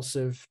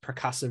propulsive,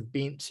 percussive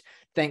bent,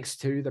 thanks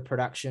to the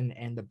production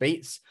and the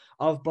beats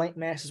of Blank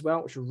Mass as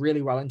well, which are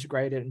really well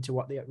integrated into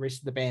what the rest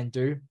of the band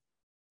do.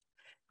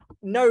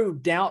 No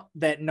doubt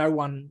that no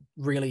one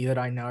really that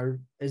I know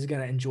is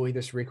going to enjoy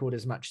this record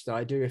as much as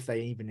I do, if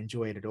they even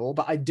enjoy it at all.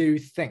 But I do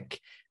think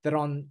that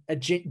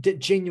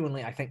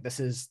genuinely, I think this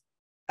is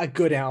a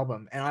good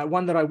album, and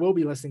one that I will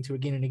be listening to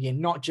again and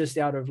again, not just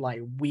out of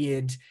a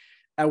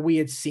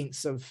weird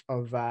sense of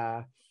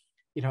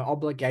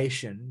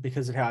obligation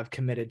because of how I've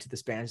committed to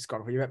this band's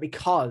discography, but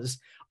because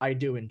I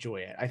do enjoy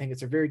it. I think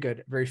it's a very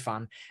good, very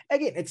fun.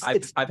 Again,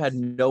 I've had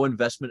no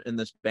investment in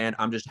this band.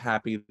 I'm just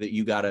happy that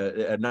you got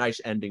a nice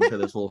ending to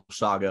this whole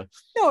saga.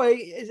 No,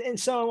 and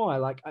so am I.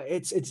 Like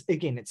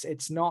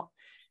it's not,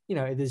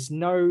 there's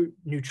no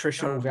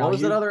nutritional value. What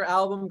was that other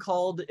album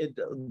called?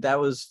 That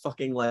was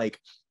fucking like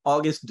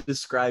August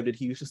described it.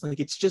 He was just like,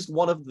 it's just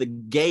one of the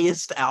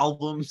gayest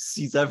albums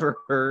he's ever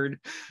heard.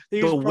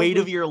 The Weight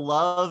of Your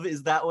Love,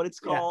 is that what it's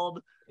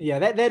called? Yeah,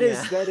 that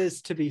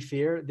is to be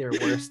fair, their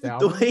worst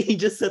album. The way he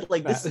just said,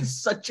 like, this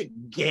is such a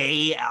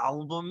gay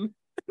album.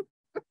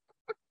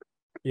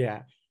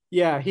 Yeah.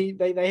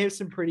 They have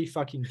some pretty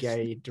fucking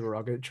gay,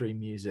 derogatory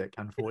music,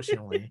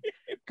 unfortunately.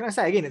 Can I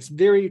say again? There's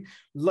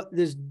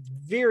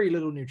very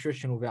little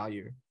nutritional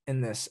value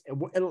in this.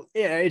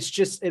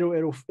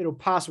 It'll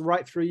pass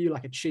right through you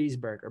like a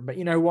cheeseburger. But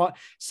you know what?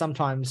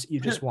 Sometimes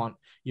you just want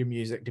your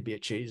music to be a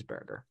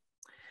cheeseburger.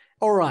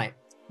 All right,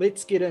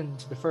 let's get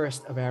into the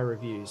first of our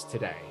reviews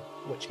today,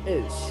 which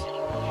is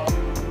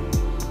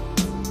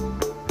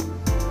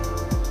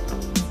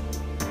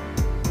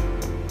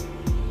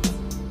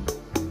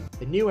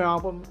the new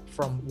album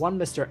from one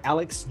Mr.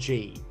 Alex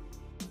G,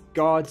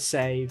 God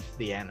Save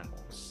the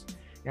Animals.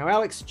 Now,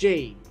 Alex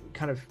G,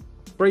 kind of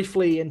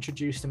briefly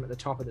introduced him at the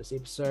top of this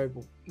episode.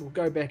 We'll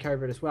go back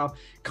over it as well.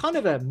 Kind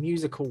of a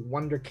musical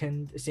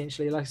wonderkind,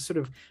 essentially, like sort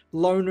of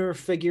loner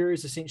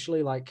figures,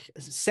 essentially, like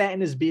sat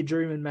in his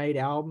bedroom and made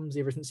albums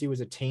ever since he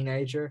was a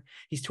teenager.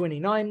 He's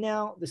 29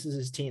 now. This is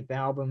his 10th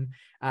album.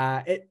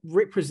 It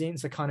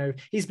represents a kind of,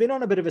 he's been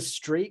on a bit of a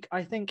streak,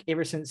 I think,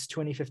 ever since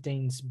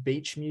 2015's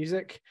Beach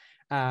Music.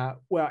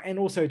 And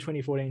also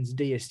 2014's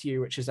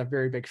DSU, which is a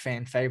very big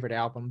fan favorite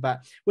album.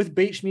 But with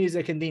Beach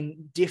Music and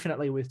then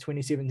definitely with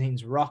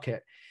 2017's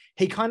Rocket,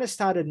 he kind of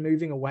started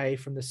moving away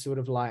from this sort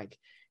of like,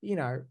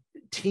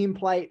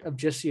 template of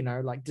just,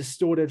 like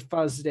distorted,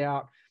 fuzzed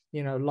out,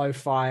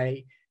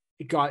 lo-fi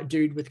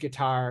dude with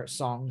guitar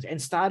songs,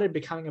 and started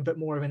becoming a bit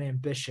more of an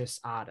ambitious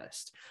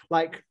artist.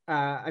 Like,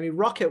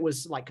 Rocket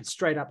was like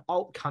straight up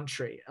alt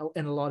country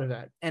in a lot of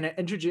it, and it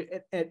introduced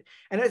it,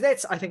 and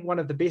that's, I think, one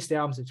of the best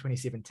albums of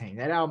 2017.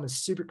 That album is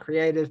super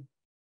creative,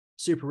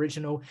 super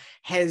original,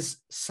 has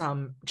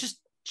some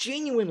just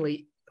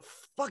genuinely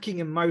fucking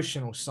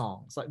emotional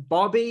songs. Like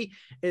Bobby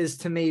is,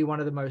 to me, one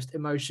of the most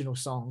emotional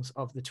songs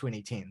of the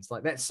 2010s.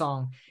 Like that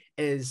song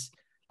is,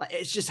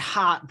 it's just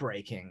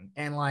heartbreaking,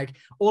 and like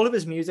all of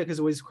his music has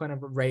always kind of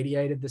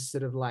radiated this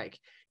sort of like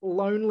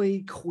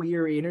lonely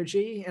queer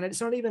energy, and it's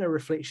not even a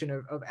reflection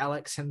of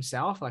Alex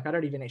himself. Like I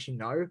don't even actually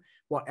know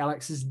what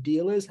Alex's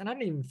deal is, and I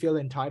don't even feel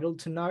entitled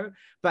to know,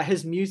 but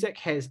his music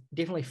has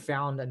definitely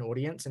found an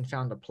audience and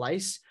found a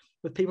place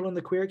with people in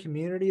the queer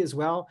community as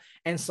well.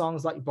 And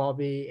songs like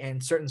Bobby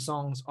and certain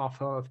songs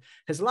off of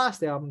his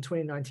last album,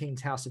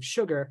 2019's House of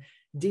Sugar,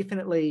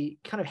 definitely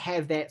kind of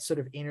have that sort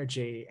of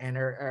energy and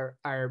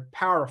are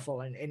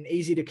powerful and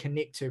easy to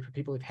connect to for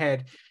people who've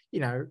had,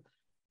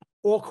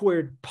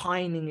 awkward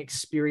pining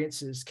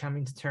experiences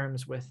coming to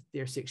terms with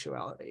their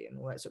sexuality and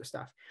all that sort of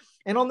stuff.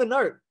 And on the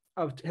note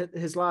of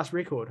his last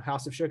record,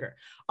 House of Sugar,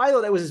 I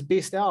thought that was his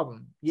best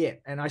album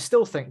yet, and I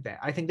still think that.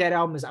 I think that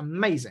album is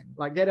amazing.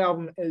 Like that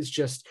album is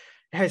just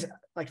has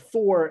like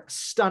 4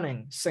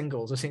 stunning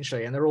singles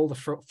essentially, and they're all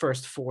the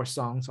first 4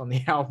 songs on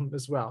the album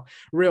as well.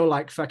 Real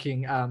like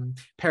fucking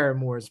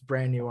Paramore's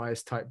Brand New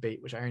Eyes type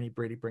beat, which I only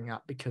really bring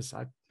up because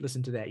I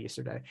listened to that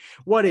yesterday.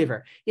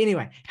 Whatever.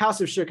 Anyway,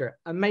 House of Sugar,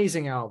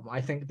 amazing album.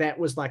 I think that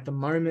was like the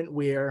moment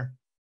where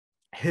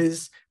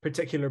his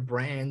particular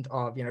brand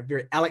of,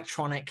 very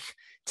electronic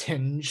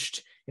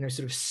tinged, sort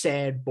of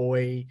sad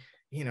boy,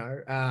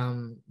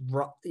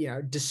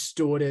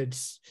 distorted.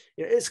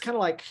 It's kind of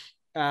like,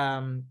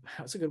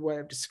 what's a good way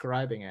of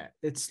describing it?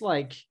 It's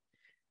like,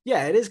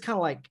 it is kind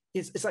of like,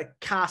 it's like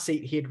car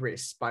seat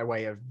headrests by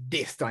way of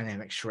Death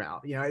Dynamic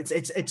Shroud.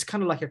 It's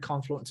kind of like a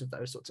confluence of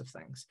those sorts of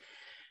things.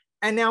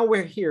 And now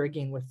we're here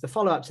again with the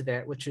follow-up to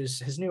that, which is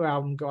his new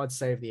album, God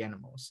Save the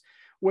Animals,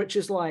 which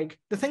is like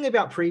the thing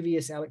about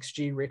previous Alex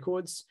G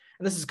records,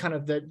 and this is kind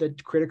of the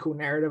critical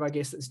narrative, I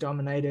guess, that's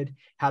dominated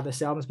how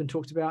this album's been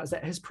talked about, is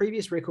that his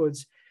previous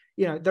records,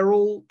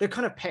 they're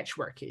kind of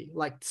patchworky,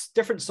 like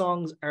different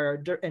songs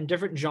are in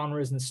different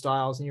genres and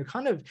styles, and you're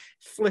kind of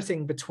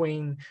flitting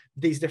between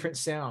these different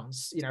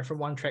sounds, from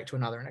one track to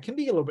another, and it can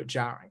be a little bit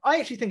jarring. I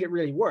actually think it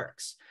really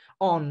works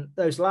on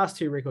those last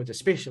 2 records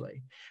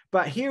especially,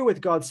 but here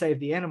with God Save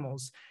the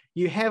Animals,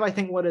 you have, I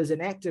think, what is an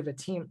active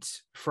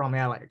attempt from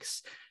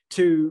Alex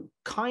to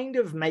kind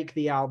of make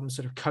the album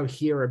sort of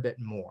cohere a bit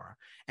more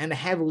and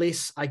have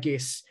less, I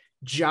guess,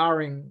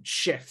 jarring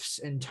shifts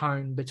in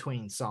tone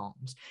between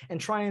songs,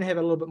 and try and have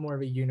a little bit more of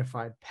a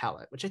unified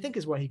palette, which I think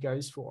is what he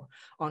goes for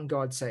on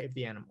God Save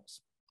the Animals.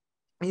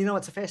 And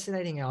it's a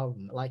fascinating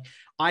album. Like,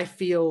 I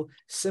feel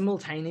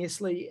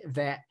simultaneously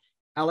that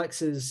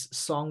Alex's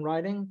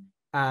songwriting,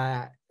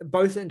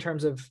 both in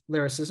terms of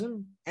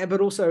lyricism,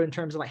 but also in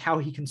terms of like how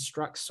he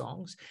constructs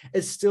songs,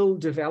 is still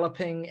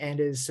developing and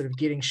is sort of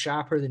getting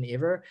sharper than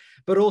ever,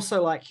 but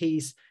also like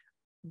he's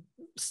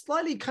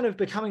slightly kind of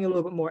becoming a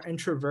little bit more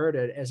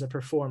introverted as a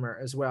performer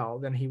as well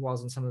than he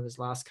was in some of his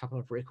last couple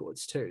of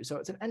records too. So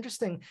it's an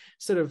interesting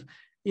sort of,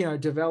 you know,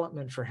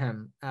 development for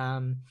him.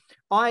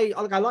 I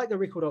like the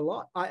record a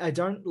lot. I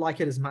don't like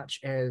it as much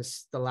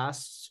as the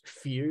last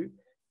few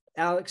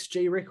Alex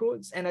G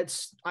records, and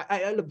it's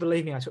I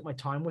believe me, I took my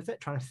time with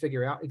it trying to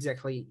figure out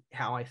exactly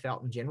how I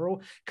felt in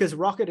general, because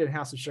Rocket and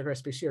House of Sugar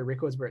especially are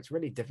records where it's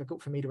really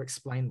difficult for me to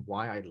explain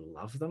why I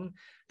love them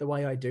the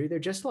way I do. They're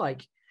just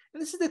like,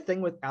 and this is the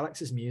thing with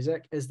Alex's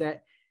music, is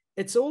that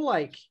it's all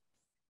like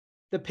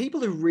the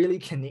people who really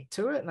connect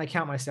to it, and I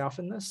count myself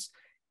in this,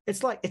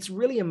 it's like it's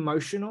really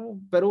emotional,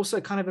 but also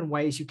kind of in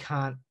ways you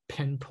can't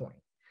pinpoint.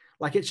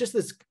 Like it's just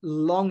this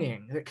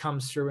longing that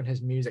comes through in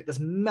his music, this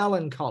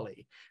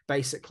melancholy,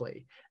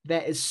 basically,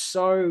 that is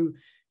so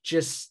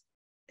just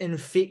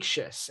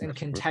infectious and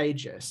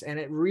contagious. And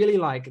it really,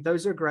 like,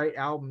 those are great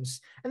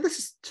albums. And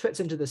this fits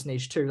into this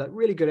niche too, like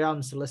really good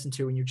albums to listen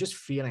to when you're just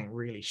feeling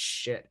really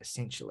shit,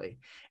 essentially.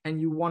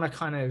 And you want to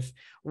kind of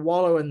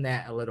wallow in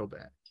that a little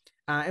bit.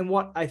 And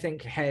what I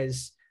think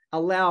has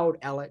allowed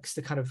Alex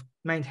to kind of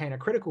maintain a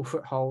critical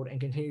foothold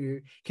and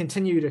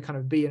continue to kind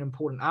of be an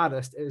important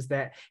artist is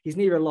that he's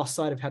never lost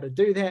sight of how to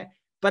do that,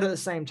 but at the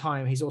same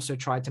time he's also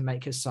tried to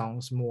make his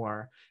songs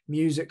more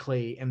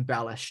musically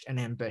embellished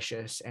and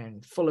ambitious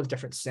and full of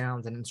different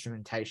sounds and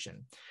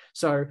instrumentation.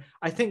 So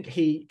I think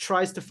he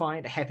tries to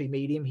find a happy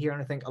medium here,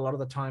 and I think a lot of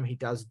the time he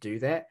does do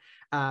that.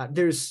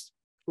 There's,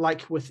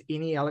 like with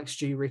any Alex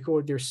G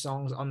record, there's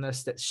songs on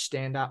this that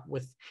stand up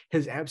with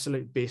his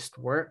absolute best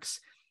works.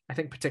 I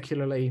think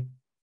particularly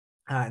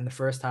in the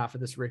first half of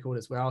this record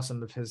as well,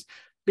 some of his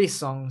best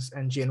songs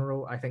in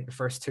general. I think the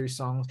first three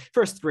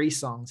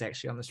songs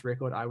actually on this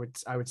record, I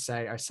would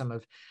say are some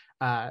of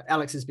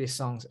Alex's best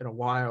songs in a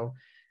while.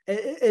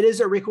 It is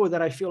a record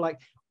that I feel like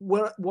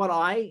what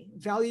I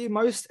value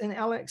most in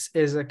Alex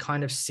is a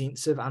kind of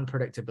sense of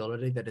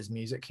unpredictability that his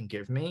music can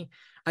give me.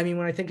 I mean,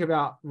 when I think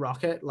about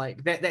Rocket,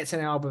 like that's an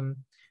album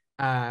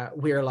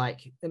where, like,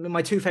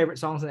 my two favorite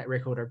songs on that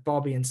record are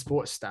Bobby and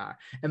Sports Star.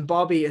 And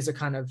Bobby is a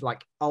kind of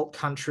like alt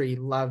country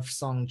love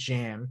song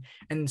jam,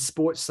 and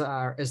Sports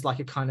Star is like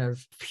a kind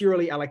of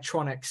purely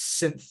electronic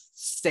synth,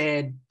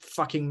 sad,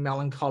 fucking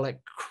melancholic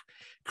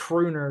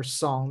crooner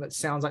song that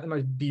sounds like the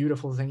most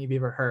beautiful thing you've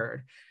ever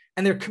heard.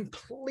 And they're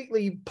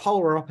completely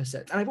polar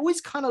opposites. And I've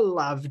always kind of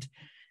loved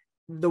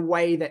the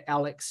way that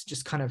Alex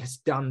just kind of has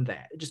done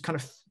that. It just kind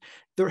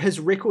of, his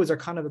records are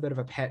kind of a bit of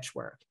a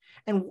patchwork.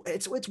 And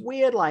it's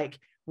weird, like,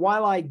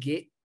 while I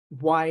get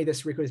why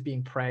this record is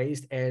being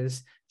praised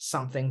as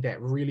something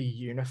that really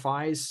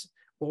unifies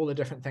all the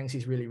different things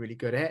he's really, really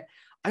good at,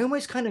 I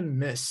almost kind of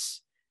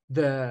miss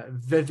the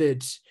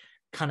vivid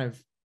kind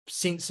of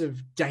sense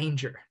of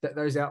danger that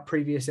those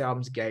previous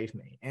albums gave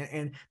me.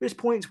 And there's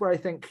points where I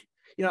think,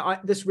 you know,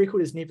 this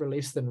record is never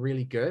less than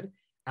really good,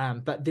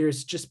 but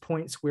there's just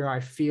points where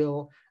I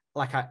feel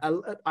like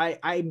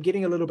I'm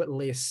getting a little bit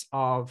less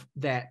of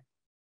that.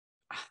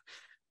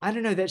 I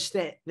don't know, that's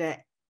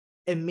that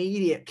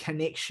immediate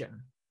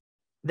connection.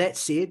 That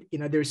said, you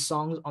know, there's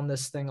songs on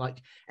this thing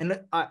like,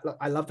 and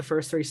I love the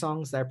first three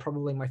songs. They're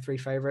probably my three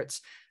favorites,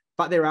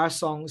 but there are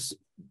songs,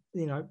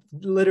 you know,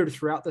 littered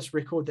throughout this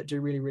record that do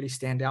really, really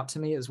stand out to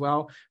me as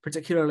well,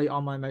 particularly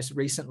on my most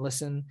recent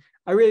listen.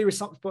 I really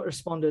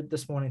responded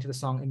this morning to the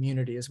song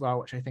Immunity as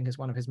well, which I think is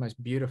one of his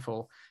most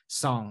beautiful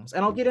songs.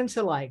 And I'll get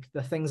into like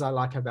the things I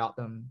like about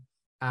them,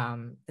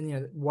 and,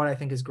 you know, what I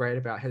think is great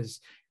about his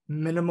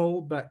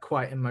minimal but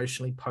quite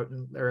emotionally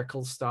potent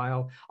lyrical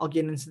style. I'll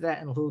get into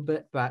that in a little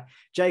bit. But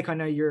Jake, I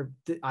know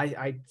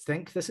I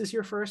think this is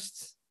your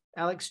first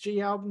Alex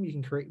G album. You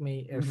can correct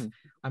me if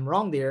I'm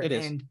wrong there. It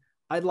is. And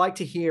I'd like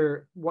to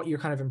hear what your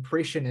kind of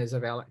impression is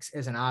of Alex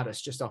as an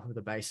artist, just off of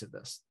the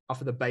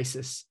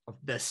basis of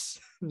this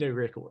new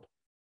record.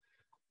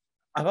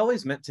 I've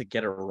always meant to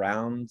get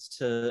around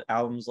to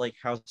albums like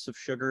House of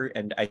Sugar,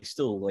 and I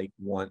still like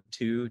want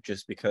to,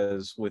 just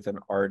because with an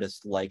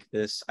artist like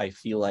this, I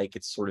feel like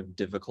it's sort of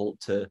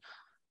difficult to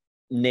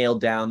nail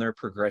down their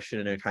progression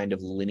in a kind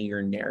of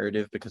linear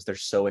narrative, because they're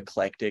so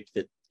eclectic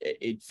that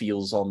it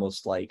feels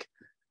almost like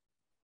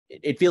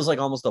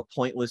almost a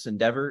pointless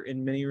endeavor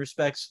in many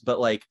respects. But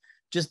like,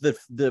 just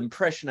the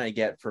impression I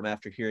get from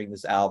after hearing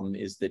this album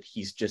is that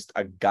he's just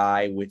a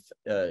guy with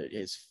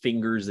his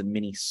fingers in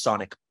many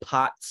sonic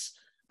pots.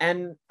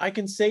 And I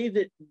can say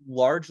that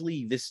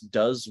largely this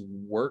does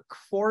work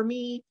for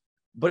me,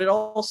 but it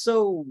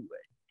also,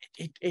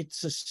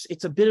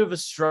 it's a bit of a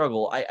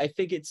struggle. I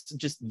think it's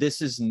just,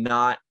 this is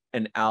not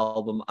an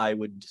album I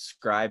would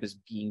describe as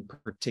being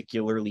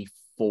particularly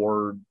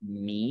for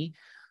me.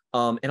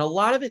 And a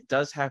lot of it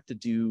does have to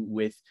do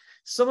with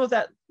some of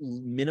that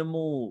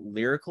minimal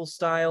lyrical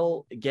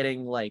style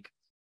getting like,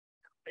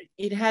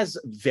 it has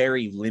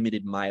very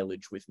limited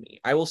mileage with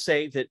me. I will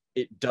say that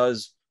it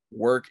does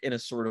work in a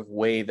sort of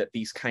way that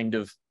these kind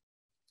of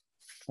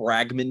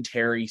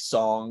fragmentary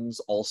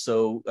songs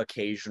also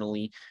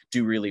occasionally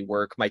do really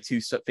work. My two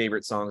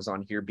favorite songs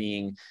on here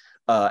being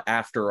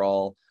After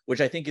All,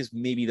 which I think is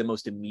maybe the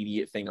most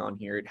immediate thing on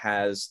here. It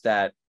has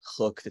that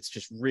hook that's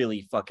just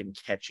really fucking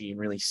catchy and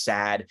really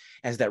sad. It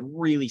has that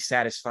really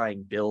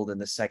satisfying build in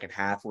the second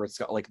half where it's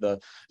got like the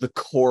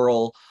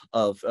choral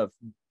of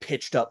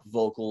pitched up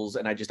vocals,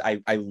 and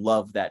I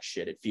love that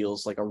shit. It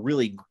feels like a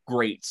really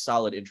great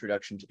solid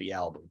introduction to the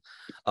album.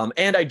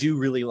 And I do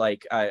really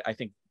like, I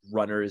think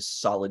Runner is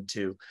solid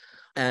too.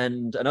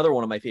 And another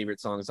one of my favorite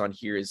songs on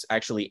here is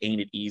actually Ain't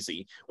It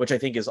Easy, which I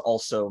think is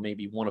also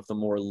maybe one of the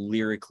more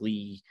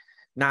lyrically,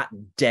 not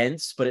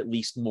dense, but at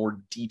least more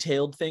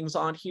detailed things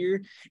on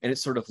here. And it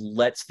sort of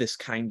lets this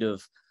kind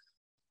of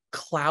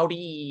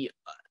cloudy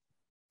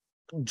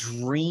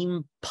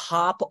dream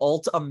pop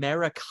alt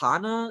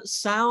Americana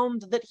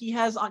sound that he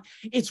has on.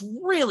 It's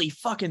really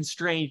fucking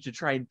strange to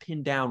try and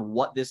pin down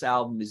what this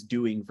album is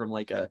doing from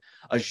like a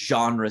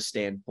genre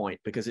standpoint,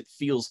 because it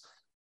feels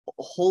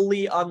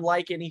wholly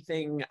unlike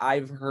anything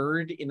I've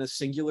heard in a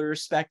singular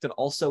respect, and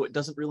also it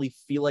doesn't really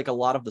feel like a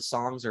lot of the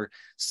songs are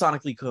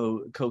sonically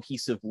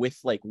cohesive with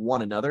like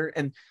one another,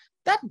 and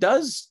that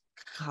does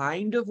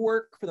kind of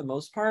work for the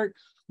most part.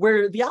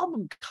 Where the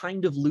album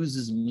kind of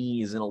loses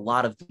me is in a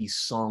lot of these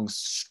songs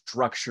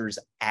structures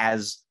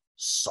as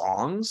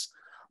songs.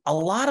 A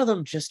lot of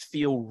them just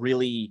feel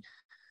really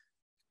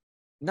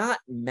not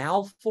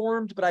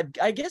malformed, but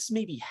I guess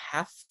maybe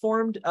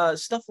half-formed.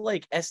 Stuff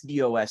like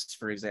SDOS,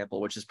 for example,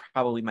 which is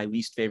probably my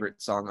least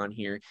favorite song on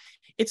here.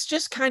 It's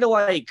just kind of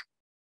like,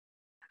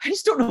 I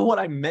just don't know what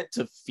I meant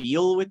to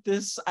feel with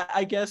this.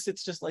 I guess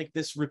it's just like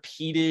this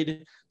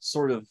repeated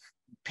sort of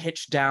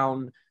pitch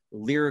down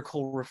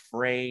lyrical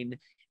refrain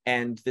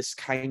and this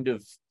kind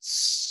of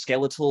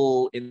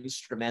skeletal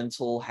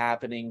instrumental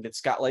happening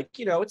that's got like,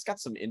 you know, it's got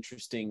some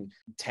interesting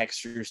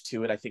textures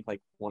to it. I think like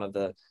one of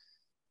the,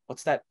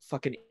 what's that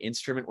fucking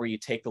instrument where you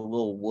take the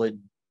little wood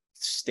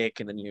stick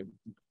and then you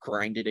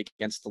grind it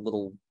against the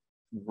little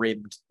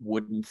ribbed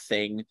wooden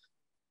thing?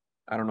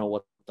 I don't know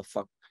what the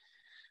fuck,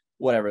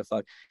 whatever the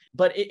fuck.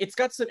 But it's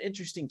got some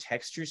interesting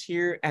textures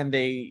here, and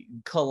they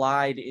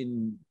collide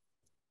in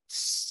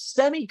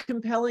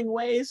semi-compelling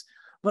ways.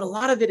 But a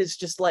lot of it is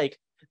just like,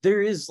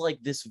 there is like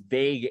this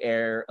vague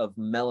air of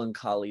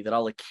melancholy that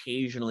I'll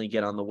occasionally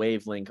get on the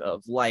wavelength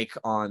of, like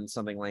on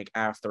something like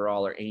After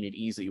All or Ain't It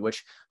Easy,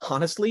 which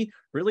honestly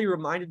really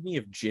reminded me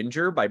of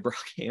Ginger by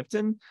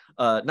Brockhampton.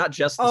 Not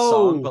just the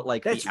song, but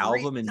like the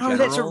album in general.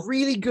 That's a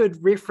really good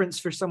reference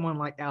for someone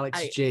like Alex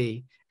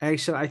G.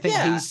 Actually, I think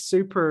he's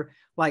super,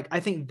 like,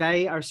 I think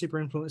they are super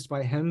influenced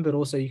by him, but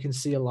also you can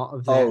see a lot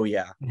of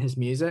that in his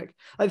music.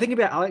 I think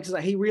about Alex is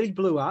like, he really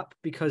blew up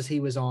because he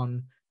was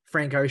on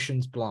Frank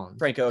Ocean's Blonde.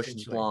 Frank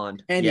Ocean's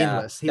Blonde. And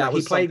Endless. He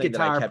played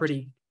guitar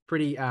pretty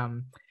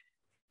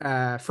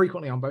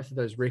frequently on both of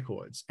those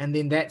records. And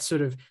then that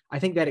sort of, I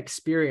think that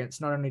experience,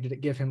 not only did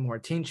it give him more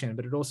attention,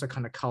 but it also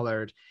kind of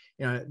colored,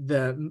 you know,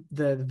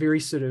 the very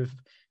sort of,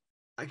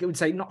 I would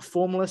say not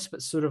formalist,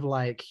 but sort of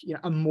like, you know,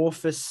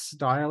 amorphous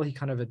style he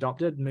kind of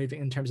adopted,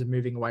 moving in terms of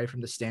moving away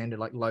from the standard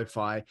like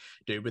lo-fi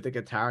dude with the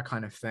guitar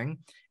kind of thing.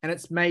 And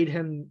it's made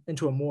him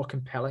into a more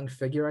compelling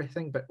figure, I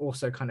think, but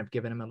also kind of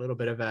given him a little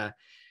bit of a,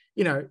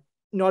 you know,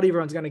 not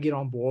everyone's going to get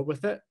on board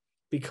with it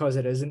because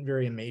it isn't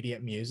very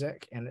immediate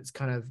music and it's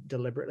kind of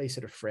deliberately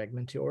sort of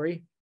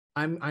fragmentary.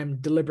 I'm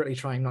deliberately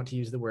trying not to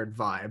use the word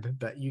vibe,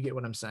 but you get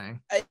what I'm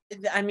saying.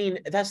 I mean,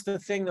 that's the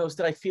thing though, is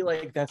that I feel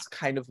like that's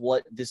kind of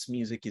what this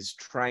music is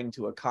trying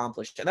to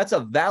accomplish. And that's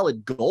a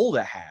valid goal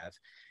to have.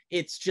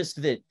 It's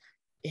just that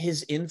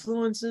his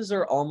influences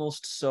are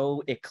almost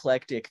so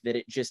eclectic that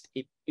it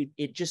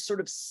just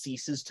sort of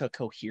ceases to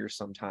cohere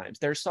sometimes.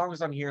 There are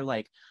songs on here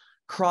like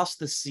Cross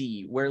the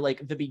Sea, where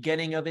like the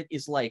beginning of it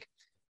is like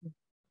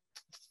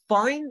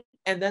fine,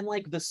 and then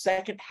like the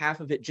second half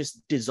of it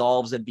just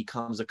dissolves and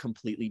becomes a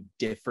completely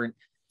different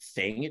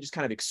thing. It just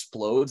kind of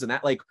explodes, and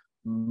that like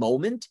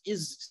moment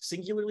is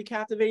singularly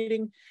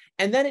captivating,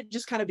 and then it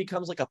just kind of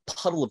becomes like a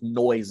puddle of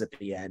noise at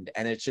the end,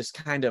 and it's just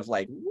kind of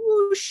like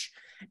whoosh.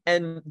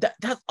 And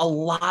that a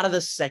lot of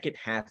the second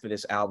half of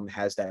this album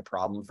has that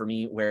problem for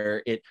me,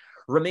 where it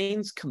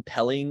remains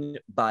compelling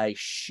by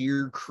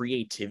sheer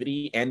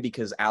creativity and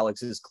because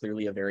Alex is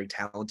clearly a very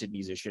talented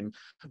musician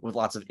with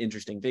lots of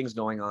interesting things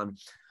going on.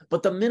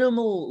 But the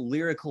minimal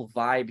lyrical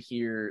vibe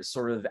here,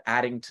 sort of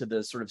adding to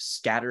the sort of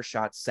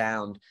scattershot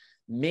sound,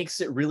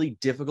 makes it really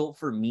difficult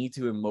for me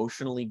to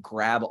emotionally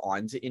grab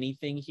onto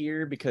anything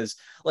here, because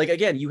like,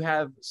 again, you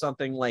have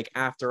something like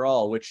After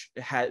All, which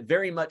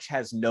very much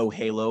has No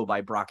Halo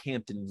by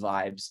Brockhampton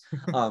vibes.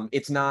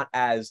 It's not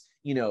as,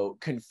 you know,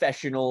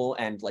 confessional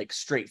and like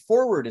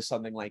straightforward as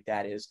something like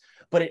that is,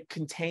 but it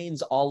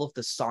contains all of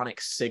the sonic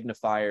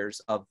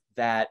signifiers of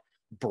that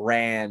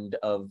brand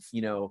of,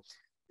 you know,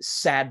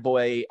 sad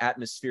boy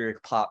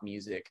atmospheric pop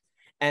music.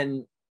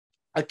 And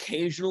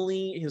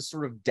occasionally his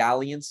sort of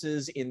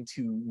dalliances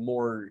into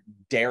more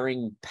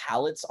daring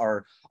palettes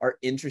are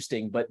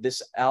interesting, but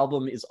this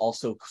album is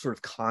also sort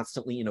of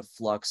constantly in a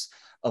flux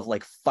of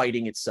like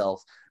fighting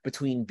itself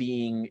between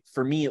being,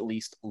 for me at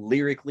least,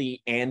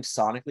 lyrically and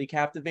sonically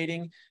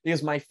captivating,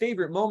 because my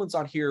favorite moments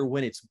on here are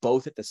when it's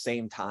both at the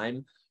same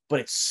time. but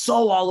it's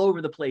so all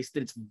over the place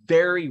that it's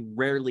very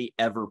rarely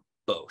ever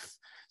both.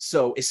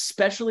 So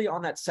especially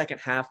on that second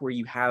half where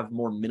you have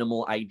more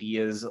minimal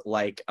ideas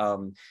like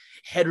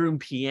headroom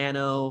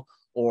piano,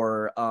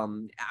 or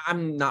I'm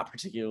not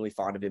particularly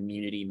fond of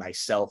Immunity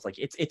myself. Like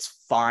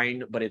it's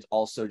fine, but it's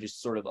also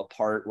just sort of a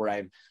part where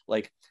I'm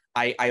like,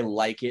 I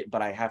like it,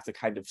 but I have to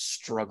kind of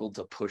struggle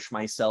to push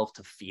myself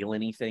to feel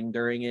anything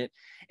during it.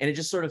 And it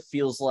just sort of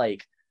feels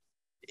like,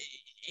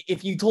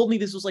 if you told me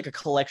this was like a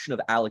collection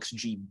of Alex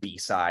G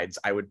B-sides,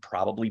 I would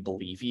probably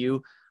believe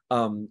you,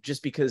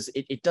 just because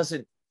it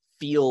doesn't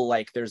feel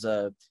like there's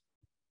a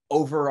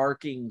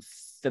overarching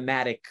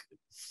thematic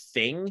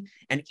thing.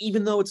 And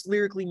even though it's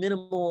lyrically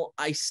minimal,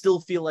 I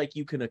still feel like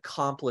you can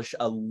accomplish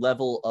a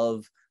level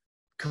of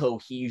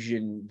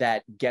cohesion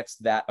that gets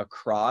that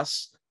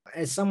across.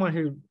 As someone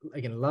who,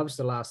 again, loves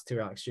the last two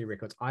Alex G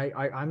records,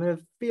 I'm in a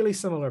fairly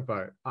similar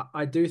boat.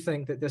 I do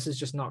think that this is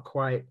just not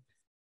quite,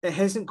 it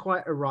hasn't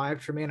quite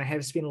arrived for me, and I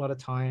have spent a lot of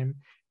time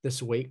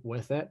this week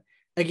with it.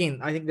 Again,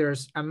 I think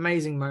there's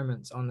amazing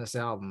moments on this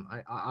album.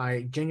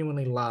 I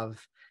genuinely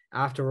love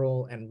After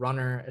All and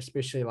Runner,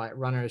 especially. Like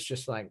Runner is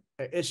just like,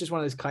 it's just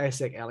one of those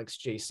classic Alex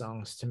G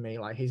songs to me.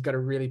 Like he's got a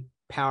really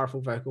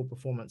powerful vocal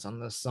performance on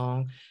this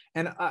song.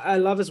 And I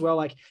love as well,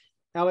 like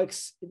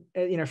Alex,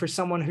 for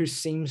someone who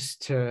seems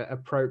to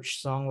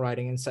approach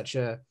songwriting in such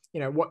a,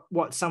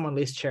 what someone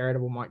less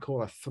charitable might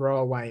call a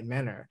throwaway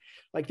manner.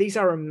 Like these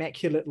are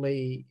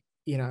immaculately,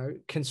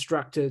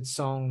 constructed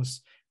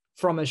songs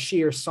from a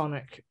sheer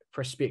sonic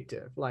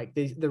perspective. Like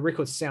the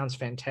record sounds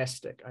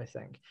fantastic, I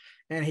think.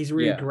 And he's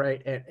really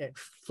great at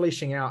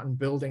fleshing out and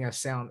building a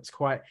sound that's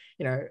quite,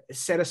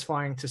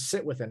 satisfying to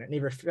sit within. It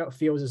never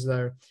feels as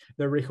though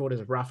the record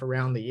is rough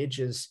around the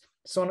edges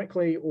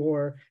sonically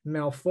or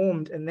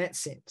malformed in that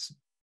sense.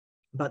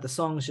 But the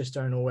songs just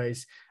don't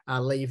always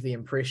leave the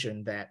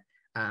impression that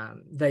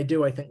they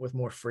do, I think, with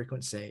more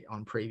frequency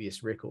on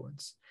previous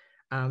records.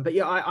 But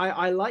yeah,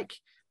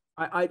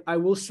 I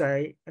will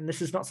say, and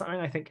this is not something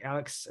I think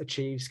Alex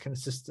achieves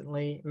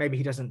consistently. Maybe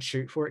he doesn't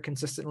shoot for it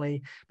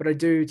consistently, but I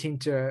do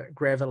tend to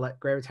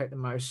gravitate the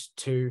most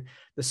to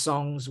the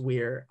songs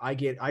where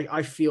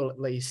I feel at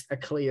least a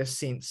clear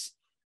sense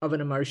of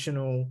an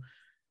emotional,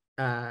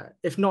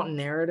 if not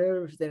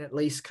narrative, then at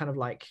least kind of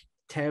like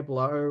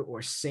tableau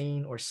or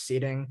scene or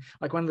setting.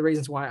 Like one of the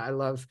reasons why I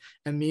love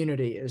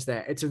Immunity is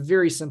that it's a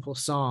very simple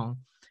song,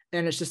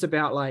 and it's just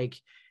about like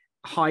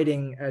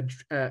hiding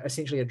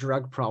essentially a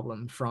drug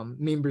problem from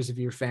members of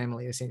your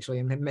family, essentially,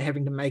 and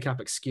having to make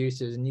up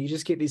excuses. And you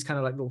just get these kind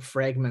of like little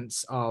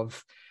fragments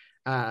of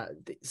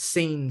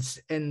scenes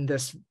in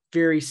this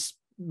very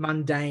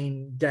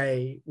mundane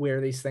day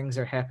where these things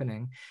are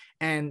happening.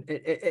 And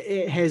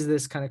it has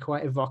this kind of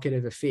quite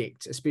evocative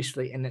effect,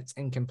 especially in its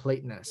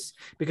incompleteness,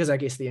 because I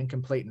guess the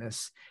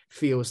incompleteness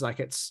feels like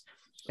it's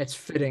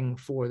fitting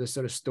for the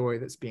sort of story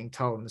that's being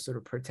told and the sort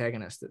of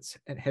protagonist that's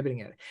inhabiting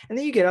it. And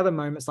then you get other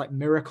moments like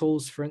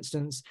Miracles, for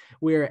instance,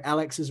 where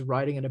Alex is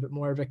writing in a bit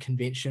more of a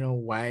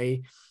conventional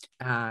way.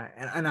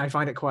 And I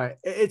find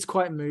it's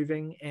quite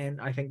moving.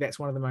 And I think that's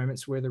one of the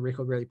moments where the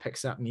record really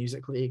picks up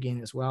musically again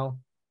as well.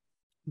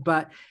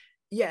 But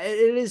yeah,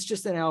 it is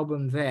just an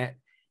album that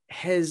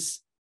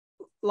has,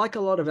 like a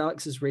lot of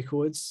Alex's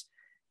records,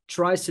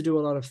 tries to do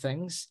a lot of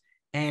things.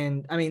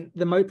 And I mean,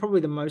 probably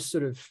the most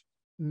sort of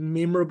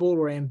memorable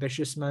or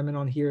ambitious moment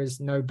on here is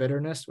No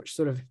Bitterness, which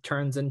sort of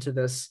turns into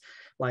this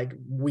like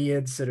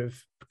weird sort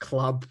of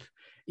club,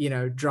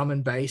 drum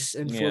and bass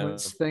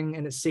influence thing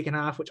in its second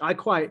half, which I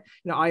quite,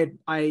 I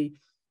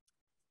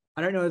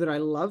don't know that I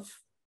love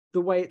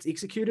the way it's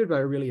executed, but I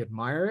really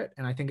admire it.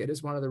 And I think it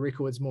is one of the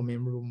record's more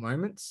memorable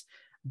moments.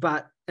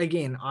 But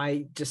again,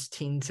 I just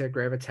tend to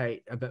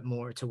gravitate a bit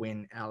more to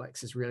when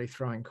Alex is really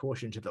throwing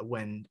caution to the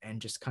wind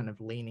and just kind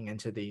of leaning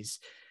into these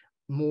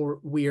more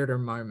weirder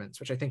moments,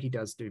 which I think he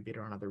does do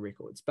better on other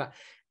records. But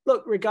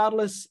look,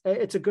 regardless,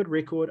 it's a good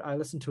record. I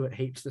listened to it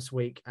heaps this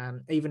week,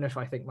 even if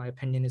I think my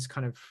opinion has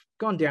kind of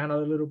gone down a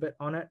little bit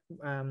on it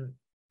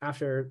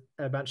after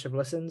a bunch of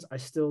listens. I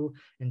still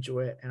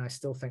enjoy it, and I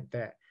still think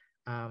that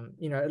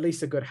at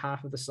least a good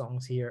half of the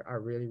songs here are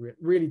really,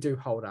 really do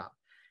hold up.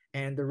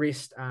 And the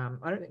rest, I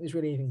don't think there's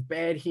really anything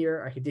bad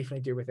here. I could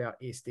definitely do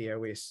without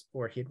SDOS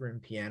or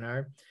Headroom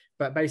Piano,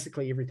 but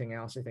basically everything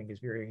else I think is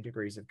varying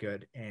degrees of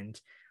good. And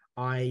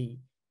I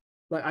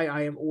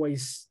am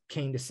always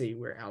keen to see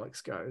where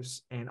Alex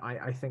goes. And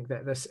I think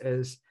that this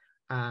is,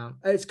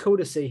 it's cool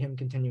to see him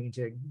continuing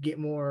to get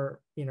more,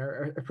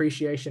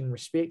 appreciation and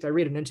respect. I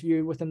read an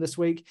interview with him this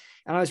week,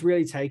 and I was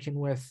really taken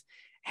with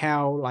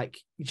how like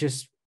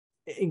just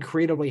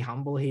incredibly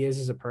humble he is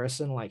as a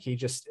person. Like he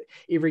just,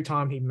 every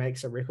time he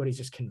makes a record, he's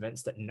just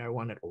convinced that no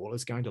one at all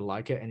is going to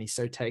like it, and he's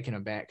so taken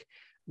aback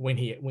when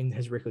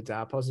his records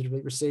are positively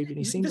received. And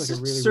he seems this like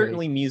a really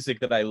certainly music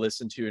that I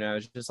listened to, and I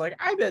was just like,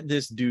 I bet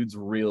this dude's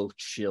real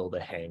chill to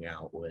hang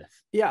out with.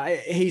 Yeah,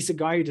 he's a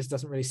guy who just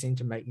doesn't really seem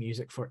to make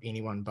music for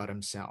anyone but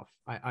himself.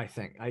 I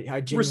think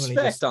I genuinely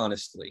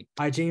honestly,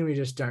 I genuinely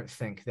just don't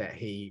think that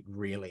he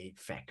really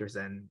factors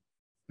in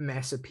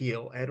mass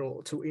appeal at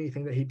all to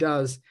anything that he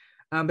does.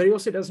 But he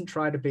also doesn't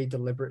try to be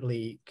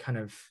deliberately kind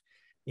of,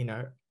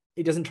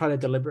 he doesn't try to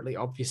deliberately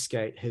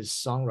obfuscate his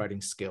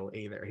songwriting skill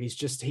either. He's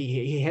just,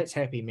 he hits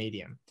happy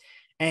medium.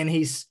 And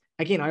he's,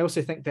 again, I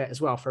also think that as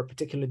well for a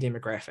particular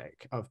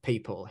demographic of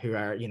people who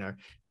are,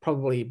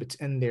 probably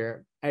in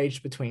their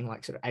age between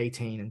like sort of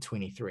 18 and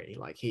 23,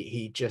 like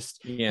he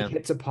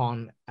hits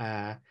upon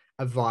a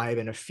vibe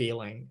and a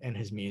feeling in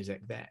his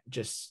music that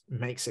just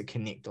makes it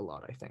connect a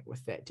lot, I think,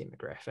 with that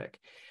demographic.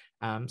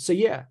 So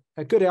yeah,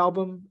 a good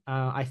album.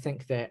 I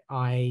think that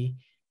I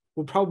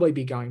will probably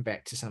be going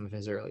back to some of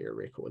his earlier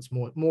records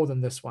more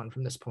than this one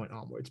from this point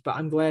onwards, but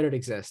I'm glad it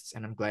exists,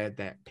 and I'm glad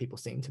that people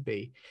seem to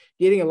be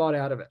getting a lot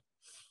out of it.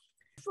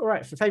 All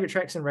right, for favorite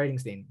tracks and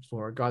ratings then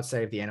for God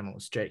Save the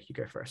Animals, Jake, you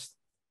go first.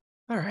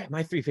 All right,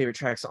 my 3 favorite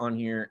tracks on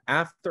here: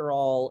 After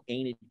All,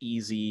 Ain't It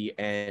Easy,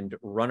 and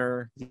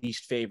Runner.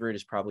 Least favorite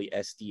is probably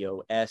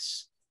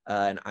SDOS,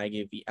 and I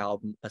give the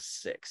album a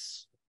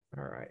 6.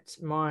 All right,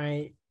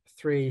 my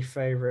 3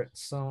 favorite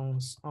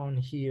songs on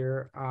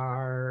here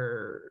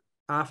are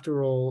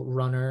After All,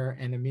 Runner,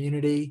 and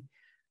Immunity.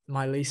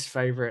 My least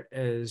favorite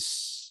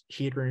is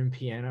Headroom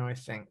Piano, I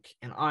think,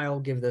 and I'll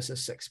give this a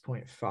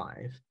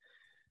 6.5,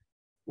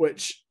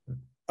 which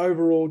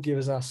overall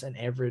gives us an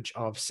average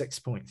of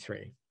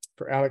 6.3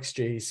 for Alex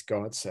G's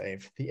God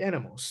Save the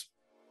Animals.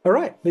 All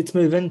right, let's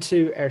move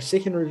into our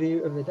second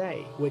review of the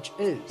day, which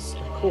is,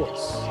 of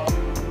course,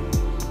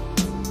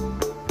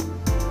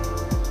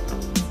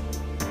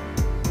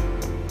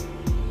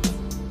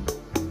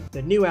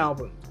 the new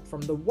album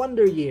from the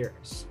Wonder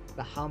Years,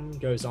 The Hum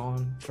Goes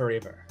On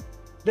Forever.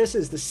 This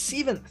is the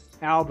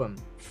 7th album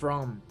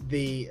from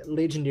the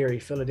legendary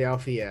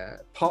Philadelphia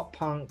pop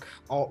punk,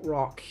 alt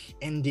rock,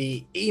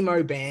 indie,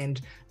 emo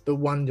band, The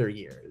Wonder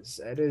Years.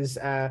 It is,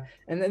 and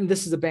then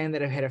this is a band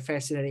that have had a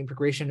fascinating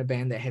progression, a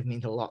band that have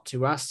meant a lot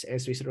to us,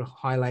 as we sort of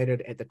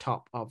highlighted at the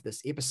top of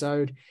this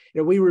episode.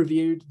 We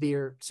reviewed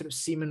their sort of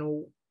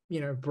seminal,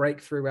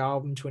 breakthrough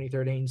album,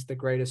 2013's The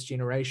Greatest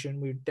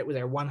Generation. That was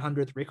our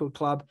 100th record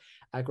club,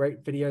 a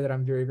great video that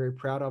I'm very, very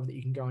proud of that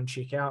you can go and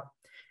check out.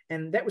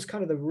 And that was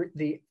kind of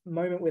the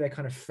moment where they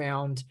kind of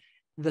found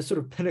the sort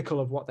of pinnacle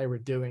of what they were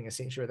doing,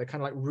 essentially. They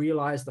kind of like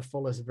realized the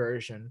fullest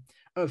version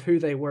of who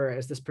they were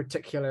as this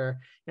particular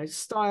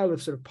style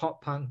of sort of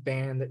pop punk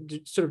band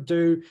that sort of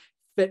do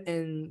fit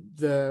in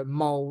the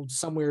mold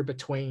somewhere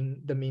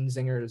between the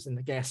Menzingers and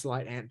the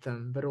Gaslight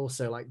Anthem, but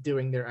also like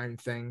doing their own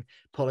thing,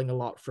 pulling a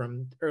lot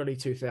from early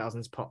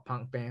 2000s pop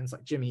punk bands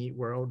like Jimmy Eat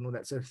World and all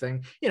that sort of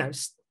thing.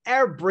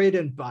 Our bread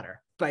and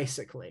butter,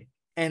 basically.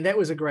 And that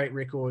was a great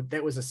record.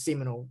 That was a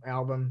seminal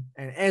album.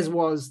 And as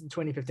was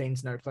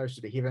 2015's No Closer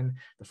to Heaven,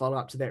 the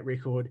follow-up to that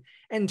record,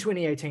 and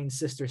 2018's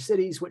Sister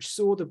Cities, which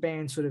saw the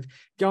band sort of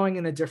going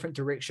in a different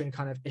direction,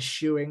 kind of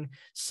eschewing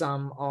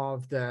some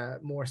of the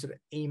more sort of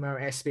emo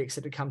aspects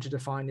that had come to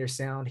define their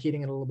sound,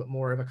 heading in a little bit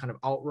more of a kind of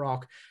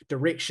alt-rock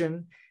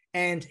direction.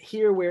 And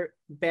here we're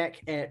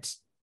back at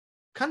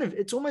kind of,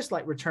 it's almost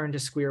like return to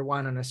square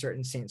one in a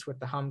certain sense with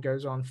The Hum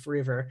Goes On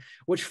Forever,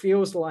 which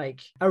feels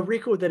like a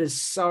record that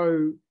is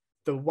so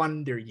the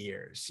Wonder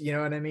Years, you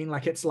know what I mean?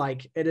 Like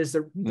it is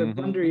the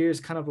Wonder Years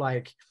kind of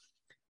like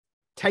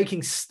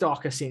taking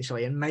stock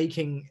essentially and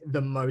making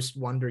the most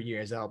Wonder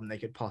Years album they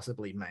could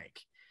possibly make.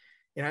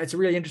 It's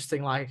really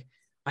interesting. Like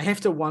I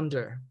have to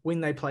wonder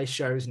when they play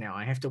shows now,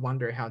 I have to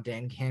wonder how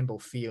Dan Campbell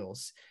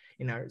feels,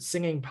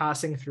 singing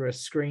Passing Through a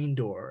Screen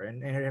Door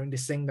and having to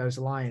sing those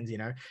lines,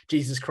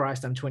 Jesus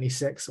Christ, I'm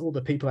 26. All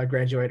the people I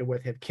graduated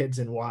with have kids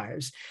and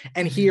wives.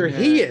 And here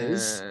he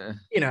is,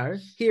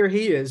 here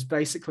he is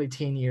basically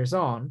 10 years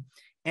on,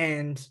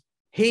 and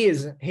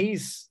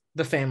he's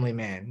the family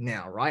man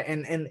now, right?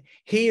 And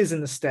he is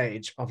in the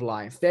stage of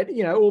life that,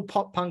 all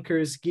pop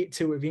punkers get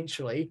to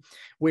eventually,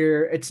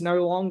 where it's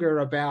no longer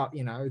about,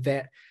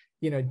 that,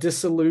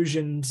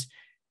 disillusioned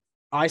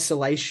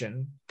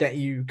isolation that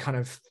you kind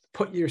of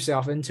put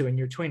yourself into in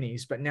your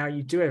 20s, but now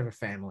you do have a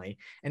family,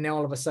 and now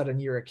all of a sudden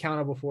you're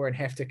accountable for and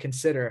have to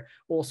consider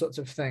all sorts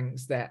of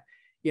things that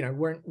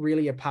weren't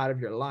really a part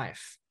of your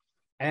life.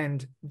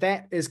 And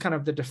that is kind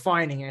of the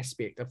defining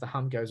aspect of The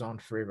Hum Goes On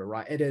Forever,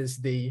 right? It is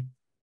the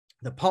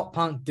pop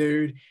punk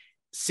dude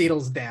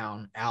settles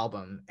down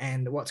album,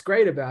 and what's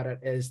great about it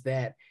is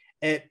that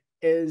it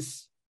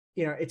is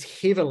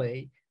it's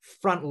heavily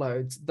front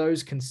loads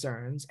those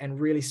concerns and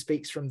really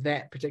speaks from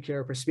that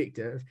particular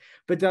perspective,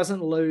 but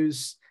doesn't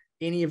lose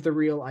any of the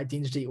real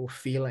identity or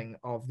feeling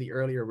of the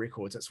earlier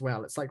records as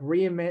well. It's like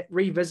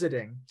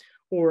revisiting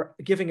or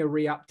giving a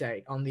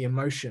re-update on the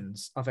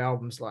emotions of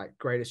albums like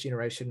Greatest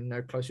Generation and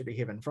No Closer to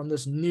Heaven from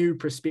this new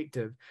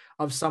perspective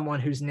of someone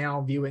who's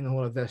now viewing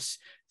all of this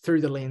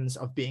through the lens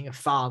of being a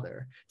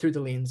father, through the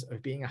lens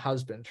of being a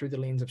husband, through the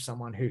lens of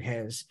someone who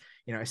has,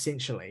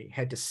 essentially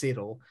had to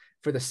settle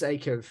for the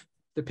sake of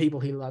the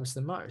people he loves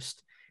the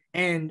most.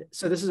 And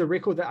so this is a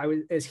record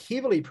that is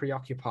heavily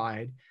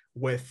preoccupied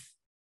with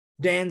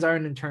Dan's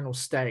own internal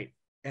state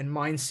and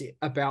mindset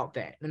about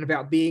that and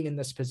about being in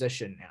this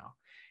position now.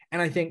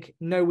 And I think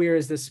nowhere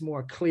is this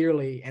more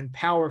clearly and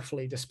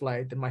powerfully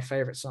displayed than my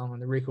favorite song on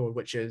the record,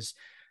 which is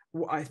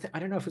I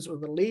don't know if it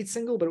was the lead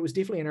single, but it was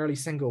definitely an early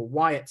single,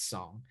 Wyatt's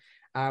song,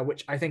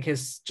 which I think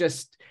is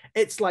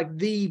it's like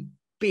the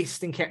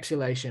best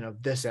encapsulation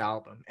of this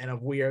album and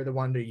of where the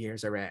Wonder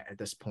Years are at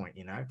this point.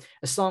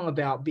 A song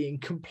about being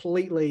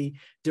completely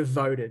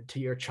devoted to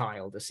your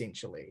child,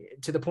 essentially,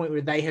 to the point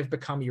where they have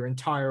become your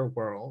entire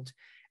world.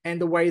 And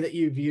the way that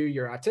you view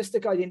your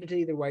artistic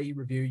identity, the way you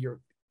review your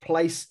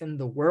place in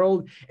the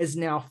world is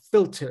now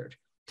filtered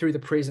through the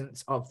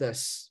presence of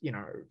this,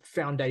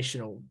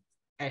 foundational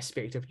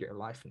aspect of your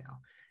life now.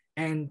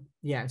 And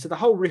so the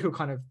whole record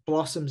kind of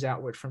blossoms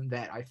outward from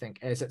that, I think,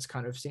 as its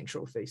kind of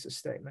central thesis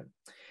statement.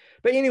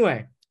 But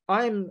anyway,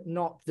 I'm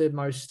not the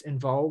most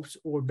involved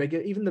or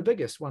even the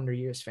biggest Wonder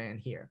Years fan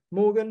here.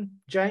 Morgan,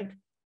 Jake,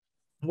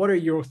 what are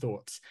your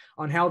thoughts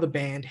on how the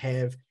band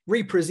have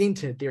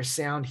represented their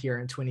sound here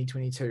in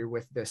 2022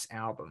 with this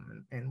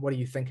album? And what do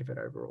you think of it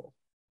overall?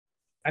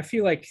 I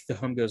feel like The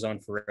Hum Goes On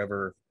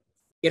Forever,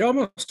 it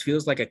almost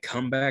feels like a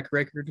comeback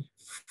record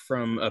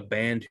from a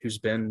band who's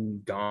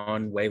been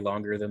gone way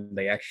longer than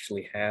they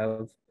actually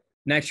have.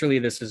 Naturally,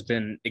 this has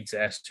been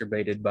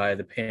exacerbated by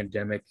the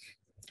pandemic,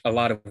 a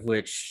lot of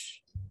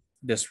which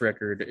this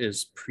record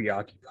is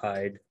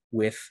preoccupied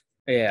with.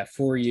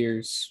 4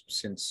 years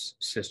since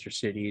Sister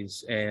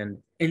Cities, and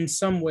in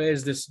some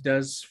ways this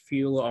does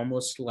feel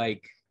almost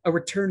like a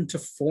return to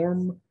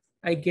form,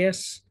 I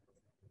guess.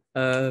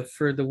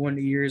 For the Wonder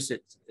Years,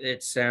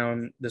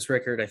 this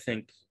record, I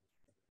think,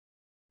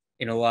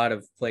 in a lot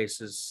of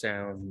places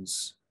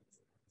sounds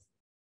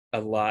a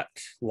lot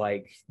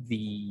like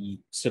the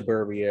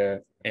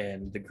Suburbia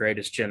and the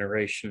Greatest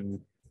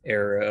Generation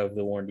era of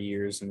the Wonder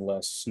Years, and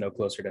less No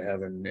Closer to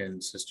Heaven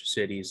and Sister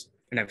Cities.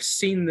 And I've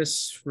seen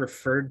this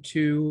referred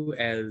to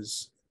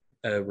as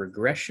a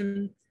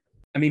regression.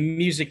 I mean,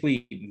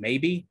 musically,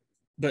 maybe,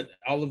 but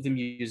all of the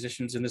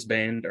musicians in this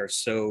band are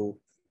so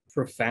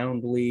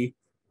profoundly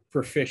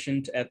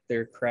proficient at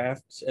their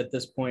craft at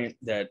this point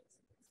that,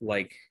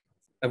 like,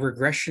 a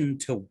regression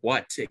to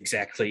what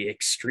exactly?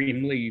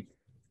 Extremely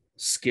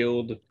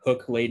skilled,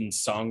 hook-laden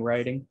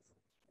songwriting.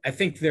 I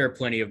think there are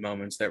plenty of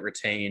moments that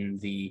retain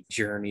the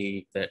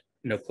journey that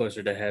No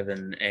Closer to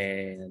Heaven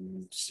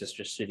and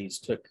Sister Cities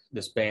took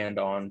this band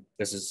on.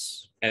 This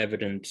is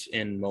evident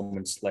in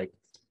moments like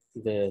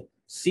the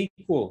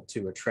sequel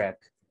to a track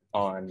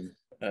on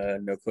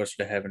No Closer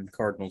to Heaven,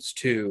 Cardinals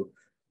 2,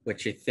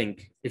 which I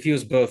think it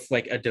feels both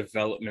like a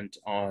development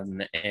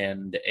on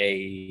and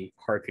a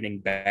harkening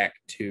back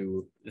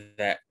to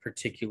that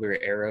particular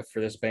era for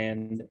this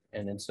band.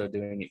 And in so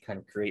doing, it kind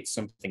of creates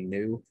something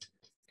new.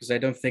 Because I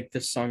don't think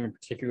this song in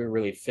particular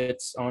really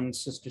fits on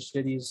Sister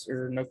Cities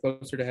or No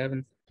Closer to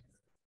Heaven.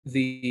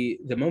 The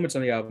moments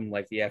on the album,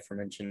 like the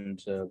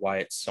aforementioned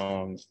Wyatt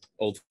song,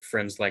 Old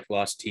Friends Like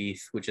Lost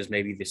Teeth, which is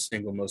maybe the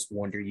single most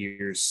Wonder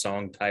Years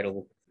song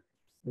title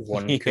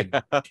one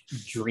could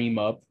dream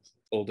up,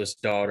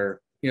 Oldest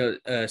Daughter.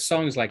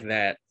 Songs like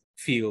that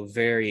feel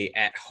very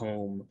at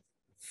home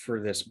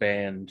for this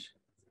band,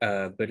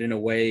 but in a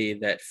way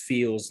that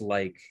feels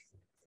like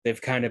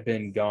they've kind of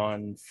been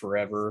gone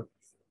forever.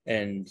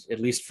 And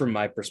at least from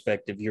my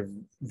perspective, you're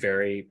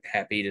very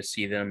happy to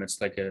see them. It's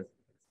like a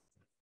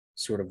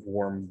sort of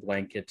warm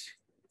blanket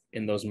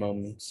in those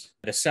moments.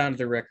 The sound of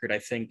the record, I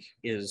think,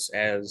 is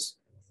as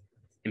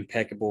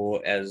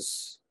impeccable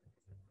as,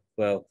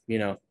 well,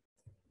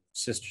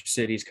 Sister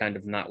Cities kind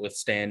of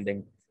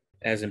notwithstanding,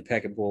 as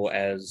impeccable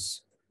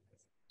as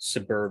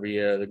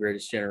Suburbia, The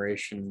Greatest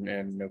Generation,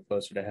 and No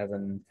Closer to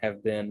Heaven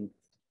have been.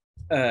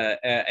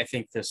 I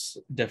think this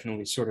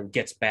definitely sort of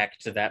gets back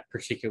to that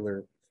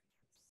particular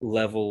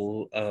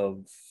level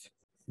of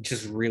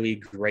just really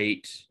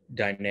great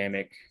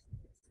dynamic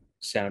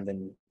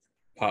sounding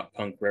pop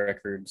punk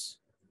records,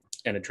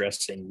 and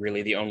addressing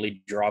really the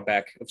only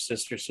drawback of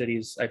Sister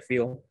Cities, I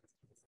feel.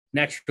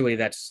 Naturally,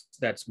 that's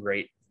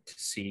great to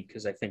see,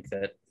 because I think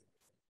that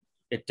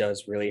it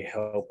does really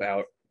help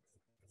out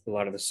a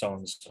lot of the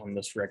songs on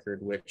this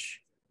record,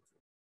 which,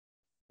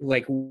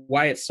 like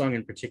Wyatt's song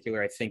in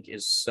particular, I think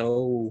is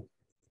so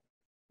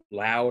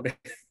loud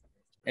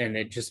and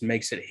it just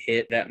makes it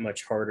hit that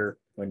much harder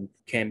when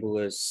Campbell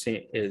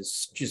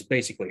is just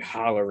basically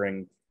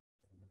hollering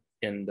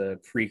in the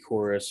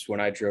pre-chorus,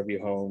 "When I Drove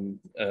You Home,"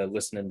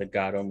 listening to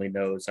God Only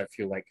Knows. I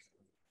feel like,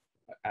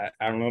 I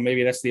don't know,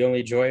 maybe that's the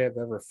only joy I've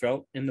ever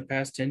felt in the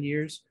past 10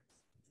 years.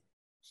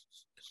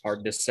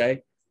 Hard to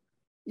say.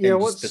 Yeah,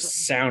 what's the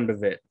sound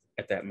of it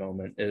at that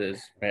moment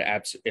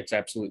it's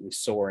absolutely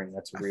soaring.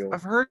 That's real.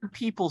 I've heard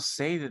people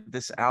say that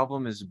this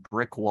album is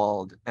brick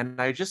walled, and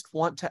I just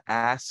want to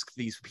ask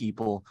these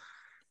people,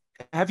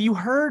 have you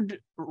heard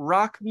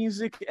rock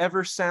music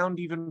ever sound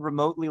even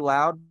remotely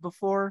loud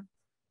before?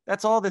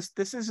 That's all this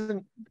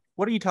isn't.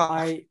 What are you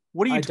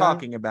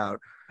talking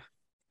about?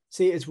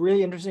 See, it's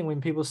really interesting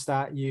when people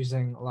start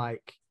using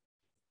like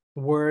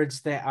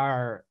words that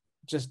are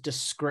just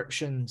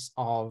descriptions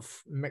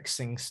of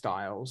mixing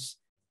styles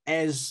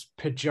as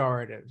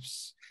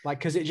pejoratives, like,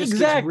 because it just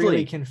gets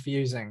really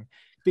confusing.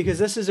 because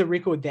this is a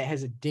record that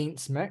has a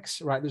dense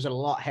mix, right? There's a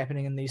lot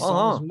happening in these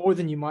songs, more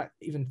than you might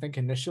even think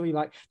initially.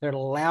 Like, they're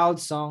loud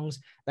songs.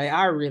 They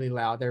are really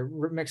loud. They're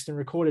mixed and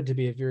recorded to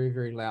be very,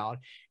 very loud.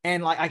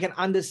 And like, I can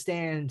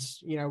understand,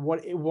 you know,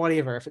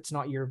 whatever, if it's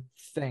not your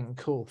thing,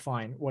 cool,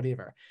 fine,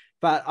 whatever.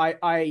 But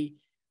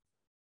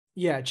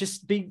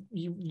just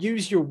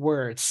use your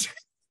words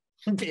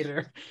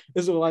better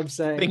is all I'm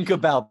saying. Think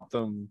about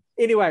them.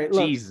 Anyway,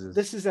 look, Jesus.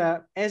 This is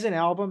as an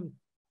album,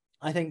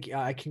 I think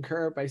I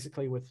concur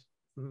basically with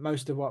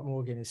most of what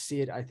Morgan has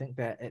said. I think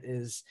that it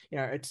is, you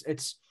know,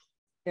 it's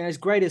you know, as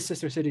great as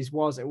Sister Cities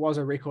was, it was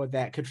a record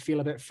that could feel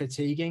a bit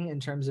fatiguing in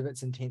terms of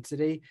its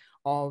intensity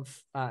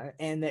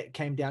and that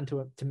came down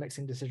to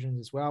mixing decisions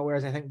as well.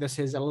 Whereas I think this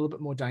has a little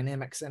bit more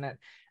dynamics in it.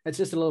 It's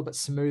just a little bit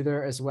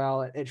smoother as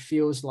well. It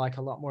feels like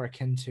a lot more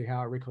akin to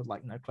how a record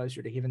like No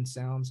Closer to Heaven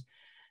sounds.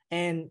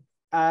 And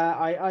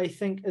I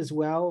think as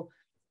well,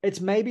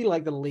 it's maybe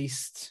like the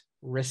least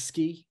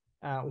risky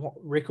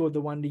record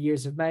the Wonder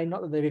Years have made.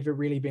 Not that they've ever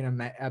really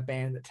been a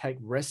band that take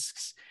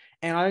risks,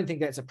 and I don't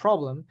think that's a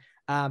problem.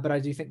 But I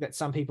do think that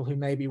some people who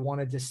maybe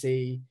wanted to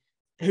see,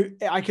 who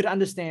I could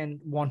understand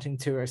wanting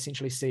to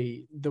essentially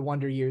see the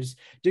Wonder Years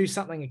do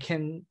something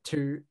akin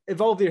to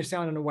evolve their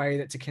sound in a way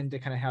that's akin to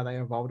kind of how they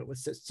evolved it with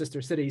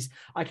Sister Cities.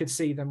 I could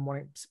see them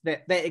wanting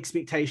that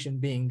expectation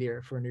being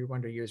there for a new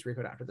Wonder Years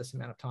record after this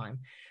amount of time.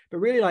 But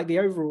really, like, the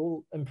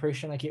overall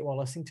impression I get while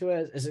listening to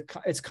it is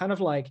it's kind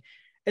of like,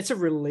 it's a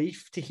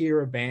relief to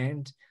hear a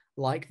band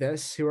like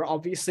this, who are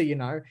obviously, you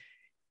know,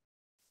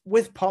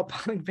 with pop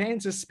punk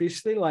bands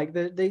especially, like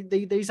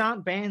these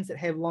aren't bands that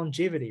have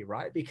longevity,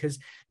 right? Because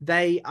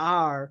they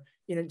are,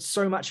 you know,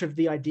 so much of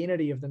the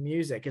identity of the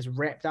music is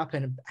wrapped up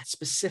in a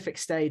specific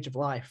stage of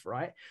life,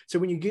 right? So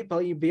when you get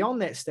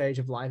beyond that stage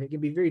of life, it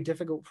can be very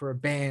difficult for a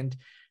band,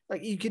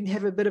 like, you can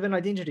have a bit of an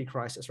identity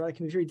crisis, right? It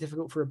can be very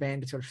difficult for a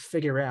band to sort of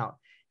figure out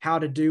how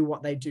to do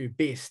what they do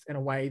best in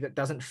a way that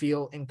doesn't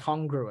feel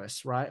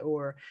incongruous, right?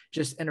 Or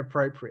just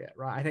inappropriate,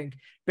 right? I think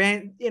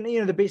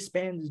the best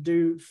bands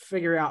do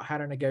figure out how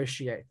to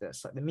negotiate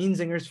this. Like the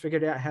Menzingers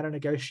figured out how to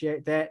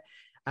negotiate that.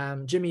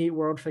 Jimmy Eat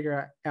World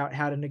figured out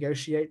how to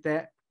negotiate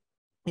that.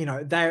 You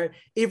know,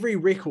 every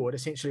record,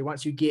 essentially,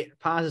 once you get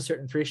past a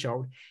certain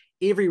threshold,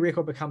 every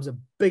record becomes a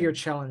bigger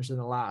challenge than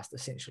the last,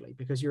 essentially,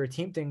 because you're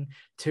attempting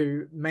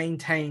to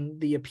maintain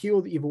the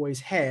appeal that you've always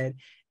had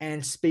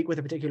and speak with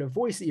a particular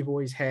voice that you've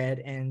always had,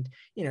 and,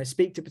 you know,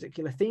 speak to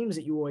particular themes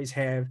that you always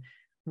have,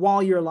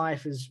 while your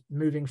life is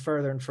moving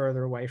further and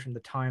further away from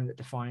the time that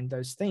defined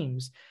those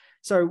themes.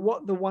 So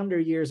what the Wonder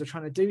Years are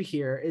trying to do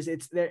here is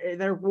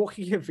they're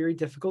walking a very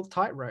difficult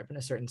tightrope in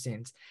a certain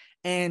sense.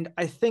 And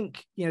I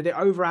think, you know, the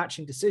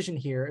overarching decision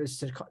here is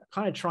to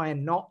kind of try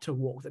and not to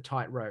walk the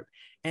tightrope,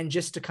 and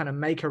just to kind of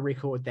make a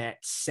record that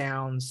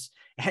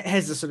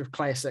has a sort of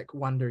classic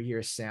Wonder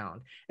Years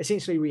sound.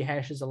 Essentially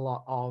rehashes a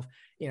lot of,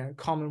 you know,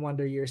 common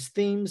Wonder Years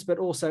themes, but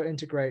also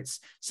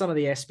integrates some of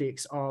the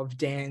aspects of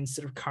Dan's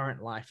sort of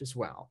current life as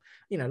well.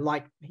 You know,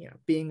 like, you know,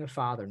 being a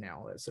father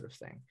now, that sort of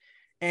thing.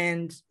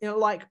 And, you know,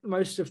 like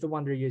most of the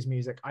Wonder Years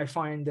music, I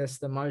find this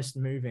the most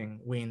moving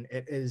when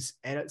it is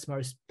at its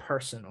most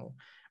personal,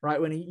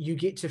 right? When you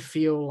get to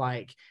feel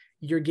like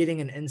you're getting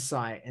an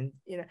insight. And,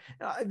 you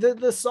know,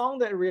 the song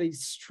that really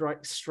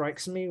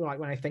strikes me, like,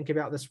 when I think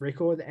about this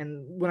record,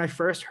 and when I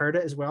first heard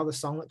it as well, the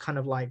song that kind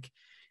of, like,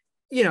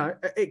 you know,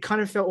 it kind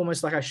of felt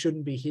almost like I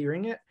shouldn't be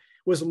hearing it,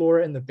 was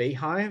Laura in the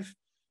Beehive,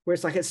 where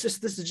it's like, this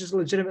is just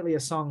legitimately a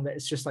song that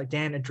it's just like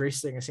Dan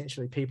addressing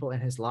essentially people in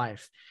his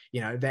life,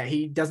 you know, that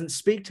he doesn't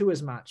speak to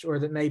as much, or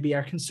that maybe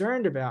are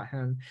concerned about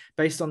him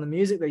based on the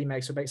music that he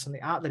makes or based on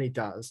the art that he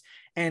does.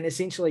 And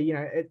essentially, you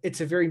know,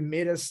 it's a very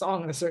meta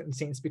song in a certain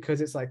sense,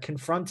 because it's like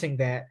confronting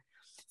that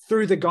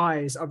through the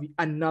guise of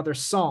another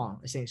song,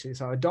 essentially.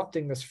 So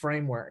adopting this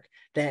framework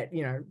that,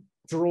 you know,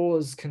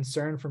 draws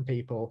concern from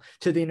people,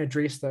 to then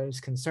address those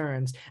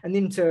concerns, and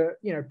then to,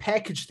 you know,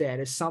 package that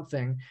as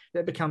something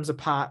that becomes a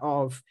part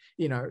of,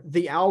 you know,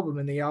 the album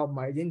and the album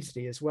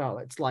identity as well.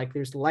 It's like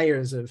there's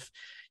layers of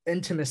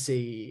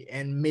intimacy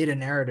and meta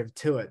narrative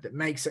to it that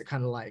makes it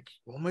kind of like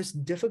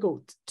almost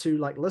difficult to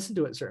like listen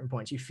to at certain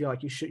points. You feel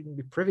like you shouldn't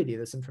be privy to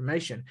this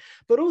information,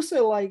 but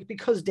also, like,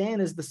 because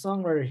Dan is the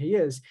songwriter he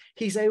is,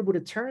 he's able to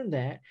turn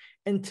that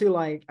into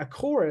like a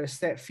chorus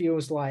that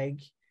feels like,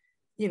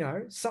 you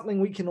know, something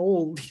we can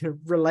all, you know,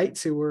 relate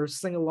to or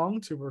sing along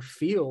to or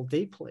feel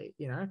deeply.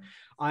 You know,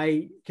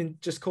 I can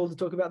just call to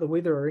talk about the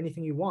weather or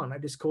anything you want. I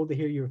just called to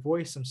hear your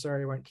voice. I'm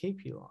sorry I won't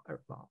keep you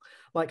long.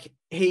 Like,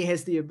 he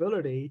has the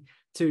ability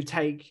to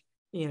take,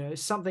 you know,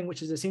 something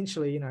which is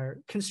essentially, you know,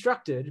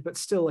 constructed, but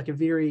still like a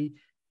very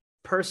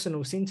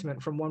personal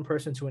sentiment from one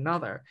person to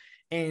another,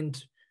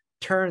 and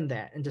turn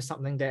that into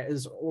something that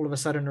is all of a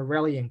sudden a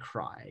rallying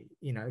cry,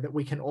 you know, that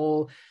we can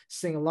all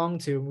sing along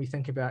to. And we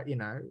think about, you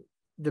know,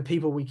 the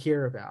people we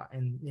care about,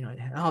 and, you know,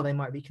 how they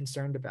might be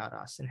concerned about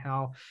us, and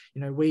how,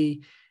 you know,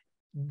 we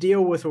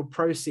deal with or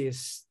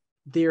process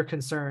their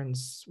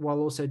concerns while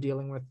also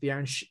dealing with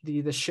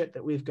the shit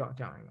that we've got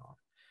going on.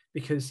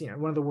 Because, you know,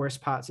 one of the worst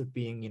parts of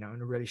being, you know,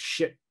 in a really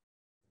shit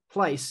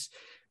place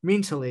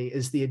mentally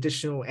is the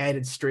additional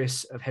added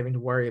stress of having to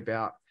worry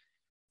about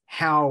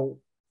how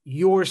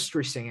you're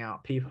stressing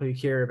out people who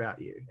care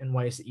about you in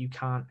ways that you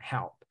can't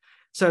help.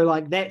 So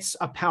like that's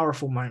a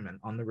powerful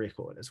moment on the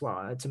record as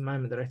well. It's a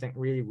moment that I think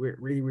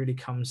really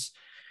comes,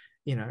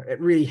 it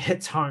really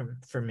hits home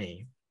for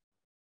me.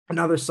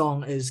 Another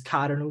song is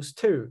Cardinals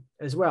 2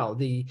 as well,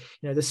 the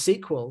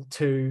sequel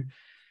to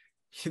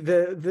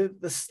the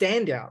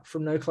standout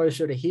from No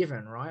Closer to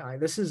Heaven, right? Like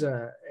this is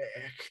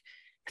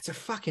it's a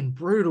fucking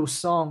brutal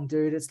song,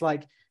 dude. It's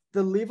like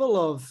the level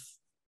of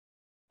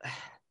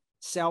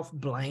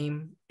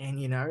self-blame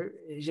and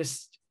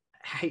just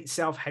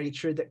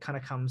self-hatred that kind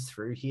of comes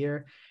through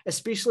here,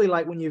 especially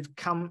like when you've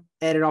come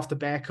at it off the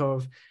back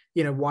of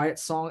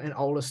Wyatt's song and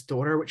Oldest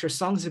Daughter, which are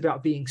songs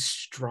about being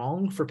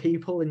strong for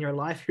people in your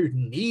life who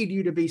need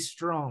you to be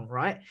strong,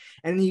 right?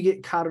 And then you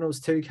get Cardinals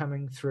 2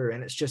 coming through,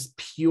 and it's just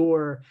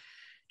pure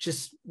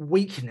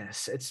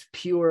weakness. It's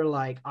pure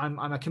like I'm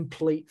a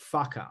complete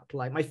fuck up.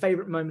 Like my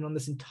favorite moment on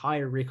this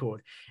entire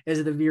record is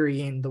at the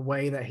very end, the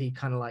way that he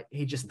kind of like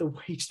he just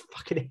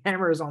fucking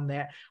hammers on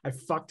that I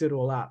fucked it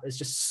all up. It's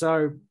just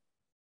so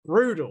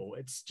brutal.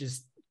 It's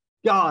just,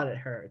 God, it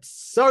hurts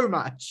so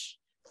much.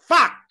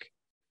 Fuck.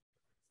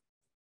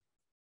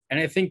 And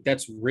I think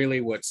that's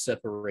really what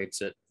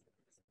separates it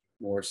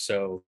more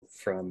so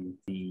from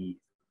the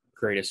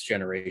Greatest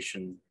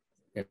Generation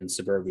and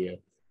Suburbia.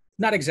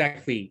 Not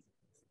exactly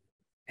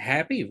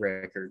happy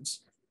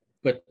records,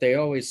 but they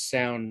always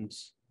sound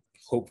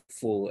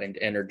hopeful and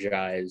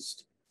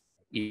energized,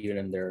 even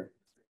in their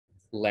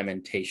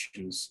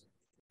lamentations.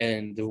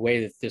 And the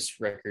way that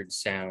this record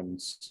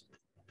sounds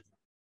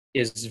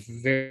is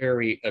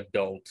very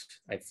adult,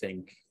 I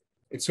think.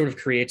 It sort of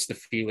creates the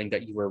feeling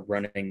that you are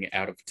running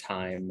out of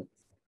time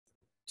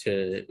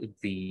to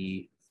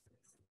be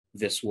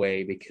this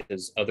way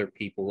because other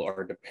people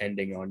are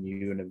depending on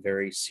you in a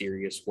very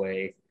serious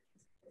way.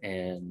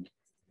 And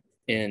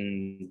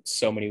in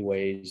so many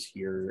ways,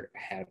 you're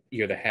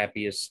the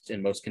happiest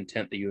and most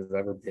content that you have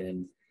ever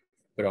been,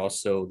 but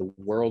also the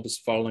world is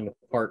falling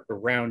apart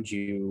around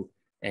you,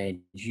 and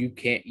you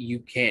can't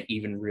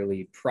even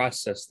really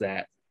process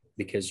that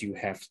because you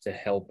have to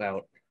help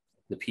out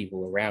the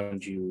people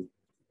around you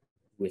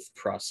with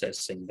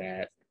processing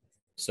that.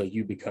 So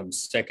you become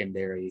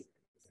secondary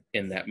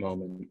in that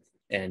moment,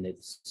 and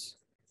it's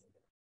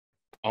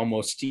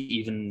almost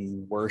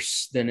even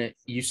worse than it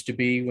used to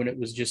be when it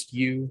was just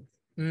you.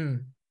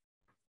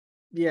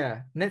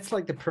 Yeah, and that's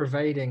like the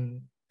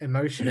pervading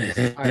emotion of this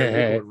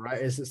entire record,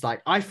 right? It's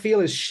like I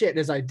feel as shit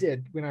as I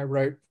did when I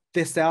wrote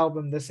this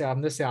album,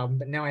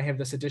 but now I have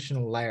this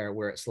additional layer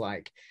where it's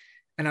like,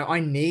 I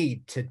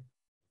need to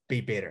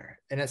be better,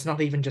 and it's not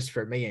even just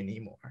for me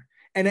anymore.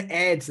 And it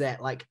adds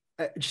that like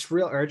just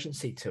real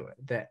urgency to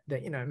it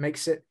that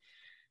makes it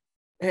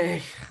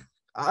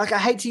like I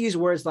hate to use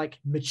words like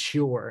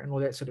mature and all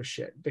that sort of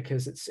shit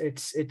because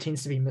it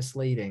tends to be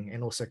misleading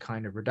and also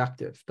kind of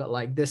reductive, but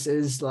like this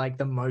is like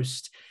the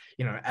most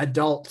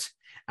adult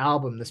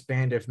album this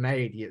band have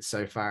made yet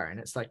so far, and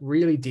it's like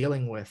really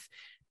dealing with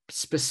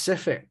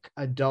specific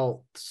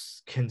adult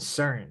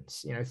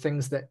concerns,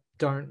 things that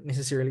don't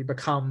necessarily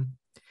become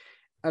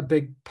a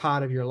big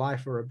part of your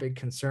life or a big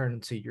concern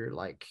until you're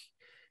like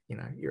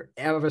you're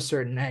out of a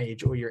certain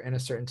age or you're in a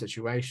certain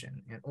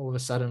situation, and all of a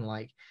sudden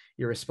like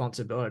your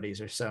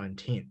responsibilities are so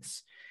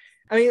intense.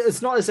 I mean,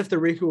 it's not as if the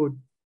record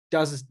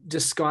does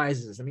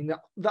disguises. I mean,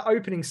 the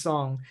opening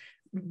song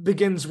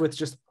begins with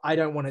just I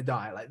don't want to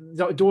die, like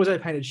the doors are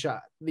painted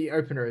shut. The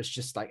opener is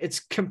just like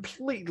it's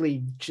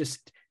completely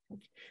just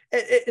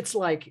it's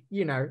like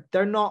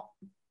they're not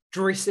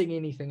dressing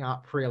anything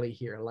up really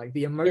here. Like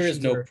the emotions,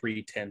 there is no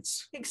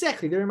pretense.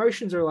 Exactly, their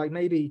emotions are like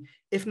maybe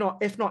if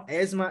not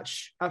as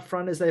much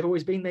upfront as they've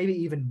always been,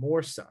 maybe even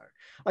more so.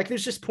 Like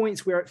there's just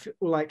points where it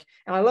like,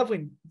 and I love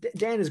when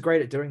Dan is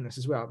great at doing this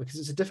as well, because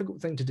it's a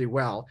difficult thing to do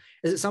well,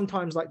 is that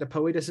sometimes like the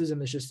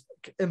poeticism is just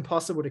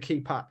impossible to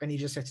keep up, and he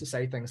just has to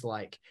say things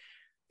like,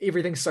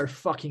 everything's so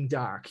fucking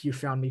dark, you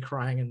found me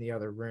crying in the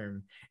other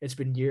room, it's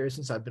been years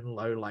since I've been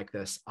low like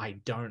this, I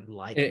don't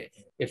like it.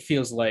 It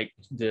feels like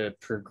the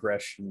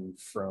progression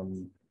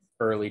from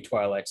early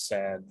Twilight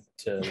Sad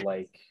to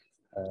like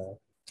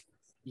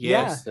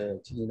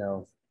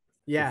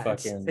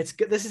fucking, it's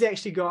good. This has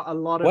actually got a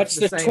lot of what's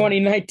the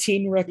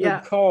 2019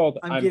 record called?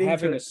 I'm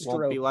having a stroke.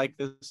 Won't be like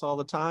this all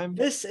the time.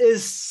 This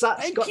is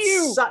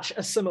such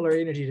a similar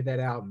energy to that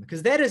album,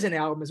 because that is an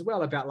album as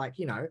well about like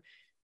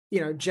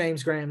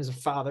James Graham is a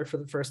father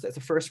that's the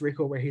first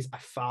record where he's a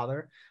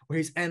father, where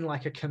he's in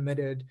like a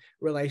committed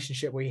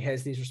relationship where he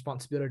has these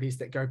responsibilities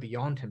that go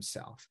beyond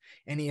himself,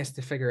 and he has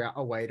to figure out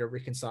a way to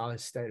reconcile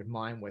his state of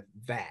mind with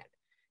that,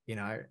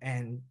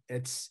 and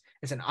it's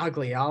an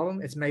ugly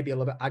album. It's maybe a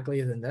little bit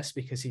uglier than this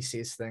because he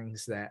says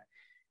things that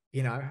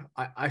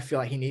I feel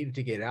like he needed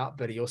to get out,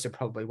 but he also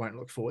probably won't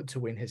look forward to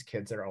when his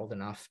kids are old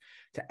enough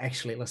to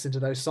actually listen to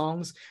those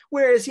songs.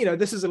 Whereas,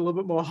 this is a little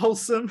bit more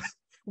wholesome.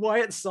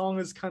 Wyatt's song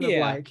is kind of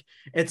like,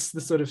 it's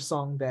the sort of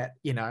song that,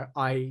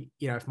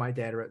 if my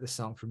dad wrote this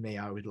song for me,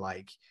 I would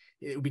like,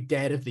 it would be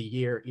Dad of the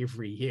Year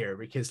every year,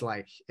 because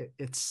like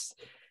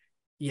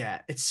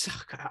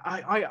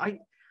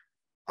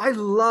I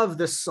love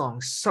this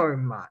song so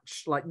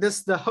much. Like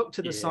the hook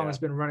to the song has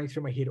been running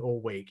through my head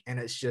all week, and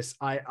it's just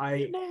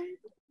I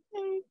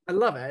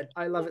love it.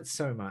 I love it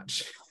so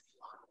much.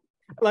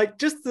 Like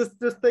just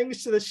the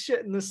things to the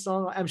shit in this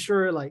song. I'm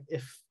sure like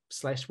if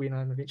when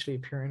I'm eventually a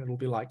parent, it'll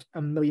be like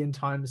a million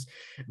times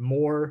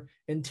more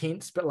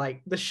intense. But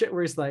like the shit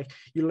where it's like,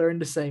 you learn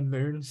to say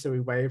moon, so we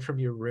wave from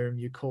your room,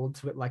 you called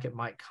to it like it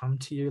might come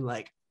to you.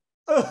 Like,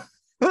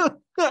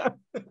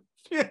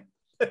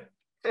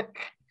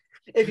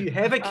 if you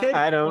have a kid,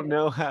 I don't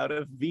know how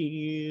to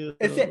feel.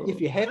 If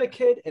you have a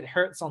kid, it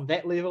hurts on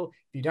that level.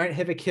 If you don't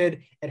have a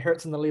kid, it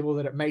hurts on the level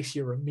that it makes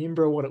you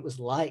remember what it was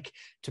like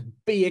to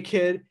be a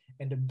kid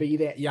and to be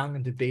that young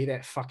and to be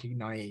that fucking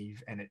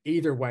naive. And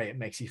either way, it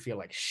makes you feel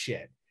like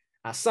shit.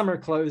 Summer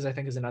Clothes, I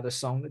think, is another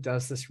song that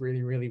does this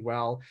really, really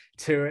well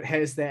too. It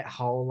has that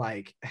whole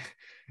like,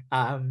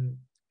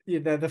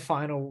 the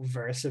final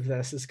verse of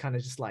this is kind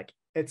of just like,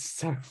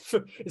 it's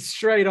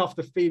straight off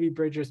the Phoebe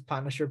Bridgers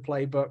Punisher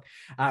playbook.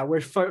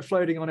 We're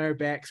floating on our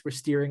backs, we're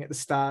staring at the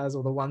stars,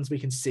 or the ones we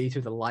can see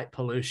through the light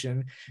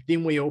pollution.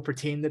 Then we all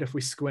pretend that if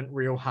we squint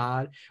real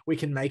hard, we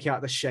can make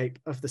out the shape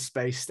of the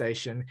space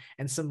station,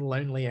 and some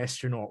lonely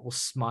astronaut will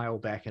smile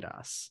back at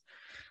us.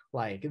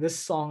 Like, this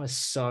song is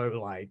so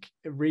like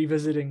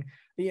revisiting,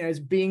 it's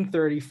being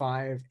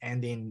 35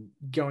 and then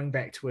going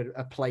back to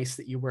a place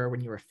that you were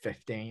when you were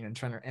 15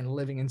 and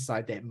living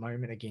inside that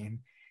moment again.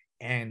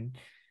 And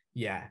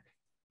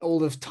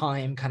all of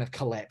time kind of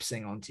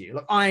collapsing onto you.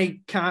 Look, I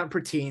can't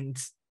pretend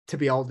to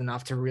be old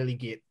enough to really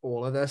get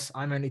all of this.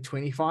 I'm only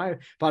 25,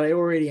 but I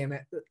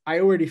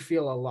already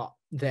feel a lot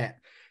that,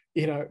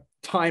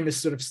 time is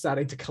sort of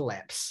starting to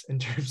collapse in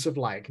terms of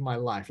like my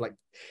life. Like,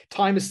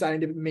 time is starting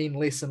to mean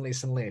less and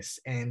less and less.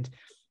 And,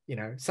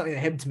 something that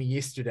happened to me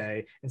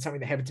yesterday and something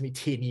that happened to me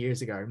 10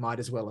 years ago might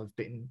as well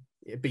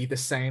have be the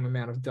same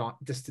amount of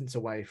distance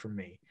away from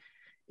me,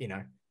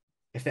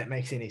 if that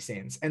makes any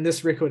sense. And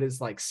this record is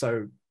like,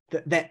 so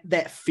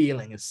that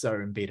feeling is so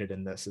embedded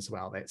in this as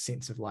well. That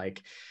sense of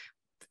like,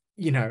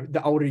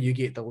 the older you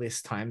get, the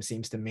less time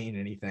seems to mean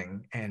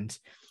anything. And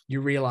you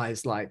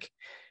realize like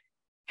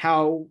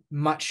how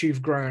much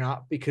you've grown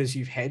up because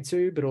you've had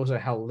to, but also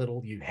how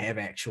little you have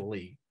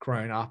actually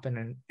grown up,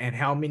 and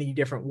how many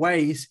different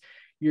ways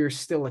you're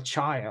still a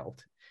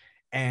child.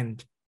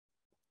 And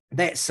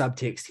that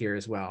subtext here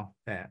as well,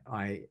 that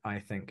I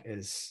think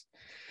is,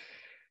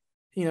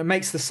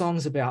 makes the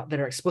songs that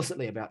are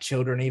explicitly about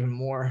children even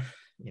more,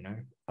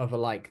 of a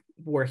like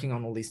working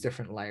on all these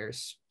different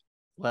layers.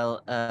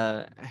 Well,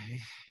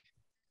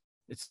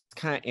 it's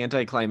kind of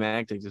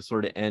anticlimactic to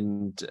sort of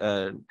end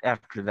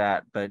after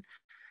that, but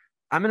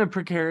I'm in a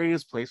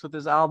precarious place with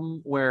this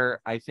album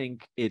where I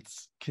think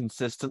it's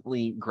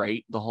consistently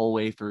great the whole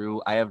way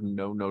through. I have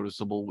no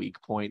noticeable weak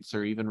points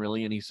or even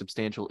really any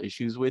substantial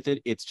issues with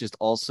it. It's just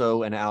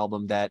also an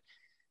album that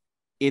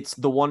it's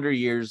the Wonder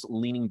Years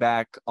leaning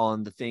back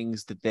on the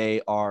things that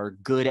they are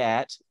good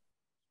at.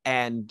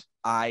 And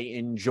I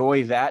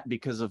enjoy that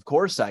because of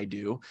course I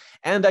do.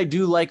 And I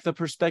do like the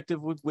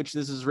perspective with which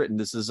this is written.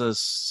 This is a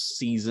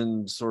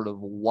seasoned, sort of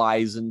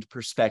wizened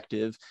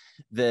perspective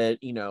that,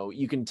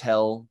 you can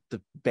tell the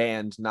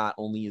band, not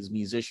only as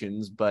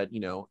musicians, but,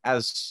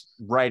 as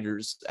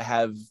writers,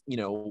 have,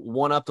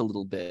 one-upped a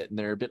little bit, and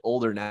they're a bit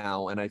older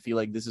now. And I feel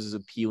like this is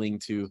appealing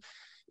to,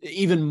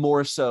 even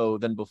more so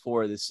than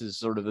before, this is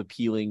sort of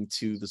appealing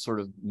to the sort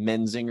of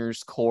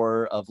Menzingers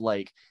core of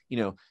like,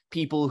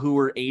 people who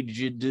are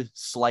aged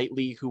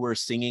slightly, who are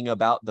singing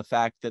about the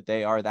fact that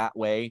they are that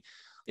way.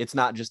 It's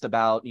not just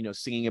about,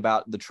 singing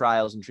about the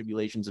trials and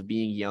tribulations of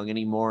being young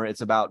anymore.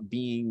 It's about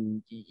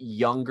being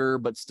younger,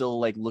 but still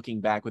like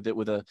looking back with it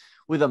with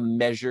a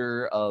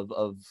measure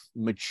of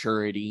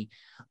maturity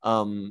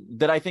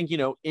that I think,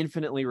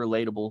 infinitely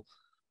relatable.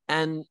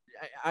 And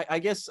I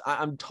guess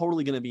I'm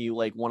totally going to be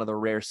like one of the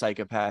rare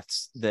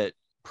psychopaths that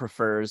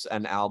prefers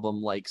an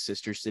album like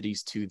Sister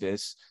Cities to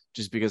this,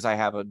 just because I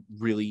have a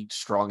really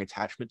strong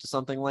attachment to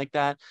something like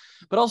that.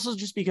 But also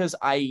just because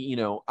I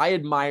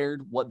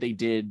admired what they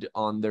did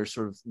on their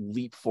sort of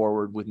leap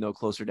forward with No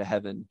Closer to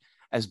Heaven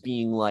as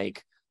being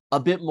like a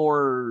bit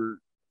more,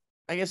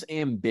 I guess,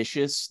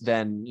 ambitious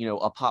than,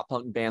 a pop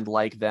punk band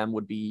like them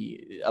would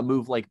be, a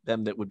move like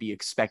them that would be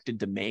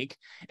expected to make.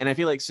 And I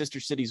feel like Sister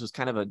Cities was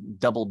kind of a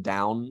double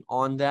down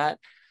on that,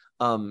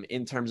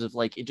 in terms of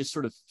like, it just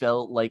sort of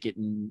felt like it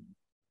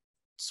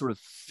sort of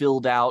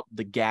filled out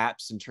the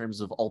gaps in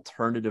terms of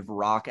alternative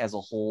rock as a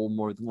whole,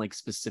 more than like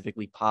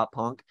specifically pop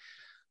punk.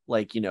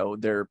 Like,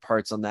 there are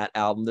parts on that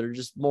album that are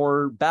just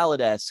more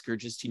ballad-esque, or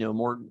just,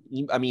 more,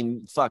 I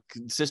mean, fuck,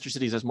 Sister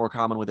Cities has more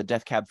common with a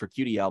Death Cab for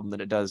Cutie album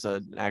than it does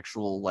an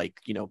actual,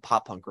 like,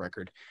 pop punk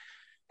record.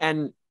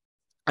 And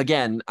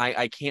again,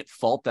 I can't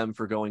fault them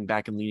for going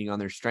back and leaning on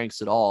their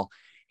strengths at all.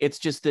 It's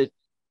just that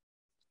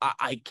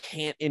I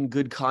can't in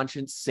good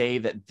conscience say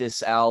that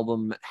this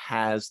album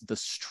has the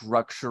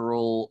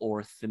structural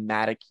or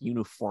thematic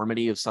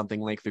uniformity of something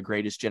like The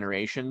Greatest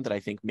Generation that I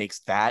think makes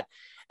that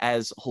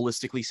as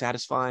holistically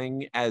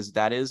satisfying as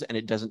that is. And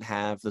it doesn't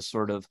have the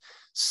sort of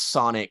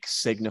sonic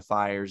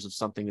signifiers of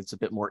something that's a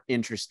bit more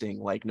interesting,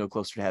 like No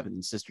Closer to Heaven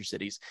and Sister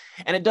Cities.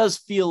 And it does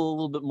feel a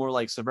little bit more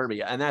like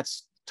Suburbia, and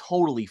that's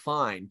totally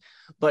fine.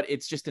 But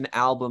it's just an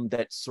album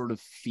that sort of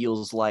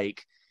feels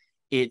like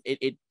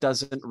it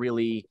doesn't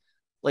really,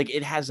 like,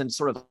 it has a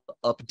sort of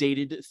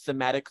updated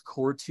thematic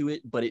core to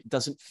it, but it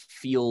doesn't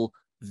feel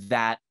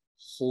that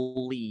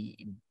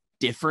wholly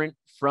different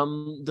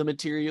from the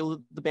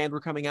material the band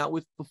were coming out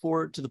with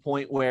before, to the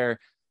point where,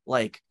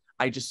 like,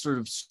 I just sort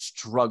of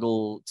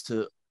struggle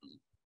to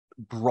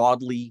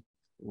broadly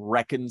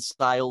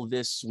reconcile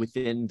this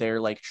within their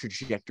like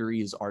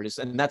trajectory as artists.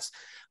 And that's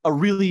a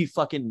really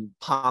fucking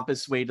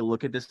pompous way to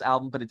look at this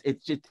album, but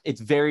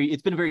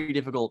it's been very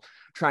difficult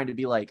trying to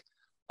be like,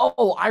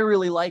 oh, I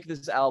really like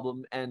this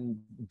album and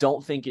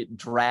don't think it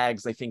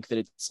drags. I think that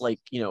it's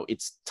like, you know,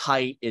 it's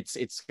tight.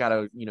 It's got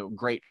a, you know,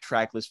 great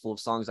track list full of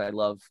songs I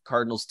love.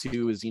 Cardinals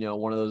 2 is, you know,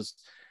 one of those,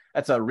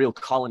 that's a real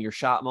calling your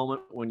shot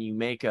moment when you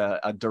make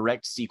a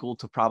direct sequel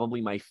to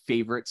probably my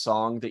favorite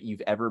song that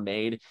you've ever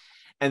made.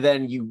 And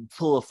then you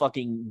pull a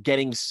fucking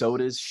Getting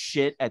Sodas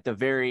shit at the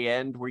very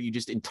end where you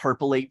just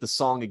interpolate the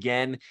song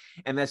again.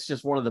 And that's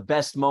just one of the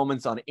best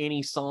moments on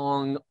any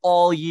song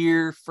all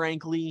year,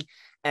 frankly.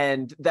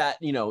 And that,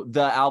 you know,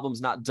 the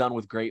album's not done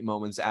with great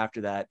moments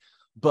after that.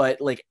 But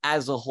like,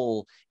 as a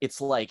whole,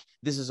 it's like,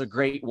 this is a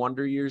great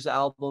Wonder Years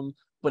album,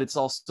 but it's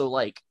also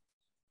like,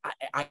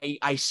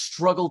 I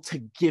struggle to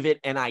give it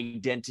an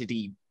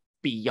identity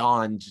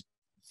beyond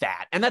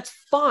that. And that's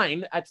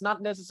fine. That's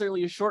not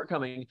necessarily a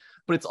shortcoming,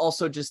 but it's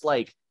also just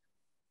like,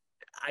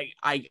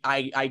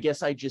 I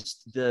guess I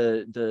just,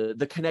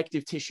 the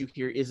connective tissue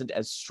here isn't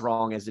as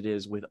strong as it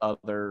is with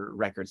other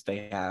records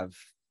they have,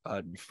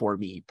 for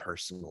me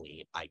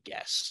personally, I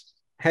guess.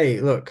 Hey,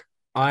 look,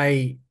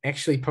 I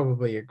actually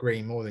probably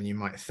agree more than you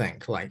might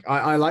think. Like,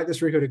 I like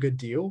this record a good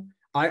deal.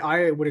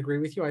 I would agree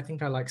with you. I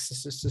think I like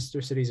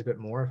Sister Cities a bit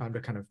more if I'm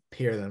to kind of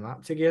pair them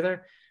up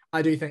together.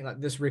 I do think like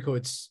this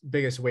record's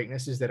biggest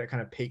weakness is that it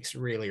kind of peaks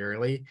really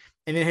early,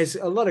 and it has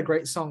a lot of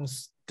great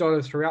songs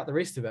dotted throughout the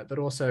rest of it, but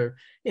also,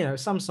 you know,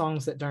 some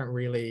songs that don't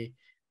really,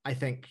 I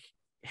think,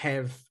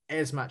 have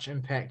as much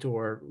impact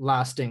or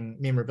lasting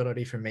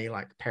memorability for me,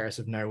 like Paris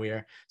of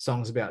Nowhere,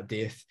 songs about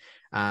death.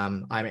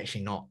 I'm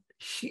actually not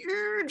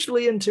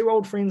hugely into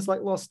Old Friends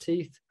Like Lost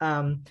Teeth.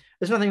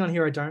 There's nothing on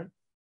here I don't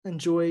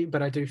enjoy,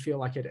 but I do feel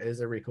like it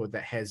is a record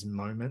that has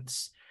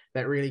moments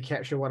that really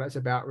capture what it's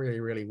about really,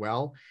 really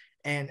well.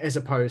 And as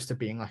opposed to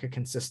being like a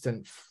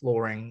consistent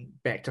flooring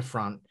back to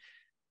front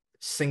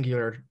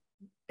singular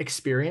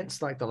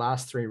experience like the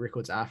last three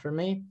records are for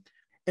me.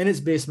 In its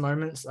best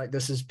moments, like,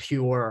 this is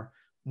pure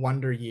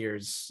Wonder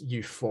Years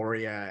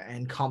euphoria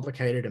and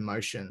complicated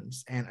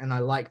emotions. And I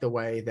like the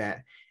way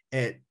that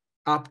it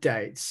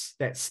updates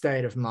that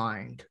state of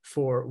mind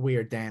for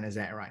where Dan is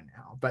at right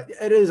now. But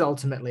it is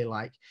ultimately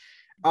like,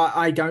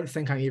 I don't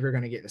think I'm ever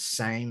going to get the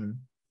same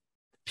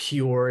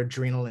pure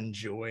adrenaline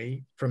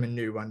joy from a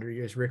new Wonder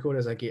Years record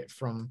as I get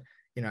from,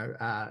 you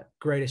know,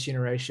 Greatest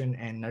Generation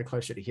and No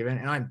Closer to Heaven.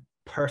 And I'm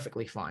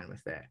perfectly fine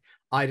with that.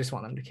 I just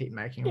want them to keep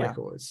making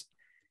records.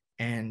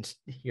 And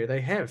here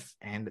they have,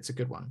 and it's a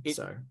good one.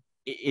 So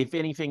if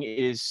anything, it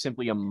is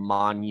simply a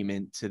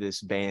monument to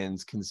this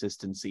band's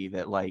consistency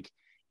that, like,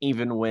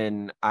 even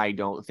when I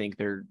don't think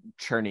they're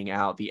churning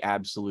out the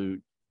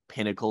absolute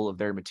pinnacle of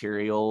their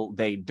material,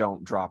 they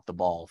don't drop the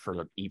ball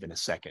for even a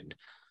second.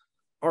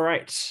 All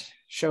right.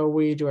 Shall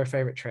we do our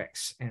favorite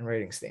tracks and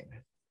ratings then?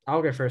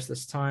 I'll go first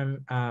this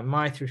time.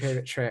 My three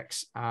favorite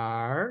tracks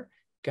are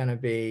going to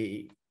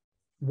be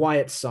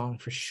Wyatt's song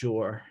for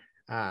sure.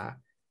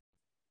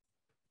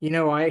 You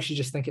know, I actually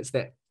just think it's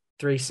that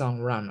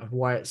 3-song run of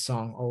Wyatt's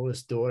song,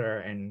 Oldest Daughter,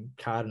 and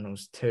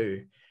Cardinals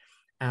 2.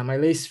 My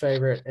least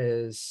favorite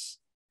is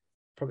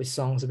probably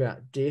Songs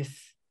About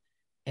Death,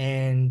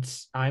 and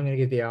I'm going to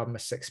give the album a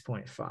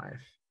 6.5.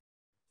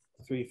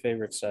 Three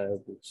favorites,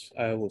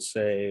 I will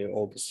say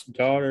Oldest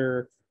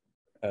Daughter.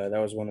 That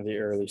was one of the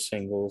early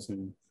singles,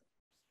 and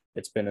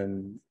it's been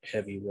in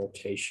heavy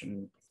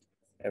rotation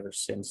ever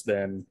since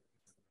then.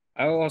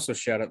 I will also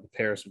shout out the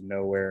Paris of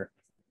Nowhere,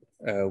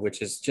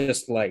 which is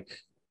just like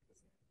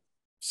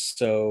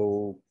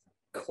so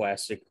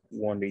classic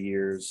Wonder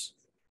Years.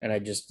 And I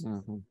just,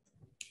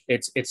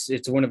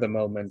 it's one of the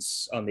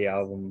moments on the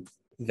album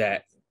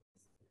that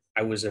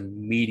I was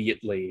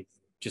immediately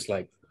just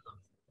like,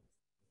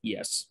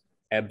 yes,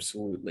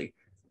 absolutely.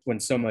 When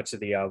so much of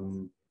the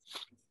album,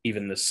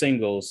 even the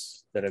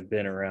singles that have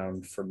been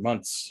around for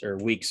months or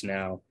weeks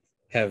now,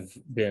 have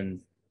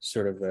been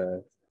sort of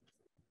a,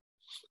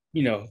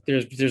 you know,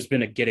 there's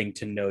been a getting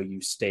to know you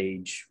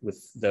stage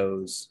with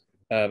those.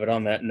 But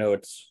on that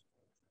note,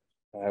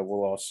 I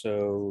will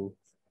also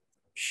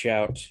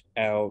shout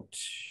out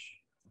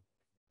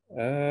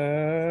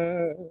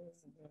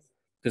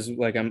because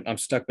like I'm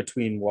stuck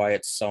between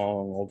Wyatt's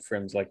song "Old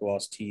Friends Like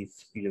Lost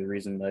Teeth," You're the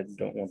Reason I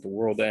Don't Want the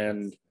World to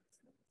End.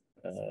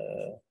 I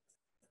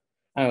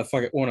don't know,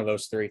 fuck it, one of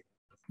those three.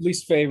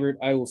 Least favorite,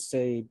 I will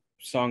say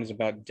Songs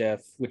About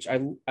Death, which I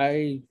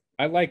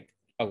like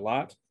a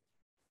lot,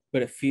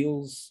 but it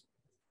feels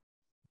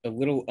a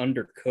little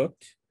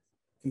undercooked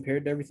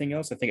compared to everything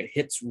else. I think it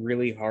hits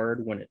really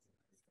hard when it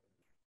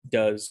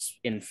does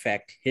in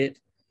fact hit,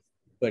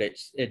 but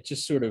it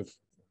just sort of,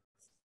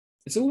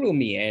 it's a little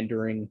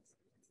meandering,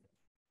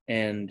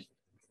 and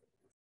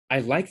I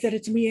like that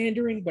it's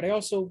meandering, but I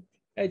also,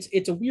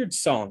 it's a weird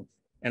song,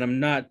 and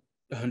I'm not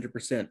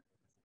 100%.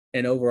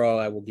 And overall,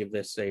 I will give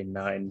this a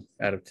 9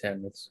 out of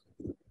 10.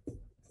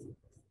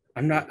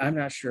 I'm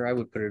not sure I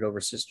would put it over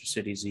Sister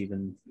Cities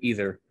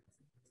either,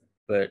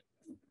 but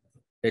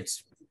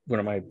it's one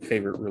of my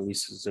favorite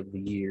releases of the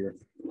year,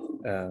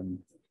 and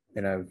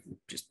I've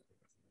just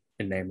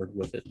enamored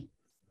with it.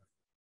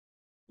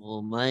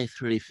 Well, my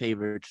 3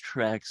 favorite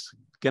tracks,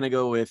 gonna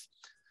go with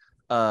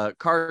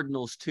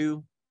Cardinals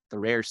 2, the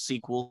rare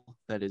sequel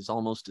that is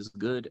almost as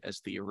good as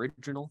the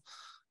original.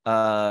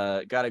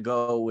 Gotta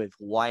go with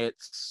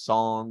Wyatt's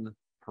song,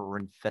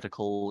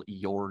 parenthetical,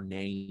 Your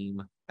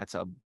Name. That's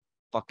a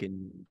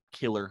fucking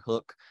killer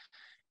hook.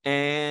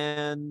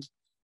 And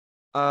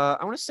I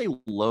want to say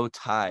Low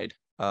Tide.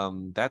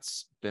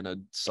 That's been a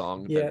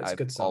song that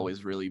I've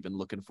always really been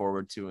looking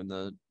forward to in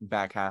the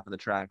back half of the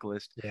track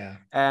list. Yeah.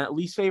 And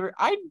least favorite,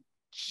 I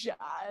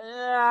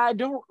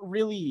don't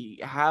really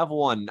have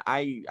one.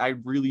 I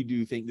really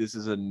do think this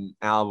is an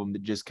album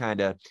that just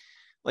kind of,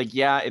 like,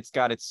 yeah, it's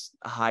got its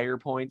higher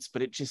points,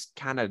 but it just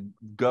kind of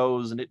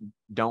goes and it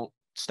don't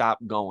stop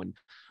going.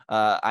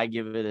 I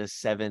give it a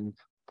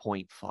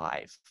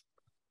 7.5.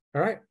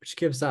 All right, which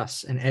gives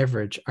us an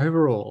average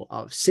overall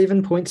of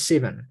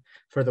 7.7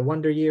 for The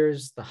Wonder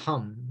Years, The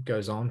Hum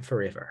Goes On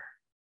Forever.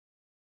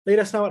 Let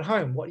us know at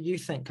home what you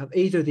think of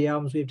either of the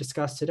albums we've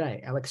discussed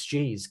today, Alex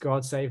G's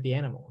God Save the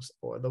Animals,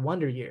 or The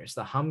Wonder Years,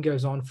 The Hum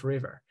Goes On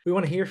Forever. We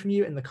want to hear from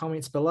you in the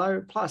comments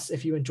below. Plus,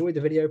 if you enjoyed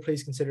the video,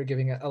 please consider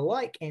giving it a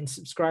like and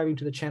subscribing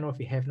to the channel if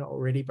you have not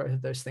already. Both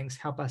of those things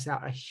help us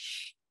out a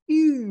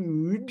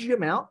huge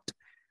amount.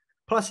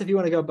 Plus, if you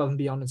want to go above and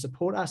beyond and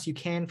support us, you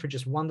can for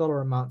just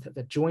 $1 a month at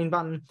the join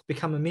button.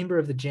 Become a member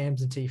of the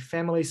Jams and Tea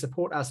family.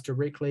 Support us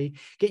directly.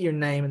 Get your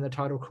name in the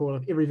title call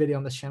of every video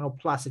on this channel.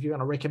 Plus, if you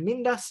want to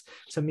recommend us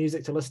some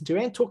music to listen to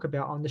and talk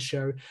about on the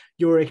show,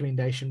 your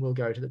recommendation will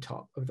go to the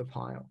top of the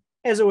pile.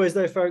 As always,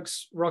 though,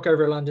 folks, rock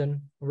over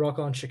London, rock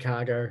on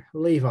Chicago,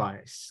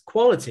 Levi's.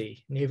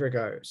 Quality never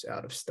goes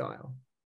out of style.